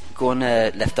 and he's going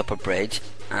to lift up a bridge,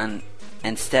 and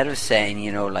instead of saying,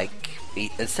 you know, like,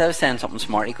 instead of saying something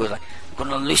smart, he goes like, I'm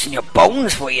going to loosen your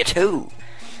bones for you too.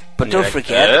 But don't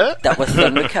forget that with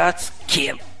Thundercats,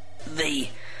 they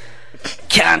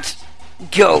can't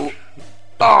go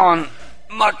on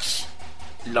much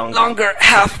longer.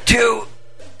 Have to.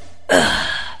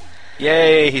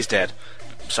 Yay, he's dead.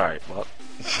 Sorry, what?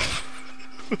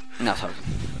 Not talking.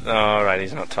 All right,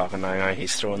 he's not talking now.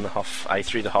 He's throwing the huff. I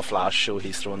threw the huff last show.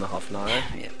 He's throwing the huff now.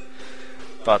 Yeah.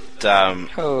 But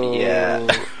yeah.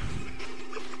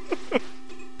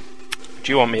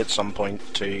 Do you want me at some point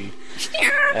to?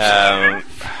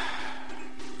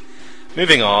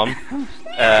 Moving on.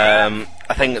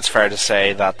 I think it's fair to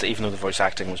say that even though the voice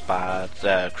acting was bad,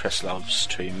 Chris loves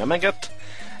to mimic it.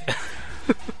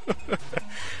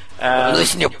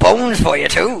 Loosen your bones for you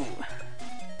too.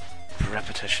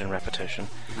 Repetition.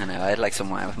 I know. I'd like some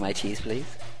wine with my cheese, please.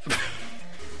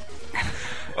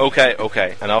 Okay.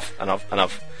 Enough.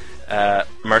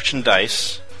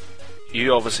 Merchandise.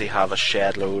 You obviously have a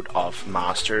shed load of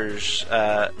Masters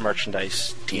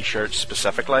merchandise T-shirts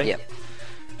specifically. Yep.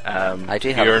 I do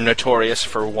have. You're notorious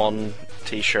for one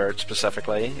T-shirt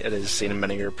specifically. It is seen in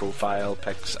many of your profile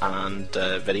pics and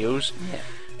videos.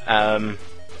 Yeah.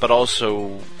 But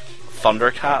also,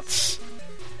 Thundercats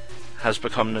has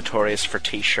become notorious for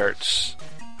T-shirts,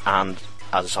 and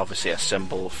as obviously a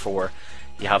symbol for,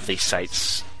 you have these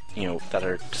sites, that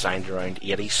are designed around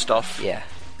 80s stuff. Yeah,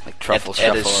 like Truffle It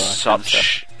Shuffle. is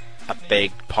such a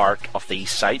big part of these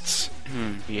sites.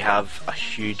 You have a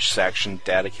huge section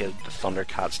dedicated to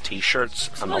Thundercats T-shirts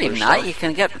and Not other even stuff. that. You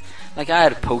can get, like, I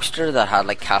had a poster that had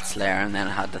like Cat's Lair, and then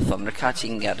it had the Thundercats. You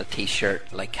can get a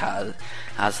T-shirt like has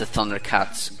the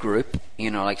Thundercats group.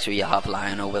 So you have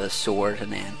Lion-O with a sword,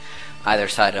 and then either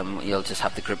side of him you'll just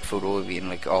have the group photo being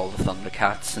like all the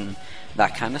Thundercats and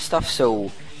that kind of stuff.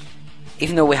 So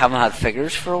even though we haven't had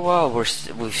figures for a while,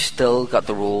 we've still got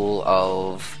the role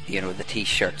of the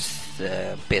T-shirts,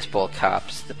 the baseball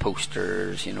caps, the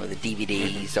posters, the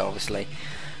DVDs, obviously,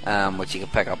 which you can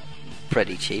pick up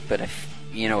pretty cheap. But if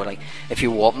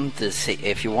you're wanting to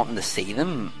see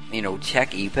them,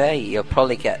 check eBay. You'll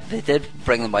probably get. They did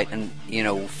bring them out in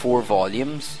 4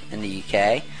 volumes in the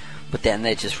UK, but then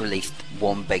they just released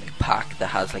one big pack that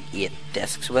has like 8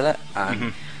 discs with it,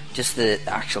 and just the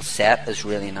actual set is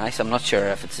really nice. I'm not sure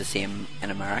if it's the same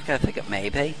in America. I think it may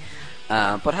be,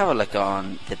 but have a look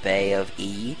on the Bay of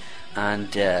E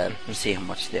and see how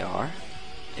much they are.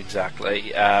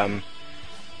 Exactly. To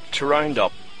round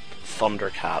up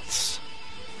Thundercats,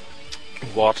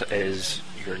 what is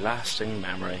your lasting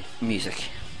memory? Music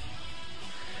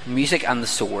and the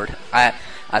sword.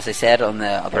 As I said on the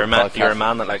other podcast, you're a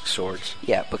man that likes swords.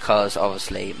 Yeah, because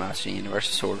obviously Master of the Universe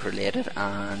is sword related,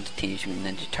 and Teenage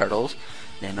Mutant Ninja Turtles,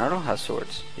 Leonardo has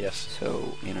swords. Yes.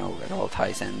 So it all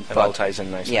ties in. All ties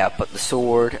in nicely. Yeah, but the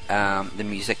sword, the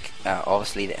music,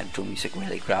 obviously the intro music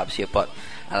really grabs you. But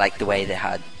I like the way they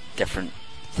had different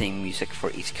theme music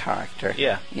for each character.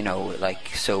 Yeah.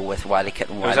 So with Wily Kit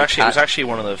and Wily It was Cat. actually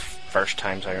one of the first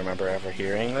times I remember ever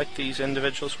hearing like these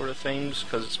individual sort of themes,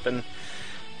 because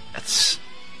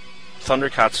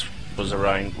Thundercats was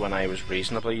around when I was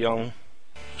reasonably young,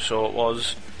 so it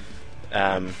was.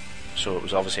 So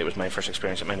it was my first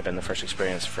experience. It might have been the first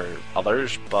experience for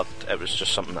others, but it was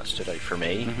just something that stood out for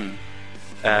me.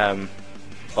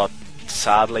 But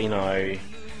sadly now,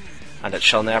 and it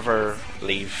shall never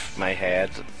leave my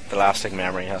head, the lasting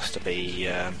memory has to be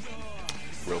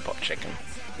Robot Chicken.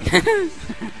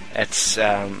 It's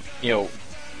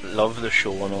love the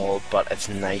show and all, but it's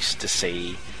nice to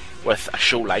see with a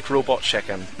show like Robot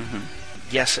Chicken.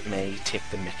 Yes, it may take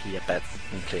the mickey a bit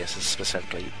in places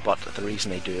specifically, but the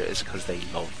reason they do it is because they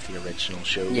love the original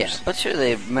shows. Yeah, but sure,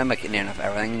 they mimic near enough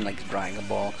everything, like Dragon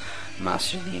Ball,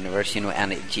 Master of the Universe,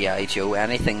 any G.I. Joe,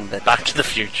 anything that. Back to the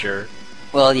Future.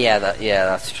 Well,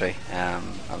 that's true. I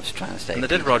was trying to say. And they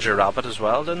did Roger Rabbit as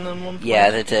well, didn't they? In one point?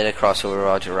 Yeah, they did a crossover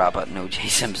Roger Rabbit and O.J.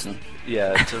 Simpson.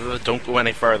 Yeah, don't go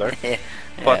any further.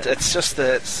 But it's just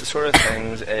it's the sort of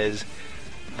things is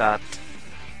that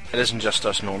it isn't just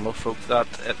us normal folk that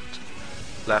it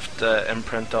left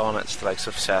imprint on. It's the likes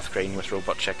of Seth Green with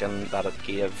Robot Chicken that it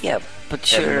gave. Yeah,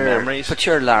 but memories.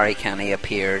 Larry Kenny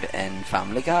appeared in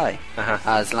Family Guy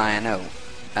as Lion-O.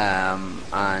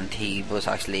 And he was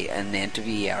actually in the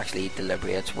interview. He actually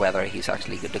deliberates whether he's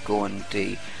actually going to go on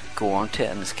to it,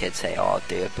 and his kids say, "Oh, I'll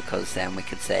do it because then we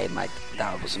could say my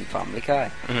dad was in Family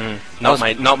Guy."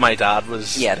 Not my dad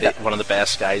was one of the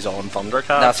best guys on Thundercats.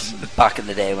 That's back in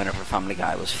the day whenever Family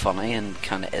Guy was funny and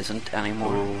kind of isn't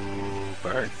anymore. Ooh,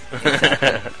 burn.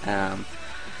 But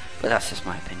that's just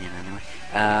my opinion anyway.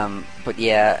 But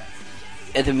yeah.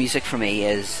 The music for me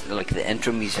is like the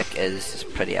intro music is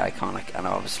pretty iconic, and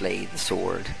obviously the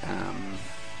sword.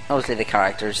 Obviously the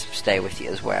characters stay with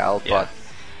you as well. But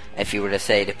if you were to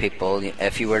say to people,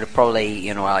 if you were to probably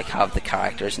have the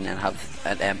characters and then have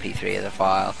an MP3 of the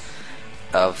file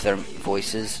of their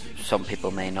voices, some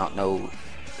people may not know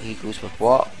who goes with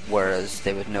what, whereas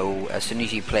they would know as soon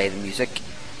as you play the music.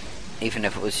 even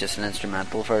if it was just an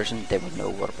instrumental version, they would know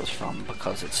what it was from,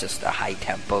 because it's just a high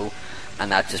tempo,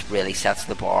 and that just really sets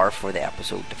the bar for the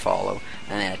episode to follow.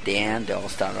 And then at the end, they all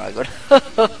stand around going,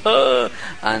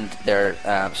 and their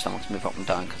stomachs move up and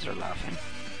down because they're laughing.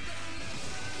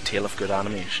 Tale of good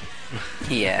animation.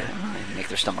 Yeah, make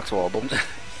their stomachs wobble.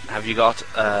 Have you got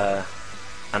a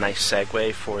nice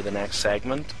segue for the next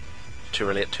segment to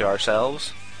relate to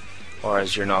ourselves? Or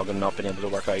has your noggin not been able to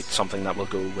work out something that will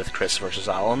go with Chris versus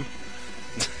Alan?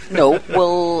 No,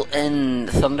 well, in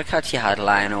Thundercats you had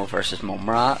Lion-O versus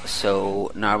Mumra, so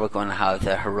now we're going to have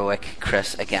the heroic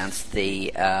Chris against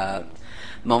the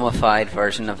mummified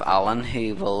version of Alan,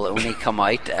 who will only come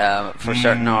out for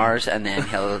certain hours, and then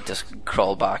he'll just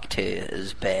crawl back to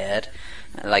his bed,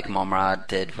 like Mumra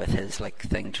did with his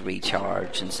thing to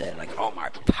recharge, and say "Oh, my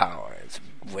power is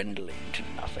dwindling to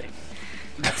nothing."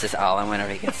 That's just Alan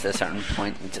whenever he gets to a certain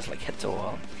point and just hits a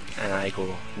wall. And I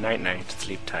go, night night,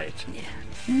 sleep tight. Yeah.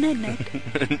 Night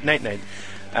night. Night night.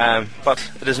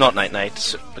 But it is not night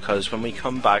night, because when we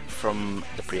come back from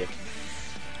the break,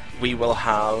 we will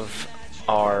have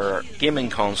our gaming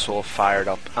console fired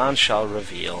up and shall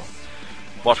reveal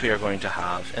what we are going to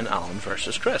have in Alan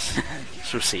versus Chris.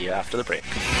 So see you after the break.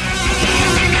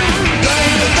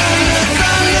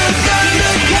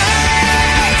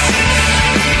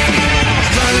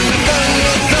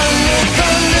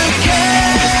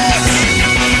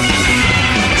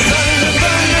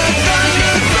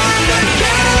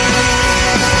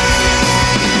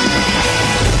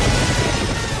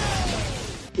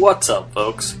 What's up,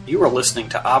 folks? You are listening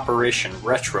to Operation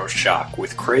Retro Shock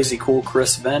with Crazy Cool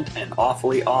Chris Vent and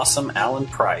Awfully Awesome Alan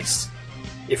Price.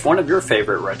 If one of your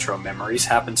favorite retro memories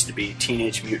happens to be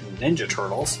Teenage Mutant Ninja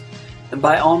Turtles, then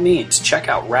by all means check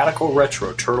out Radical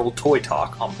Retro Turtle Toy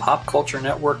Talk on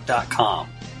PopCultureNetwork.com.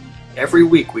 Every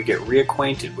week we get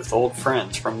reacquainted with old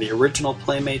friends from the original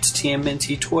Playmates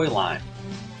TMNT toy line.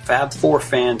 Fab 4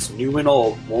 fans new and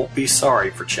old won't be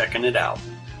sorry for checking it out.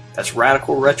 That's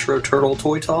Radical Retro Turtle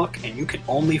Toy Talk, and you can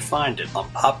only find it on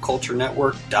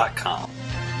PopCultureNetwork.com.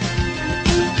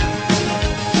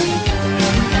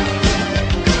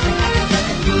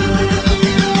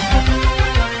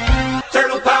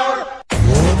 Turtle power!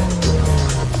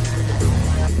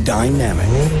 Dynamic.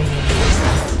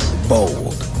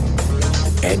 Bold.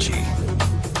 Edgy.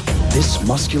 This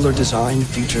muscular design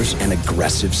features an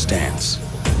aggressive stance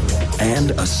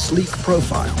and a sleek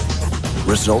profile,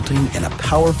 resulting in a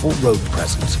powerful road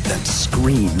presence that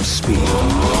screams speed,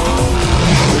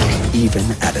 even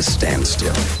at a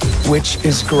standstill, which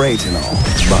is great and all,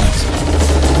 but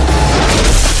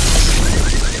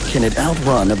can it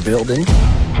outrun a building?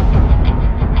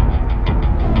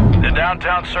 The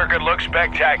downtown circuit looks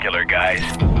spectacular, guys.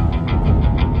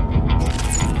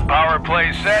 Power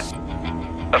play set?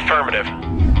 Affirmative.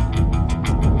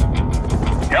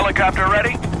 Helicopter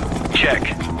ready?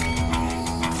 Check.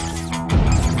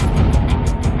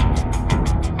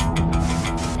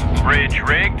 Bridge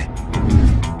rigged.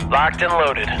 Locked and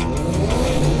loaded.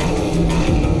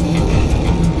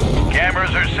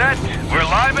 Cameras are set. We're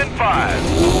live in 5.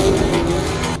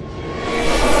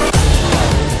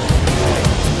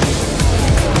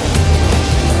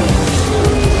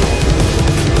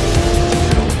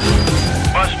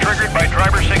 Bus triggered by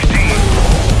driver 16.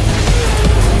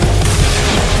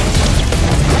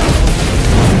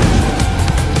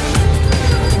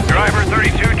 Driver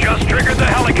 32 just triggered the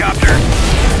helicopter.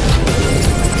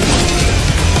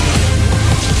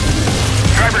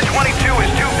 Driver 22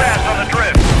 is too fast on the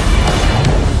drift.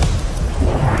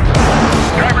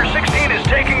 Driver 16 is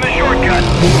taking the shortcut.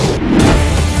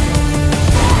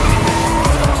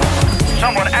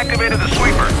 Someone activated the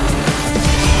sweeper.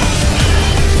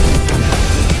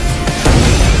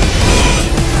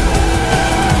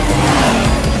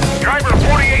 Driver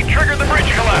 48 triggered the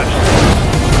bridge collapse.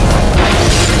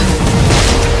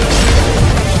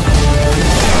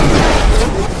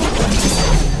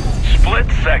 Split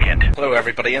second. Hello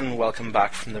everybody and welcome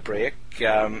back from the break.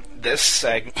 This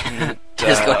segment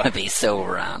is going to be so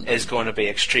random. Is going to be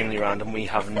extremely random. We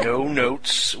have no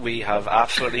notes. We have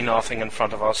absolutely nothing in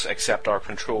front of us except our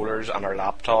controllers and our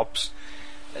laptops.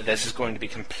 This is going to be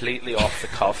completely off the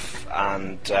cuff,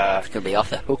 and it's going to be off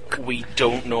the hook. We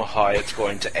don't know how it's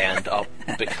going to end up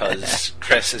because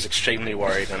Chris is extremely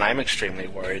worried and I'm extremely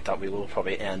worried that we will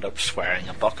probably end up swearing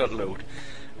a bucket load.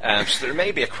 So there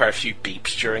may be quite a few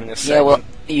beeps during this segment.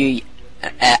 Yeah,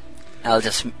 well, I'll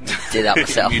just do that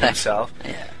myself. Mute himself.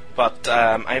 Yeah. But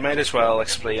I might as well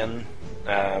explain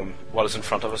what is in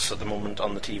front of us at the moment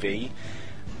on the TV.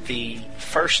 The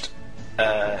first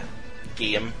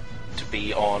game to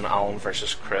be on Alan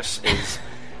vs. Chris is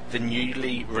the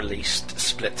newly released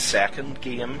split-second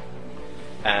game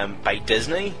by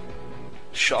Disney.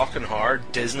 Shocking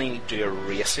hard. Disney do a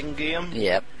racing game.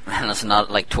 Yep, and it's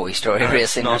not like Toy Story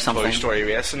racing or something. Toy Story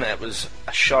racing. It was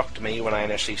a shock to me when I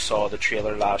initially saw the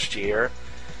trailer last year.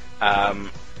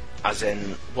 As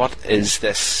in, what is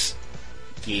this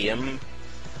game?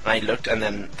 And I looked, and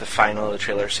then the final of the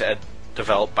trailer said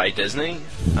developed by Disney,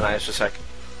 and I was just like,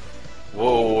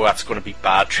 whoa, that's going to be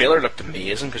bad. Trailer looked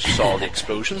amazing because you saw all the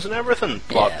explosions and everything,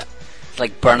 but yeah. It's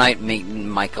like Burnout meeting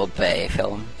Michael Bay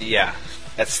film. Yeah,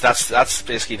 that's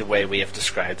basically the way we have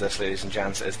described this, ladies and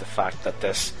gents, is the fact that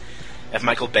this, if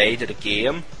Michael Bay did a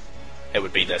game, it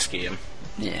would be this game.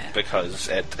 Yeah. Because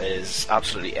it is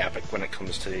absolutely epic when it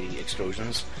comes to the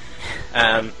explosions.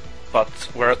 But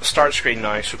we're at the start screen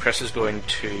now, so Chris is going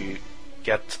to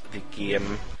get the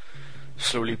game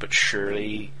slowly but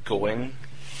surely going.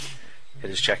 It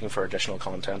is checking for additional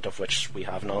content, of which we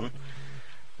have none.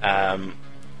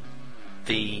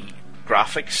 The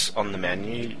graphics on the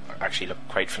menu actually look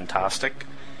quite fantastic,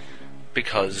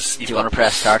 because do you want to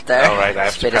press start there? Oh right, I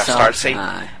have to press start. See,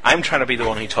 Aye. I'm trying to be the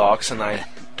one who talks, and I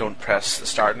don't press the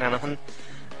start and anything.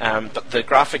 But the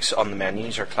graphics on the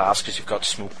menus are class, because you've got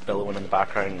smoke billowing in the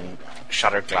background and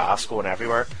shattered glass going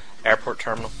everywhere. Airport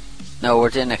terminal. No, we're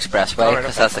doing Expressway,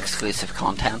 because okay. that's exclusive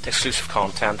content. Exclusive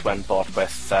content when bought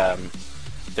with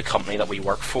the company that we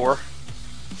work for.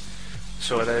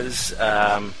 So it is.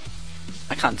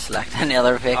 I can't select any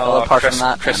other vehicle apart Chris, from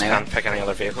that. Chris anyway. can't pick any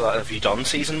other vehicle. Have you done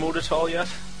season mode at all yet?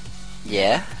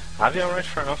 Yeah. Have you? Alright,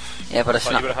 fair enough. Yeah, but it's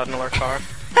Thought not. you would have had another car.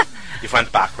 You've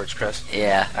went backwards, Chris.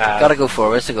 Yeah. Gotta go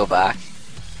forwards to go back.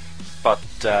 But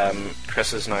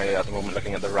Chris is now at the moment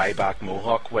looking at the Ryback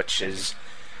Mohawk, which is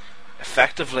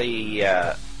effectively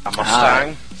a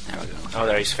Mustang. There we go. Oh,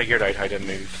 there, he's figured out how to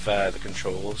move the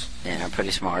controls. Yeah,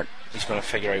 pretty smart. He's going to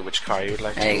figure out which car he would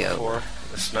like There to you go go. for.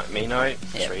 This is not me now. Yep.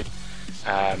 Sweet.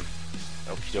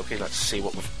 Okie dokie, let's see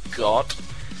what we've got.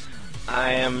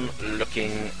 I am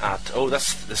looking at... Oh,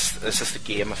 this is the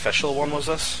Game Official one, was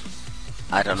this?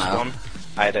 I don't know. One?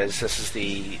 It is. This is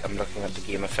the... I'm looking at the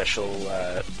Game Official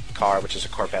car, which is a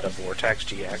Corvette Vortex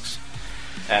GX.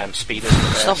 Speed is the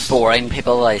best. Stop boring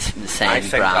people like the same I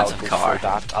think brands I'll of go car. for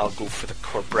that. I'll go for the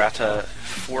Corvetta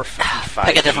 455.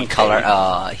 Pick a different GT. colour.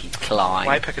 Oh, he's clown.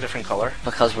 Why pick a different colour?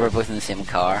 Because we're both in the same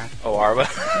car. Oh, are we?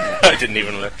 I didn't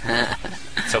even look.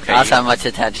 It's okay. That's how much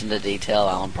attention to detail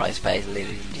Alan Price pays,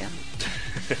 ladies and gentlemen.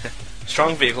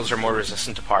 Strong vehicles are more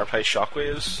resistant to power play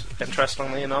shockwaves,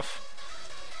 interestingly enough.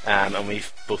 And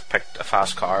we've both picked a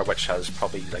fast car which has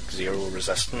probably like zero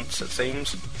resistance, it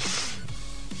seems.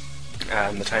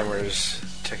 And the timer is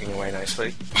ticking away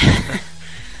nicely.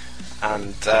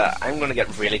 And I'm going to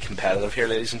get really competitive here,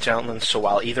 ladies and gentlemen, so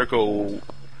I'll either go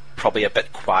probably a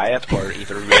bit quiet or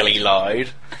either really loud.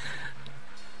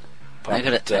 But,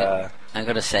 I'm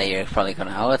gonna say you're probably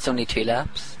gonna. Oh, it's only 2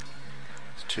 laps.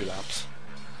 It's 2 laps.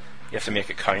 You have to make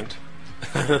it count.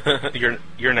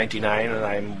 You're 99 and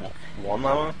I'm 1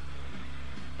 now.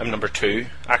 I'm number 2,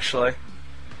 actually.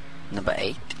 Number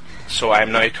 8. So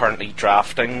I'm now currently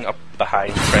drafting up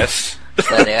behind Chris.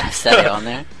 steady on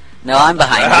there. No, I'm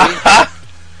behind you.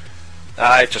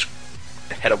 I just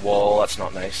hit a wall. That's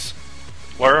not nice.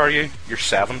 Where are you? You're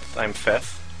 7th. I'm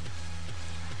 5th.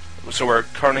 So we're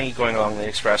currently going along the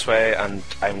expressway, and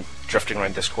I'm drifting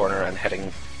around this corner and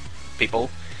hitting people.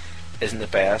 Isn't the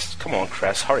best? Come on,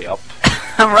 Chris, hurry up.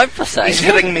 I'm right beside He's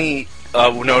you. hitting me.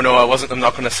 No, I wasn't. I'm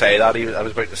not going to say that. I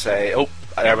was about to say, oh,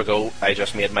 there we go. I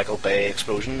just made Michael Bay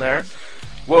explosion there.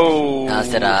 Whoa. As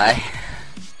did I.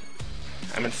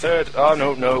 I'm in 3rd. Oh,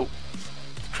 no.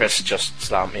 Chris just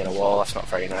slammed me in a wall. That's not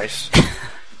very nice.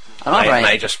 I'm not right. And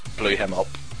I just blew him up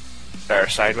there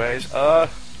sideways. The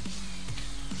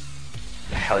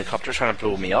helicopter's trying to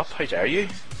blow me up. How dare you?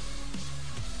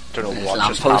 Don't know There's what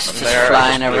just lampposts happened there.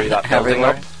 flying I just blew that building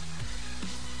everywhere.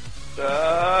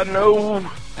 up.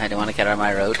 No. I don't want to get out of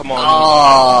my road. Come on.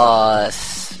 Oh,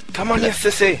 Come on, you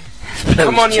sissy.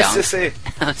 Come on, you sissy.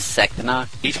 I'm sick now.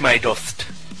 Eat my dust.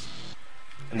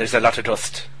 And there's a lot of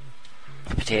dust.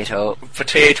 Potato.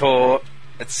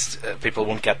 It's people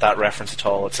won't get that reference at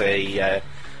all. It's a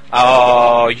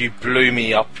oh, you blew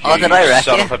me up, you did I wreck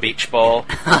son you? of a beach ball.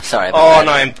 Sorry about Oh, that.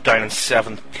 now I'm down in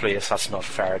 7th place. That's not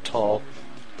fair at all.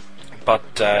 But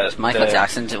Michael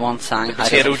Jackson once sang the How Does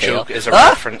potato It Feel? joke is a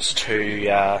reference to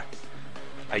a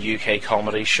UK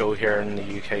comedy show here in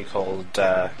the UK called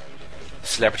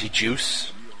Celebrity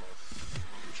Juice.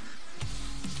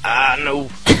 No.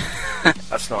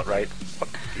 That's not right. What?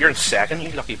 You're in 2nd,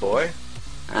 you lucky boy.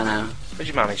 I know. How'd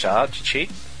you manage that? Did you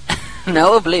cheat?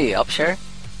 No, it blew you up, sure.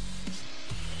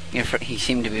 He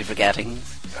seemed to be forgetting.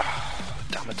 Oh,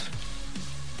 damn it.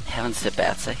 Heavens to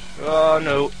Betsy. Oh,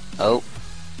 no. Oh.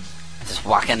 just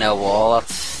whack into a wall.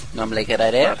 That's normally a good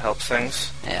idea. That helps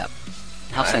things. Yeah.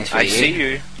 Helps things for I you. see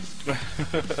you.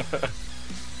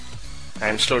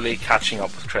 I'm slowly catching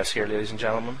up with Chris here, ladies and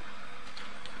gentlemen.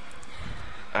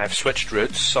 I've switched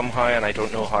routes somehow, and I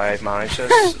don't know how I've managed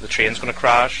this. The train's going to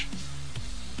crash.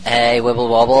 Hey, wibble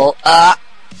wobble.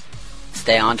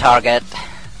 Stay on target.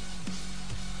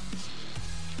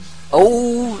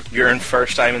 Oh! You're in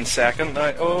first, I'm in second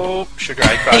now. Oh, sugar,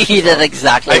 I crashed. You did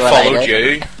exactly what I did. I followed you.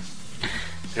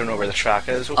 You don't know where the track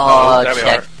is. Oh, there we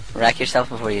check. are. Wreck yourself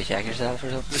before you check yourself or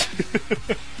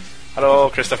something. Hello,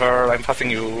 Christopher, I'm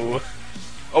puffing you.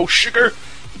 Oh, sugar!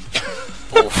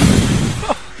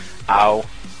 Ow.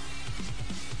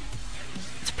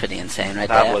 It's pretty insane right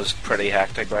there. there. That was pretty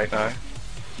hectic right now.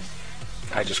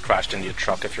 I just crashed into your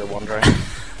truck, if you're wondering.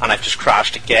 And I've just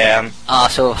crashed again. Oh,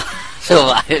 so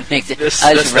it makes it...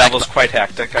 This level's quite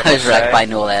hectic, I was wrecked by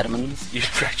Noel Edmonds. You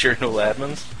wrecked your Noel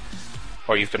Edmonds?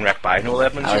 Or you've been wrecked by Noel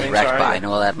Edmonds, I was wrecked by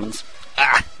Noel Edmonds.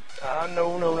 No.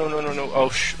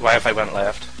 Oh, why have I went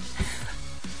left?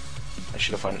 I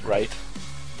should have went right.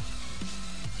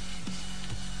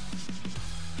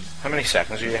 How many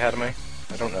seconds are you ahead of me?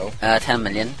 I don't know. 10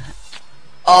 million.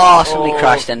 Oh, somebody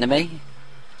crashed into me.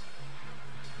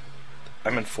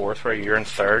 I'm in fourth, where you're in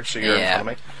third, so you're in front of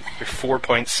me. You're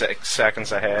 4.6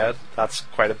 seconds ahead. That's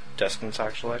quite a distance,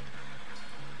 actually.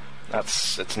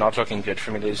 It's not looking good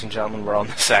for me, ladies and gentlemen. We're on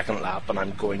the second lap, and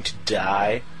I'm going to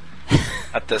die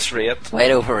at this rate. Way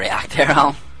to overreact there,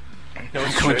 Al. No,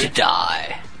 I'm going to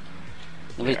die.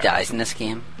 Nobody dies in this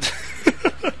game.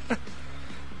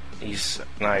 He's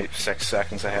now 6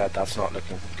 seconds ahead. That's not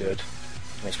looking good.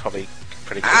 And he's probably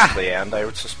pretty close to the end, I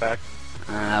would suspect.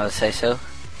 I would say so.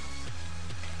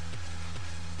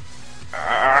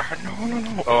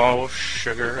 No. Oh,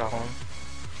 Sugar, Alan.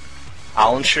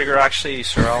 Alan Sugar, actually.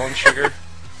 Sir Alan Sugar.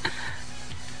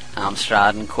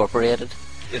 Amstrad Incorporated.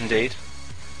 Indeed.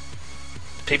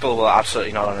 People will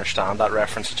absolutely not understand that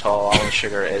reference at all. Alan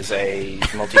Sugar is a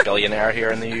multi-billionaire here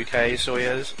in the UK, so he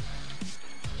is.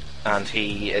 And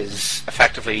he is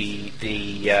effectively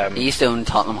the... he used to own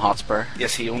Tottenham Hotspur.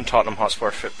 Yes, he owned Tottenham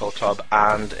Hotspur Football Club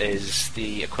and is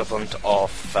the equivalent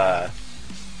of...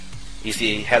 he's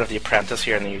the head of The Apprentice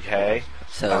here in the UK.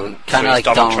 So, kind of like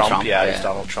Donald Trump. Yeah, he's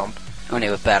Donald Trump. Only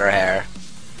with better hair.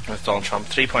 With Donald Trump.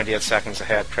 3.8 seconds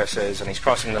ahead, Chris is, and he's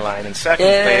crossing the line in second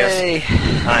place.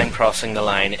 I'm crossing the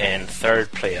line in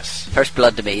third place. First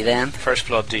blood to me, then. First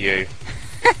blood to you.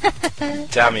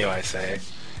 Damn you, I say.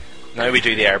 Now we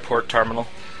do the airport terminal.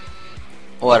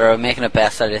 What, are we making it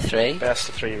best out of 3? Best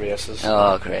of 3 races.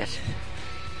 Oh, great.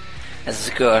 This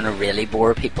is going to really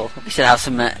bore people. We should have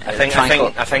some... I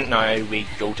think now we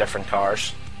go different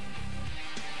cars.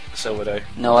 So we do.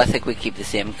 No, I think we keep the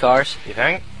same cars. You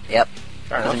think? Yep.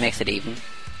 Fair enough. It makes it even.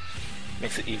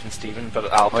 Makes it even, Stephen.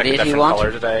 But I'll pick a different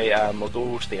colour today. We'll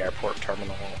go to the airport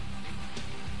terminal.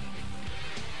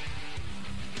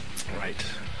 Right.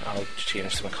 I'll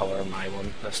change some colour in my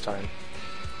one this time.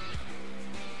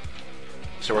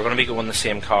 So we're going to be going the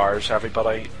same cars,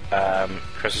 everybody.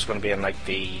 Chris is going to be in like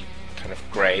the kind of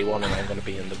grey one, and I'm going to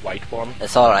be in the white one.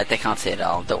 It's alright, they can't see it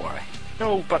all, don't worry.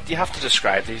 No, but you have to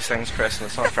describe these things, Chris, and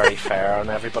it's not very fair on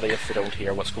everybody if they don't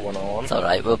hear what's going on. It's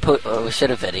alright, we should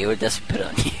have videoed this and put it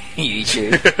on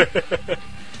YouTube.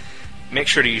 Make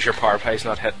sure to use your power pies,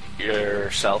 not hit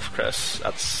yourself, Chris.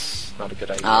 That's not a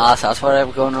good idea. So that's where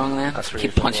I'm going wrong then? That's where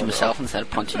keep punching myself instead of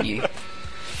punching you.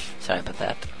 Sorry about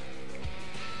that.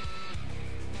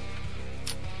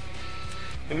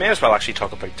 We may as well actually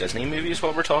talk about Disney movies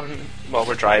while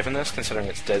we're driving this, considering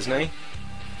it's Disney.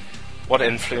 What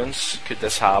influence could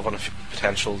this have on a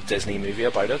potential Disney movie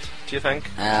about it, do you think?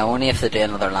 Only if they do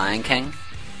another Lion King.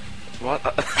 What?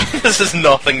 This has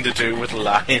nothing to do with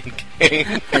Lion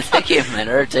King. It'll take you a minute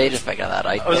or two to figure that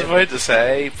out. I was about to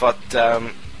say, but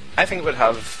I think it would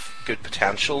have good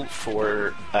potential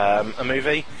for a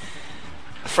movie.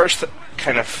 The first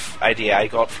kind of idea I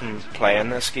got from playing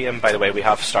this game, by the way, we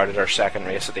have started our second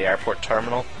race at the airport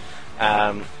terminal,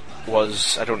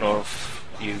 was, I don't know if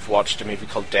you've watched a movie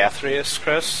called Death Race,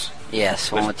 Chris?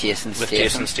 Yes, one with Jason Statham. With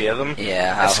Jason Statham.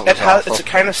 Yeah, it's a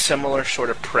kind of similar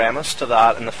sort of premise to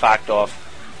that, in the fact of,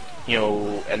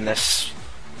 in this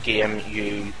game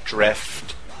you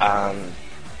drift and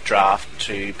draft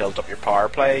to build up your power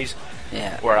plays.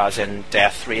 Yeah. Whereas in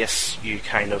Death Race you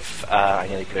kind of, I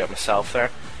nearly blew up myself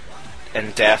there.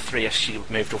 In Death Race you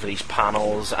moved over these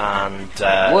panels and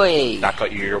that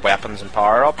got you your weapons and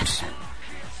power-ups.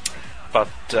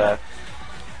 But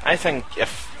I think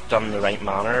if done in the right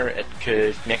manner, it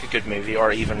could make a good movie,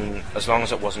 or even, as long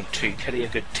as it wasn't too kiddie, a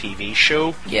good TV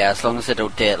show. Yeah, as long as they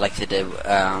don't do it like they did,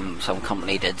 some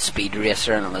company did Speed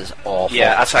Racer and it was awful.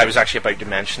 Yeah, that's what I was actually about to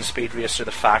mention, Speed Racer.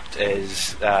 The fact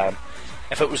is,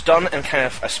 if it was done in kind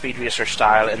of a Speed Racer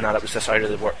style, in that it was this out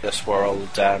of this world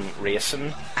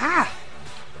racing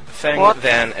thing,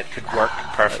 then it could work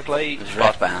perfectly. It was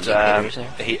wrecked by Andy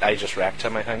Peters. I just wrecked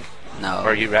him, I think. No. Or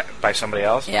are you wrecked by somebody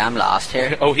else? Yeah, I'm last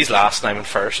here. Oh, he's last and I'm in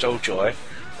first. Oh, joy.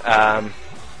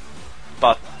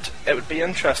 But it would be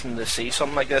interesting to see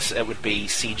something like this. It would be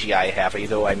CGI heavy,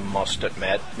 though, I must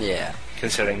admit. Yeah.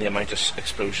 Considering the amount of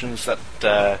explosions that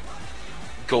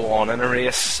go on in a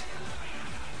race.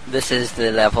 This is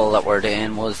the level that we're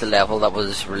doing, was the level that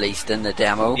was released in the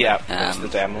demo. Yeah, it's the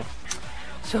demo.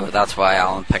 So that's why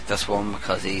Alan picked this one,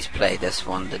 because he's played this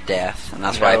one to death. And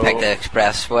that's why I picked the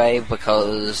Expressway,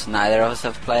 because neither of us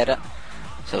have played it.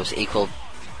 So it's equal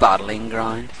battling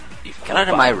ground. Get out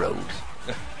of my road.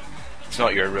 It's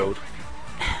not your road.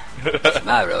 It's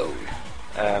my road.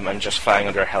 I'm just flying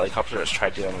under a helicopter that's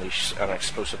tried to unleash an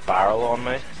explosive barrel on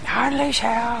me. Unleash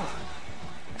hell.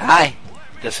 Hi.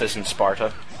 This isn't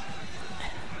Sparta.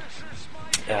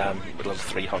 Little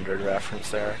 300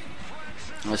 reference there.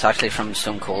 It was actually from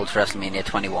Stone Cold's WrestleMania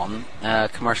 21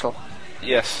 commercial.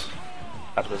 Yes,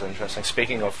 that was interesting.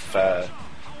 Speaking of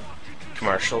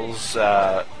commercials,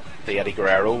 the Eddie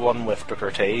Guerrero one with Booker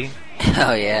T.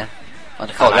 Oh yeah, what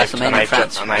they call WrestleMania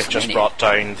France. And I've just brought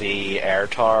down the air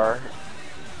tower,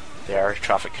 the air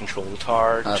traffic control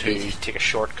tower, to take a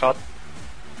shortcut.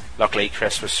 Luckily,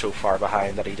 Chris was so far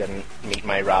behind that he didn't meet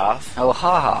my wrath. Oh,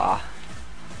 haha.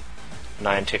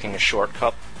 Now I'm taking a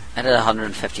shortcut. I did a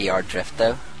 150-yard drift,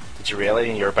 though. Did you really?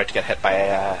 And you're about to get hit by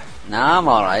a... Nah, I'm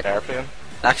alright. Airplane?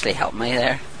 It actually helped me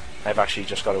there. I've actually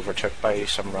just got overtook by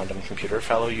some random computer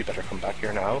fellow. You better come back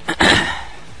here now. I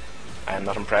am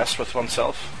not impressed with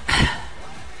oneself.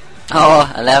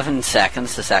 11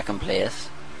 seconds to second place.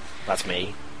 That's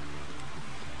me.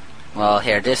 Well,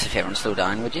 here, do us a favour and slow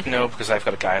down, would you? No, because I've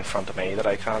got a guy in front of me that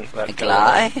I can't let go.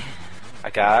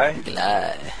 A guy?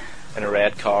 In a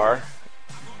red car.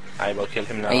 I will kill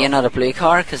him now. Are you not a blue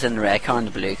car? Because in the red car and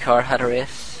the blue car had a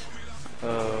race.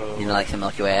 Oh. You know, like the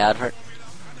Milky Way advert?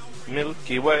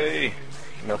 Milky Way.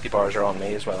 Milky bars are on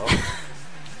me as well.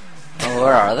 Oh,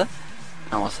 where are they?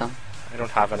 I want some. I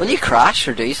don't have any. Will you crash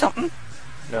or do something?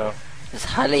 No. It's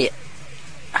highly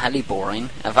boring.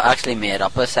 I've actually made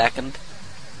up a second.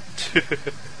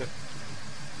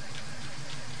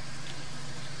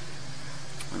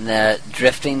 And the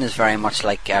drifting is very much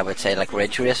like, I would say, like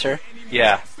Ridge Racer.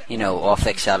 Yeah. You know, off the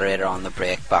accelerator, on the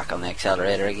brake, back on the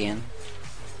accelerator again.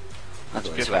 That's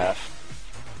good laugh.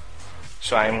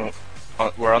 So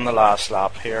we're on the last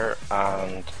lap here,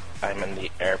 and I'm in the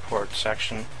airport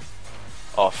section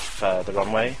of the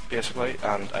runway, basically,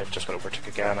 and I've just got overtook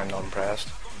again. I'm not impressed.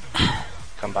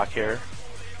 Come back here.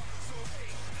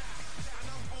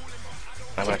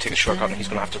 I'm going to take a shortcut and he's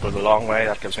going to have to go the long way.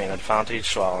 That gives me an advantage,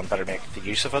 so I'll better make the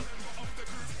use of it.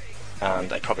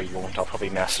 And I probably won't. I'll probably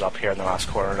mess it up here in the last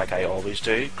corner like I always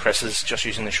do. Chris is just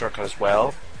using the shortcut as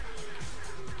well.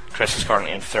 Chris is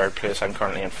currently in third place. I'm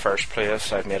currently in first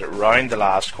place. I've made it round the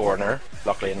last corner,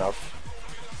 luckily enough.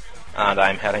 And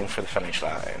I'm heading for the finish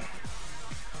line.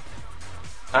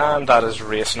 And that is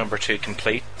race number 2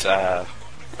 complete.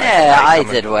 I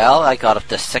did well. I got up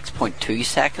to 6.2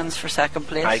 seconds for second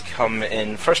place. I come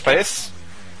in first place,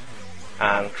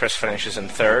 and Chris finishes in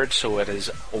third, so it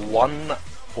is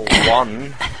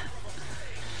 1-1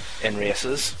 in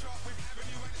races.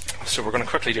 So we're going to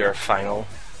quickly do our final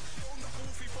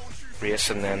race,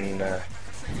 and then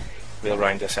we'll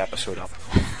round this episode up.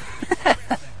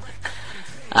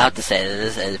 I have to say that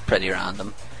this is pretty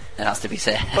random. It has to be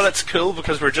said. Well, it's cool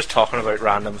because we're just talking about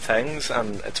random things,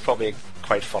 and it's probably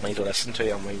quite funny to listen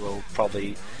to, and we will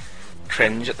probably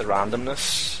cringe at the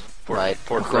randomness.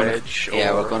 Port Bridge.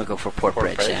 Yeah, we're going to go for Port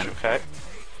Bridge. Okay.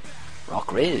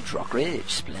 Rock Ridge,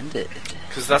 splendid.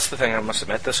 Because that's the thing, I must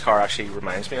admit, this car actually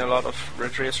reminds me a lot of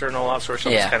Ridge Racer and all that sort of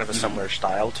stuff. Yeah. It's kind of a similar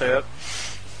style to it.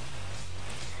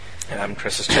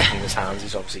 Chris is checking his hands.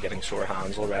 He's obviously getting sore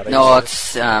hands already. No,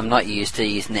 it's I'm not used to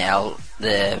using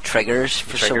the triggers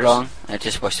for so long. I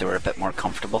just wish they were a bit more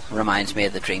comfortable. Reminds me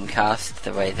of the Dreamcast,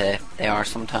 the way they are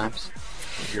sometimes.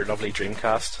 Your lovely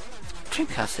Dreamcast.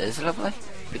 Dreamcast is lovely.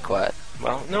 Be quiet.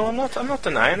 Well, no, I'm not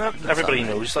denying that. Everybody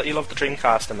knows that you love the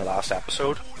Dreamcast in the last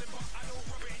episode.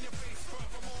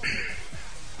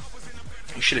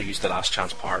 You should have used the last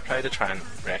chance power play to try and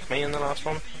wreck me in the last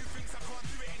one.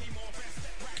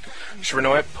 So we're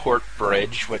now at Port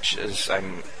Bridge, which is,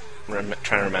 I'm trying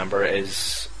to remember,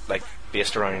 is like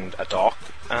based around a dock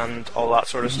and all that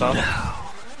sort of stuff.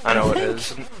 I know it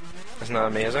is. Isn't that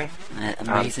amazing?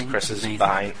 Amazing. And Chris is amazing.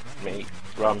 behind me.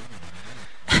 Run.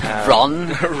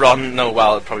 Run? Run. No,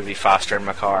 well, it'd probably be faster in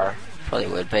my car. Probably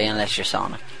would be, unless you're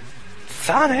Sonic.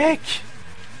 Sonic!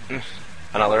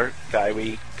 Another guy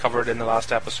we covered in the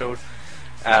last episode,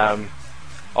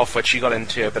 of which you got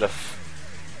into a bit of...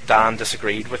 Dan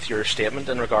disagreed with your statement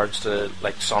in regards to,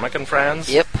 like, Sonic and Friends.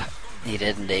 Yep, he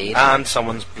did indeed. And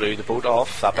someone's blew the boat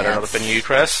off. That better not have been you,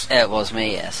 Chris. It was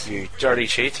me, yes. You dirty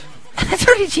cheat.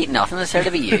 Dirty cheat, nothing. It's there to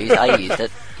be used. I used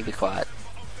it. You be quiet.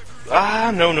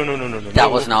 No.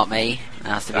 That was not me. It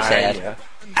has to be said.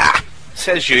 Yeah.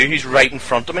 Says you. He's right in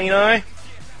front of me now.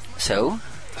 So?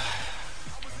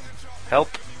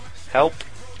 Help.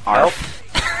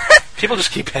 People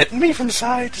just keep hitting me from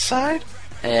side to side.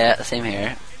 Yeah, same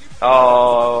here.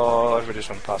 Oh, everybody just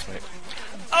went past me.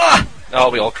 Oh,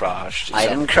 we all crashed. I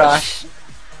didn't crash.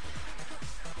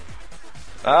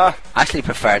 I actually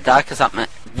preferred that because that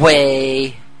meant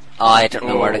way. Oh, I didn't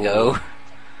know where to go.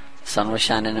 The sun was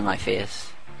shining in my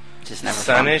face. Just never.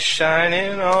 Sun is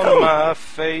shining on my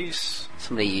face.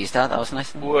 Somebody used that. That was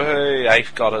nice. Way,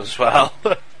 I've got it as well.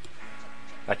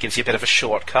 That gives you a bit of a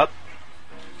shortcut.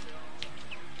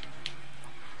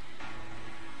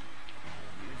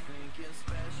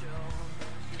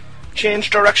 Change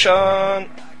direction.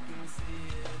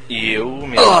 You,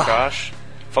 me crash.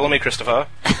 Follow me, Christopher.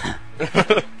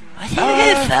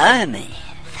 Follow me.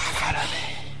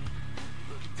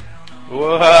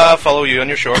 Follow you on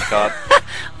your shortcut.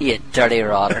 You dirty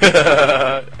rotter.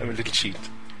 I'm a little cheat.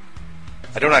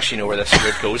 I don't actually know where this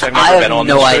route goes. I've never been on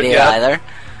this route I have no idea either.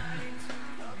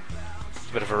 It's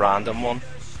a bit of a random one.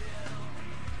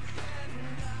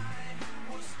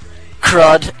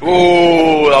 Crud.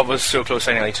 Oh, that was so close.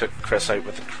 I nearly took Chris out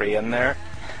with the crane there.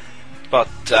 But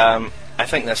I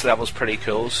think this level's pretty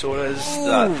cool. So it is.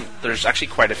 There's actually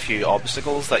quite a few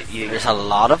obstacles that you... There's a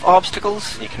lot of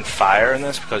obstacles? You can fire in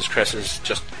this because Chris has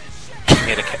just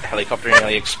made a helicopter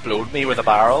nearly explode me with a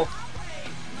barrel.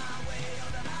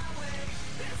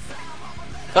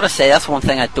 Gotta say, that's one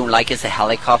thing I don't like is the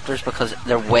helicopters because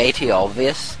they're way too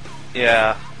obvious.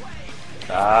 Yeah.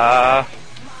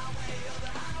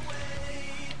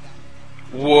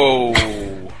 Whoa.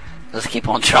 Let's keep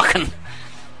on trucking.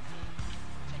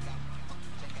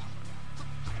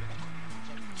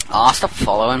 Oh, stop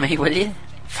following me, will you?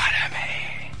 Follow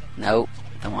me. No,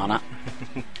 don't want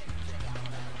it.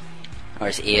 Or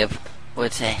as Abe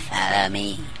would say, follow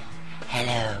me.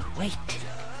 Hello, wait.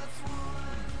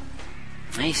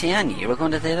 I see, I knew you were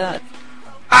going to do that.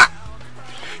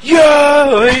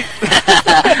 Yay!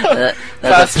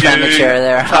 That's expenditure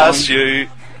there. Past you.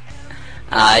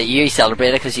 You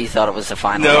celebrated because you thought it was the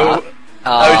final lap.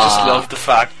 I just love the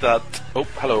fact that... Oh,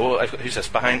 hello, who's this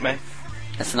behind me?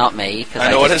 It's not me. I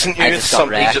know it isn't you, it's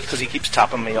somebody because he keeps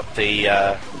tapping me up the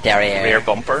rear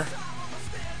bumper.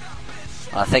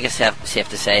 Well, I think it's safe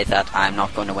to say that I'm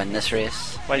not going to win this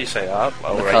race. Why do you say that?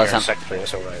 Oh, because right, you're in second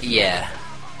place, alright. Yeah.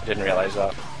 I didn't realise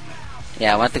that.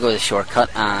 Yeah, I went to go the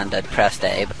shortcut and I'd pressed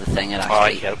A, but the thing had actually...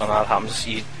 I hate when that happens.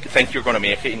 You think you're going to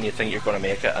make it and you think you're going to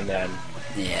make it and then...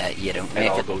 Yeah, you don't make it.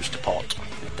 It all goes to pot.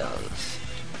 It does.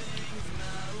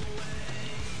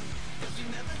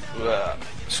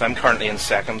 So I'm currently in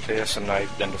second place and now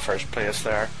into first place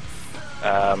there.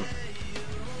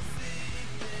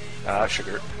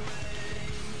 Sugar.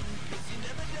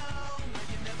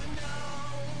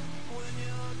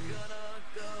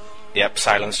 Yep,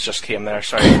 silence just came there,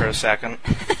 sorry for a second.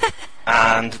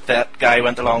 And that guy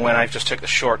went the long way and I've just took the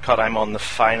shortcut. I'm on the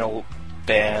final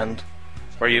bend.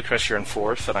 Where are you, Chris? You're in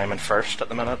fourth and I'm in first at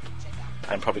the minute.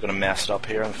 I'm probably going to mess it up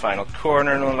here in the final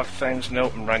corner and all that things.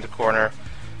 Nope, I'm round the corner.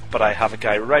 But I have a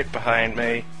guy right behind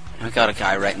me. I've got a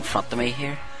guy right in front of me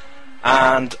here.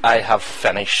 And I have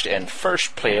finished in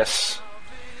first place.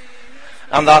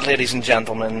 And that, ladies and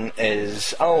gentlemen,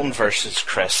 is Alan versus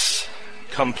Chris.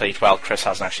 Complete. Well, Chris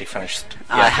hasn't actually finished yet.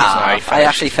 I have. I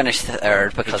actually finished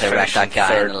third because I wrecked that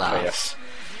guy in the last.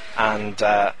 And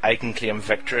I can claim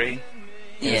victory.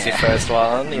 It's the first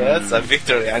one. Yes, a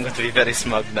victory. I'm going to be very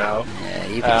smug now. Yeah,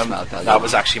 you be smug. That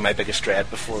was actually my biggest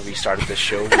dread before we started this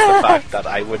show, was the fact that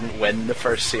I wouldn't win the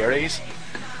first series.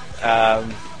 But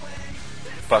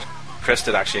Chris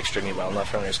did actually extremely well in that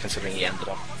fairness, considering he ended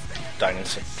up down in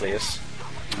 6th place.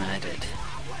 I did.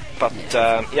 But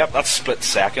that's split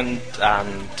second,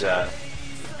 and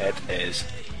it is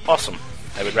awesome.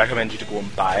 I would recommend you to go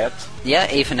and buy it.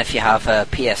 Yeah, even if you have a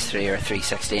PS3 or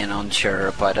 360 and unsure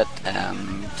about it,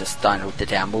 just download the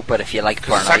demo. But if you like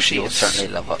Burnout, you'll certainly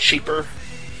love it. Cheaper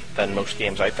than most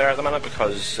games out there at the minute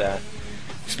because,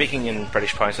 speaking in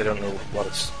British pounds, I don't know what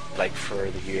it's like for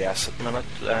the US at the minute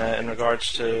in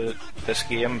regards to this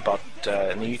game, but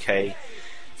in the UK,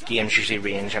 games usually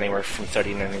range anywhere from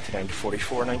 $39.99 to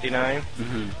 $44.99,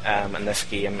 and this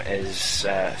game is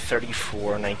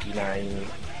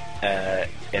 $34.99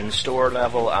 in-store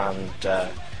level and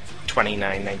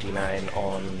 $29.99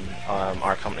 on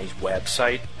our company's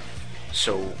website.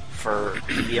 So for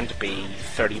the game to be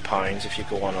 £30 if you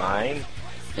go online,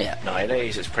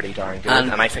 nowadays it's pretty darn good,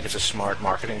 and I think it's a smart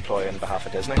marketing ploy on behalf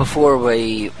of Disney. Before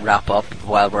we wrap up,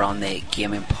 while we're on the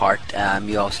gaming part,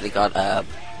 you also got a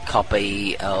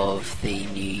copy of the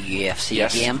new UFC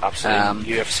game. Yes,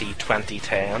 absolutely. UFC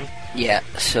 2010. Yeah,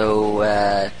 so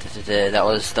that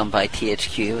was done by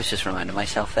THQ. I was just reminding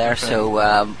myself there.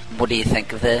 So, what do you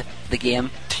think of the game?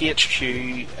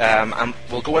 THQ, and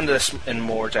we'll go into this in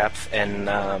more depth in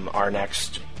our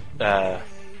next,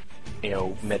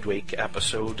 midweek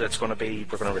episode. We're going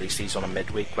to release these on a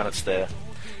midweek when it's the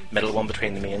middle one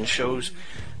between the main shows.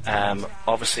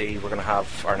 Obviously, we're going to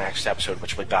have our next episode,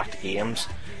 which will be back to games.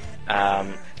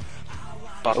 But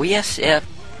yes, yeah.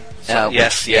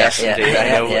 Yes, indeed. I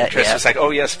know Chris was like, oh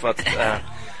yes, but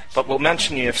we'll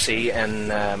mention UFC in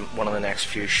one of the next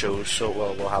few shows, so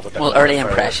we'll have a bit. Well, early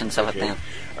impressions of it then.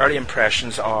 Early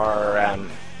impressions are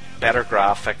better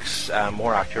graphics,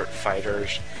 more accurate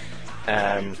fighters,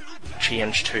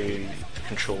 change to the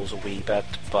controls a wee bit,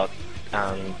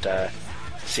 and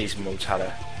season mode's had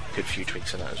a good few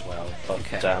tweaks in it as well. But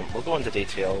we'll go into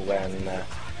detail when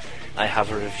I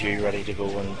have a review ready to go,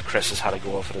 and Chris has had a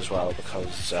go of it as well,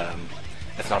 because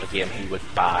it's not a game he would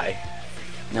buy.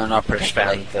 No, not or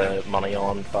particularly. spend the money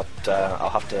on, but I'll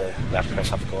have to let Chris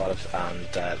have a go at it, and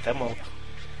then we'll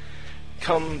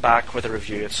come back with a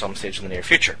review at some stage in the near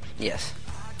future. Yes.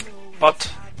 But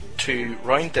to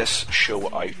round this show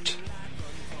out,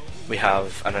 we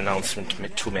have an announcement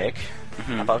to make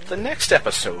about the next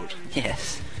episode.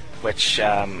 Yes. Which,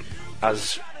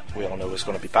 as we all know, is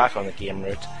going to be back on the game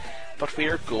route. But we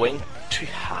are going to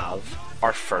have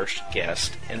our first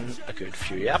guest in a good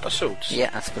few episodes. Yeah,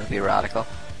 that's going to be radical.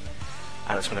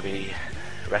 And it's going to be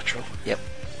retro. Yep.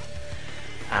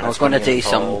 And we're going to do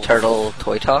some Turtle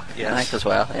Toy Talk tonight as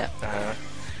well. Yeah.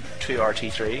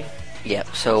 2RT3.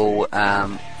 Yep. So,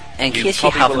 in you case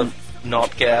you haven't will have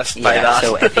not guessed by that.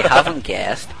 So if you haven't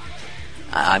guessed,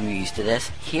 I'm used to this.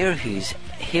 See,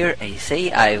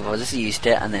 I was used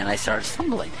to it, and then I started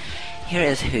stumbling. Here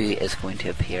is who is going to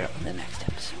appear on the next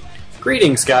episode.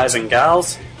 Greetings, guys and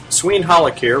gals. Sween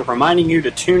Hollick here, reminding you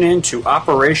to tune in to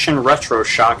Operation Retro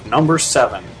Shock number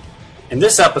 7. In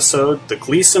this episode, the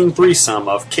Gleason threesome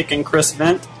of Kick and Chris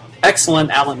Vent,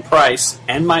 excellent Alan Price,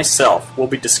 and myself will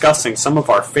be discussing some of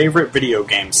our favorite video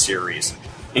game series,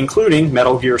 including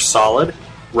Metal Gear Solid,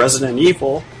 Resident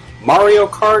Evil, Mario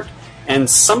Kart, and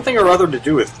something or other to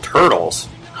do with turtles.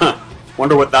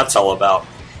 Wonder what that's all about.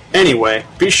 Anyway,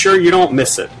 be sure you don't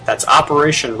miss it. That's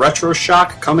Operation Retro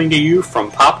Shock coming to you from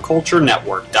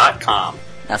PopCultureNetwork.com.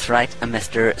 That's right, and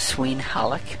Mr. Sween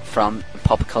Halleck from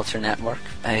Pop Culture Network,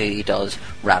 who does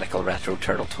Radical Retro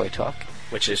Turtle Toy Talk.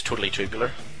 Which is totally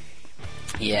tubular.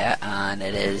 Yeah, and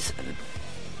it is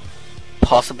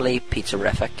possibly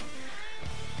pizzerific,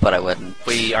 but I wouldn't.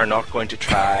 We are not going to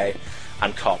try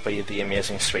and copy the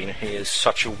amazing Sween. He is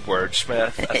such a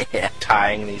wordsmith at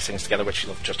tying these things together, which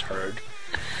you'll have just heard.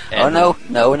 No,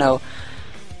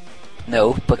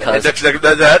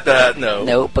 because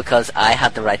no, because I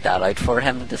had to write that out for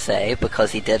him to say,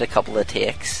 because he did a couple of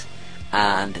takes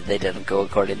and they didn't go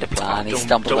according to plan. He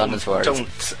stumbled on his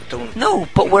words. Don't. No,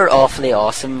 but we're awfully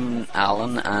awesome,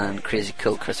 Alan, and crazy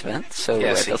cool Chris Vent. So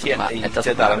yes, it doesn't he matter.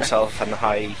 did that himself, and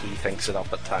how he thinks it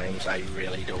up at times, I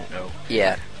really don't know.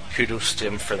 Yeah. Kudos to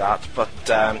him for that. But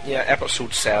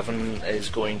episode 7 is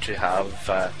going to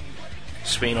have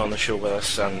Sween on the show with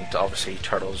us, and obviously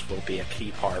Turtles will be a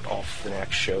key part of the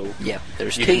next show. Yeah,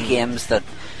 there's two games that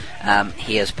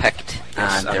he has picked,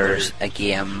 and there's a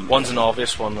game. One's an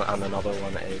obvious one, and another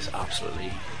one is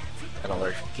absolutely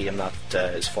another game that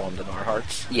is fond in our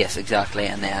hearts. Yes, exactly.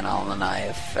 And then Alan and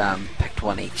I have picked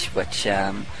one each, which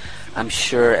I'm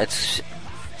sure it's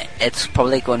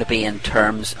probably going to be, in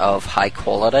terms of high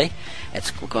quality,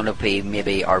 it's going to be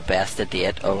maybe our best to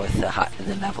date with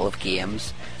the level of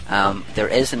games. There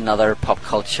is another pop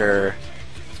culture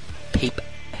peep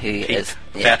who is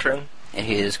veteran, who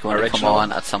is going to come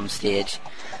on at some stage,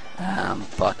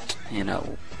 but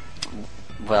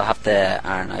we'll have to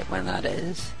iron out when that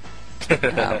is.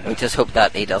 We just hope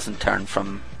that he doesn't turn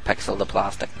from pixel to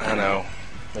plastic. I know.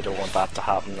 We don't want that to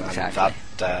happen. Exactly. And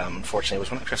that, unfortunately,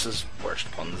 was one of Chris's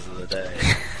worst puns of the day.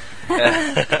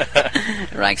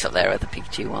 It ranks up there with the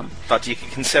Pikachu one. But you can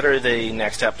consider the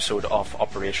next episode of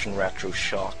Operation Retro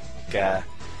Shock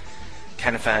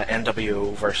kind of a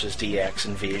NWO versus DX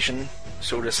invasion,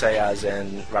 so to say, as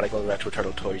in Radical Retro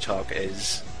Turtle Toy Talk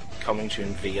is coming to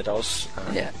invade us,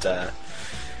 and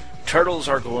Turtles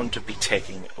are going to be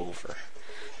taking over.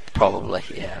 Probably,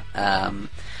 yeah.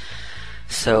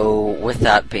 So, with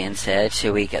that being said,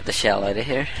 shall we get the shell out of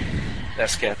here?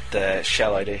 Let's get the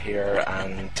shell out of here,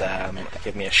 and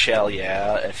give me a shell,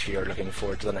 yeah, if you're looking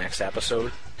forward to the next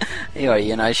episode. Are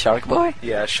you now Shark Boy?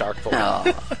 Yeah, Shark Boy.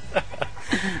 Oh.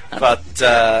 But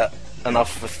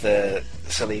enough with the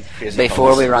silly, crazy Before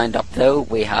puns. we round up, though,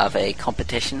 we have a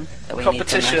competition that we need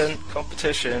to make.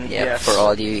 Competition, yeah, yes. for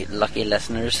all you lucky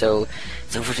listeners. So,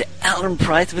 it's over to Alan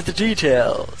Price with the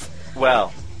details.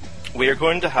 Well, we are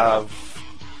going to have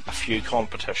a few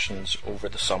competitions over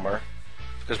the summer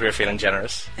because we're feeling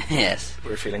generous. Yes.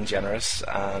 We're feeling generous,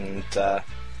 and the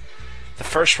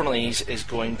first one of these is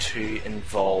going to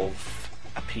involve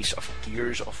a piece of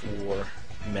Gears of War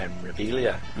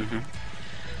memorabilia. Mm-hmm.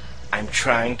 I'm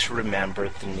trying to remember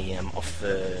the name of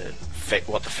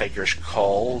what the figure's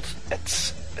called.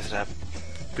 Is it a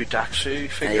Budaxu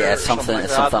figure? Yeah, or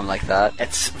something like that.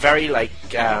 It's very like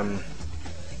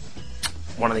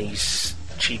one of these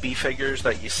chibi figures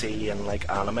that you see in like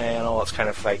anime and all. It's kind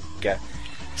of like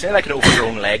it's nearly like an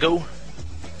overgrown Lego.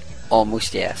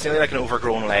 Almost, yes. It's nearly like an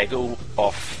overgrown Lego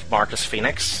of Marcus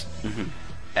Phoenix. Mm-hmm.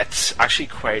 It's actually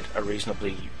quite a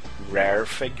reasonably rare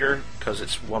figure because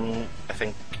it's one. I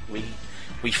think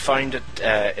we found it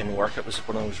in work. It was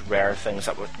one of those rare things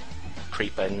that would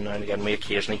creep in now and again. We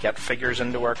occasionally get figures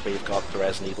into work. We've got the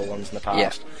Resident Evil ones in the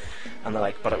past, and they're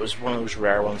like, but it was one of those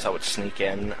rare ones that would sneak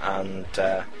in, and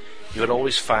you would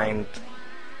always find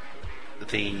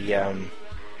the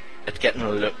it getting a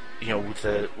look. You know,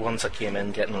 the ones that came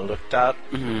in getting looked at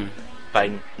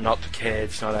by not the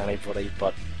kids, not anybody,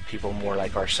 but people more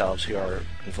like ourselves who are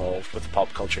involved with the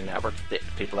Pop Culture Network, the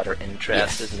people that are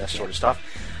interested in this sort of stuff.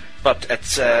 But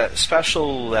it's a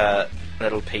special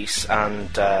little piece, and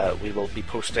we will be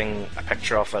posting a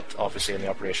picture of it, obviously, in the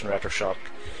Operation Retroshock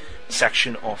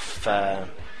section of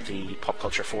the Pop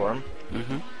Culture Forum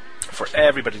for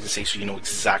everybody to see, so you know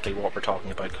exactly what we're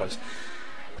talking about, because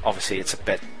obviously it's a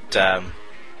bit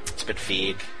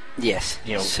vague. Yes.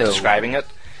 You know, describing it.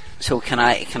 So can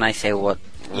I say what?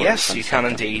 Yes, you can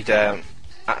indeed.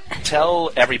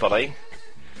 Tell everybody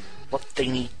what they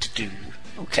need to do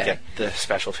to get the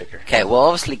special figure. Okay, well,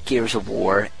 obviously Gears of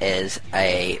War is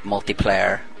a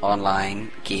multiplayer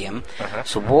online game.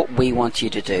 So what we want you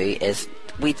to do is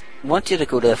we want you to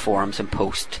go to the forums and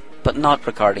post, but not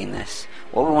regarding this.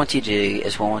 What we want you to do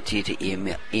is we want you to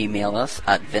email us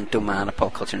at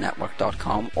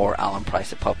vintoman@popculturenetwork.com or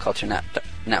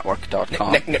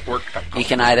alanprice@popculturenetwork.com. You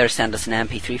can either send us an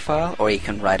MP3 file or you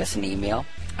can write us an email,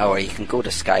 or you can go to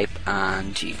Skype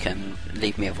and you can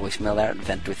leave me a voicemail there at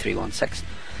Vinto316.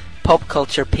 Pop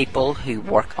culture people who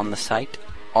work on the site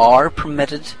are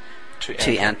permitted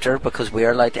to enter because we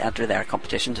are allowed to enter their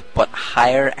competitions, but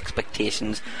higher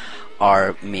expectations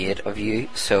are made of you.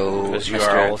 So because you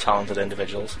are all talented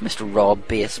individuals. Mr. Rob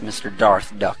Bass, Mr.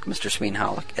 Darth Duck, Mr. Sween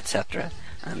Halleck, etc.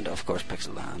 And of course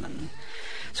Pixel Dan and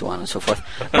so on and so forth.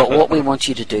 But what we want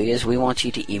you to do is we want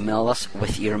you to email us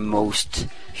with your most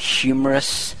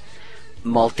humorous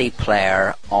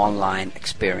multiplayer online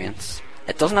experience.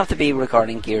 It doesn't have to be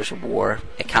regarding Gears of War.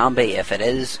 It can be if it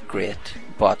is, great.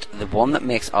 But the one that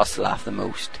makes us laugh the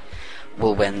most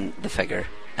will win the figure.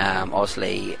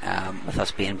 Obviously, with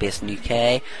us being based in the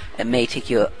UK, it may take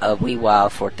you a wee while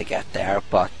for it to get there,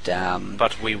 but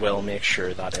we will make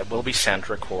sure that it will be sent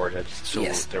recorded, so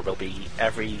there will be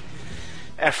every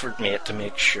effort made to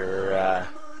make sure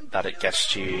that it gets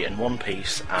to you in one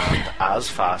piece and as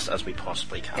fast as we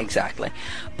possibly can. Exactly,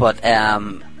 but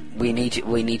we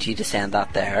need you to send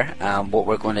that there. What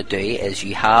we're going to do is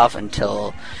you have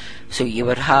until, so you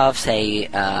would have, say,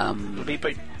 it'll be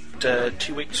about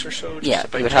 2 weeks or so. Yeah,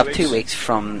 you would have 2 weeks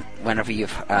from whenever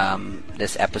you've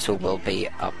this episode will be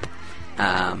up,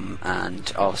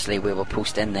 and obviously we will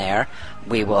post in there.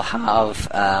 We will have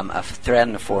a thread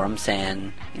in the forum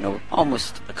saying, you know,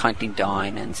 almost counting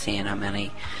down and saying how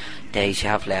many days you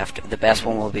have left. The best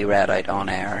one will be read out on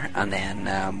air, and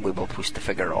then we will post the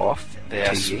figure off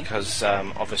to you. Because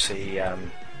obviously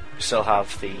we still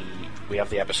have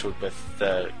the episode with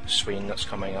the Sween that's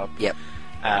coming up. Yep.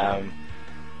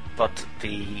 But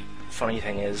the funny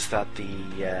thing is that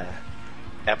the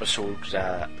episode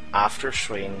after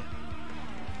Sween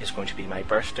is going to be my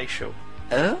birthday show.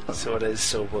 Oh. So it is,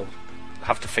 so we'll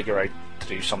have to figure out to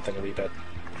do something a wee bit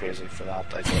crazy for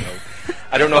that. I don't know.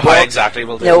 I don't know how exactly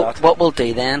we'll do that. What we'll do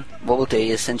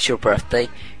is, since your birthday,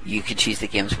 you could choose the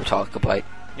games we'll talk about.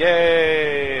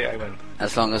 Yay! I win.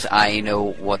 As long as I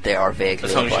know what they are vaguely.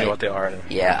 As long as you know what they are.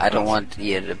 Yeah, I don't want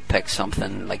you to pick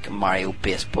something like Mario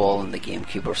Baseball on the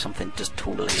GameCube or something just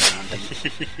totally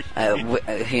random.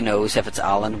 Who knows, if it's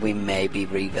Alan, we may be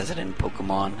revisiting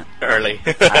Pokemon early.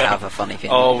 I have a funny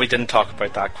feeling. Oh, we didn't talk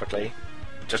about that quickly.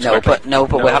 Just we have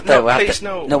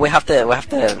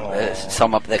to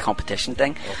sum up the competition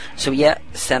thing. Okay. So yeah,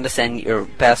 send us in your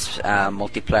best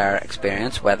multiplayer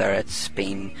experience, whether it's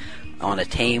been on a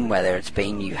team, whether it's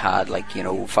been you had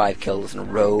 5 kills in a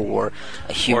row, or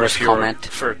a humorous comment.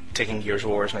 For taking Gears of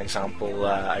War as an example,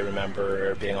 I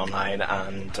remember being online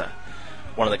and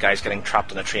one of the guys getting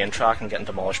trapped in a train track and getting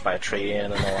demolished by a train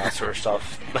and all that sort of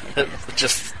stuff.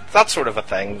 Just that sort of a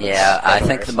thing. Yeah, I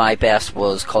think my best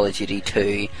was Call of Duty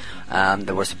 2.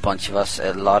 There was a bunch of us,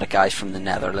 a lot of guys from the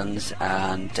Netherlands,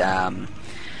 and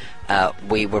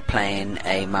we were playing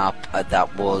a map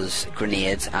that was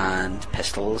grenades and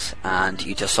pistols, and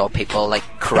you just saw people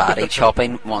karate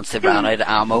chopping once they ran out of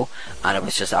ammo, and it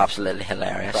was just absolutely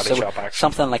hilarious.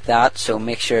 Something like that. So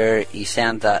make sure you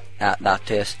send that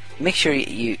to us. Make sure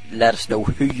you let us know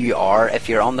who you are. If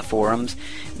you're on the forums,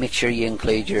 make sure you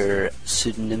include your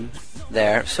pseudonym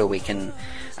there so we can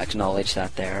acknowledge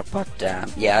that there. But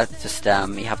you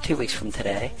have 2 weeks from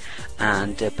today,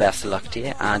 and best of luck to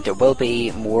you. And there will be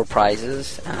more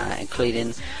prizes,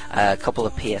 including a couple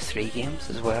of PS3 games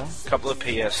as well. A couple of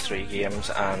PS3 games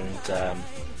and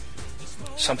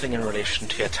something in relation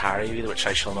to Atari, which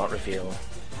I shall not reveal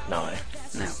now.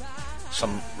 No.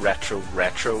 Some retro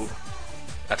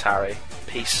Atari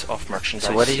piece of merchandise.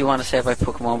 So what did you want to say about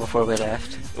Pokemon before we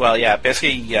left? Well, yeah,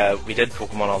 basically we did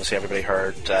Pokemon, obviously everybody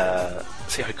heard,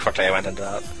 see how quickly I went into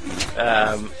that,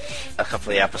 a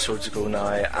couple of episodes ago now,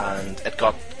 and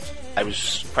I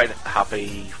was quite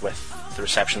happy with the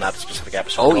reception that specific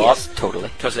episode got. Oh yes, totally.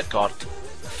 Because it got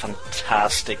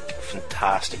fantastic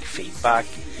feedback.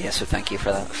 Yeah, so thank you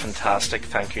for that. Fantastic,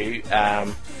 thank you.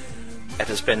 It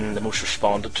has been the most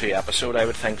responded to episode, I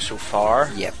would think, so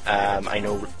far. Yep. I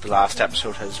know the last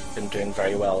episode has been doing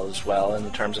very well as well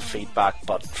in terms of feedback,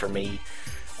 but for me,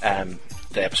 the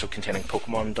episode containing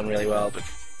Pokemon done really well.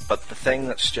 But the thing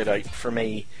that stood out for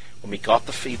me when we got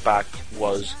the feedback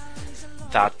was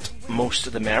that most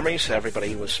of the memories that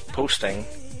everybody was posting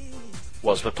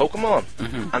was with Pokemon.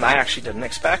 Mm-hmm. And I actually didn't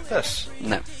expect this.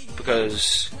 No.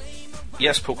 Because,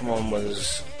 yes, Pokemon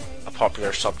was a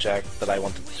popular subject that I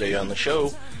wanted to do on the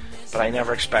show, but I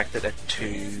never expected it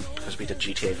to, because we did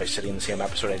GTA Vice City in the same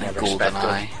episode, I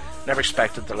never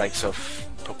expected the likes of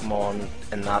Pokemon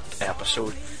in that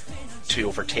episode to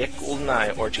overtake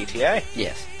GoldenEye or GTA.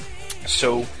 Yes.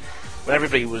 So when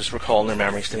everybody was recalling their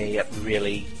memories to me, it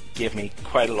really gave me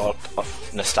quite a lot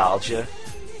of nostalgia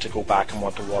to go back and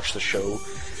want to watch the show.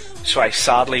 So I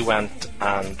sadly went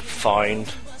and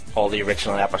found all the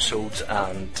original episodes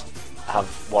and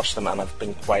have watched them, and I've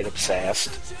been quite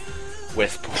obsessed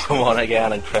with Pokemon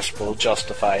again, and Chris will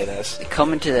justify this.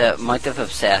 Coming to the amount of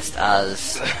obsessed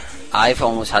as I've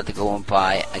almost had to go and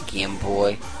buy a Game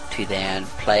Boy to then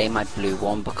play my blue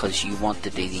one because you want to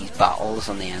do these battles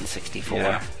on the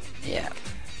N64. Yeah.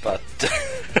 But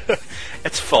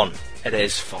it's fun. It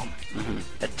is fun.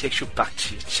 Mm-hmm. It takes you back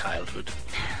to your childhood,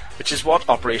 which is what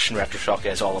Operation Retroshock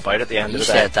is all about at the end of the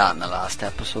day. You said that in the last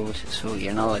episode, so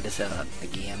you're not allowed to say that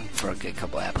again for a good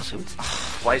couple of episodes.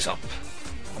 Wise up.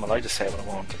 I'm allowed to say what I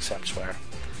want, except swear.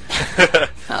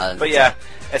 But yeah,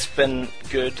 it's been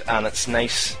good, and it's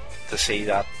nice to see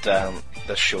that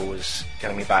this show is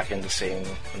getting me back into seeing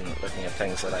and looking at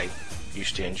things that I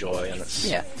used to enjoy, and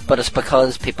it's but it's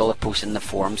because people have posted in the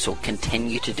forum, so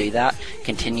continue to do that.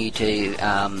 Continue to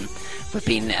we've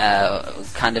been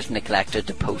kind of neglected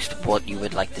to post what you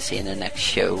would like to see in the next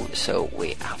show, so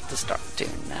we have to start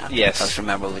doing that. Yes. Because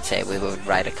remember, we'd say we would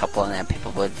write a couple and then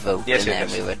people would vote,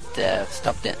 then we would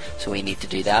stop it. So we need to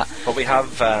do that. But we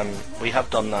have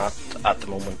done that at the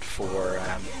moment for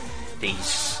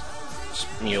these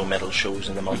middle shows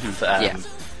in the month.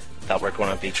 That we're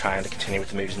going to be trying to continue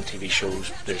with the movies and TV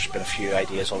shows. There's been a few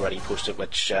ideas already posted,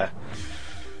 which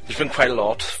there's been quite a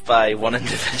lot by one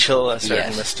individual, a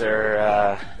certain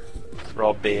Mr.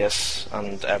 Rob Bass,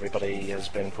 and everybody has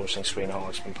been posting.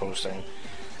 Screenhog's been posting.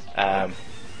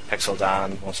 Pixel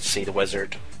Dan wants to see The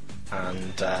Wizard,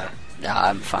 and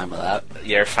I'm fine with that.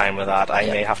 You're fine with that. I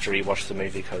may have to rewatch the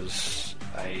movie because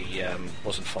I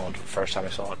wasn't fond of the first time I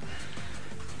saw it,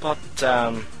 but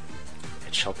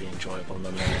it shall be enjoyable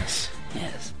nonetheless.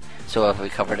 Yes. So have we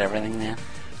covered everything then?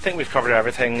 I think we've covered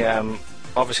everything.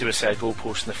 Obviously we said go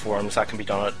post in the forums. That can be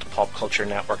done at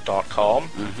popculturenetwork.com,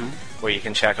 where you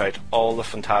can check out all the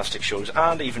fantastic shows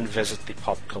and even visit the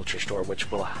Pop Culture store,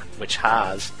 which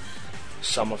has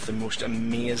some of the most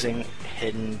amazing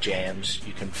hidden gems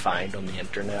you can find on the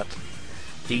internet.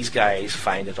 These guys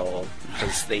find it all,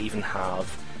 because they even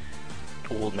have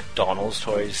old McDonald's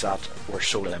toys that were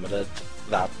so limited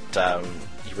that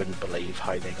you wouldn't believe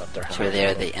how they got their hands on So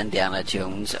they're them. the Indiana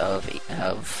Jones of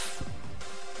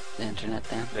the internet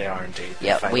then? They are indeed. They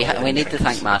Yeah, find we all the need to things.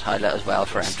 thank Matt Howlett as well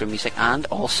for intro music, and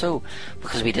also,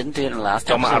 because we didn't do it in the last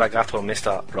Toma episode. arigato,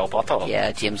 Mr. Roboto.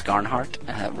 Yeah, James Garnhart,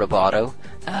 Roboto,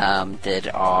 did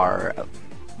our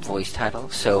voice title.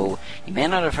 So you may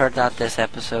not have heard that this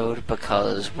episode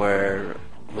because we are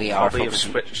Probably have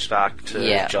focusing- switched back to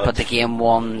yeah, Judd. but the game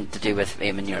one to do with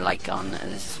aiming your light gun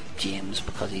is James,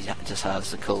 because he just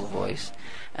has the cool voice.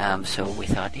 So we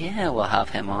thought, yeah, we'll have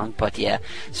him on. But yeah,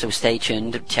 so stay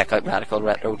tuned. Check out Radical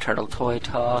Retro Turtle Toy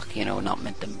Talk. Not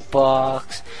Mint in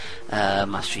Box.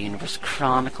 Master Universe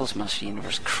Chronicles. Master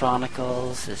Universe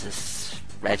Chronicles is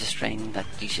registering that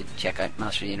you should check out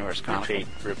Master Universe Chronicles.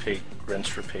 Repeat,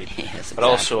 rinse, repeat. Yes, But exactly.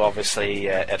 also, obviously,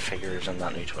 It Figures and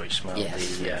that new toy smell.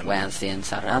 Yes, The, Wednesday and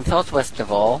Saturday. And Thoughts with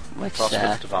Duvall, which Thoughts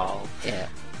with Duval, yeah,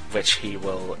 which he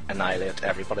will annihilate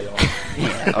everybody on.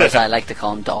 yeah, or as I like to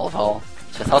call him, Dolval.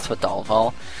 So Thoughts with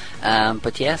Dolval.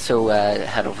 But yeah, so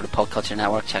head over to Pop Culture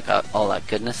Network, check out all that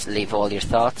goodness, leave all your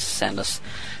thoughts, send us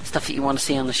stuff that you want to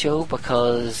see on the show,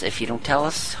 because if you don't tell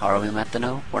us, how are we meant to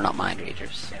know? We're not mind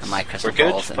readers. Yes. And my crystal We're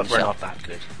good, ball's in but the we're shop. not that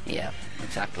good. Yeah,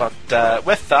 exactly. But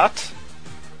with that,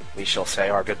 we shall say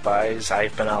our goodbyes.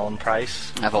 I've been Alan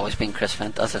Price. I've always been Chris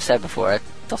Vint. As I've said before, it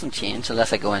doesn't change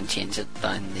unless I go and change it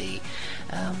down the,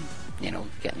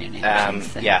 getting your name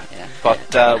thing. Yeah. But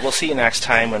we'll see you next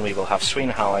time when we will have Sween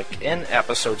Halleck in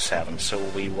episode 7. So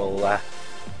we will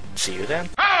see you then.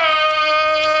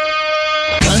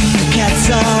 Thundercats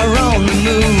are on the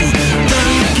move.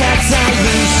 Thundercats are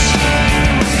loose.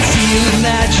 Feel the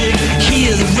magic,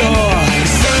 hear the roar.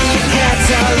 Thundercats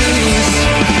are loose.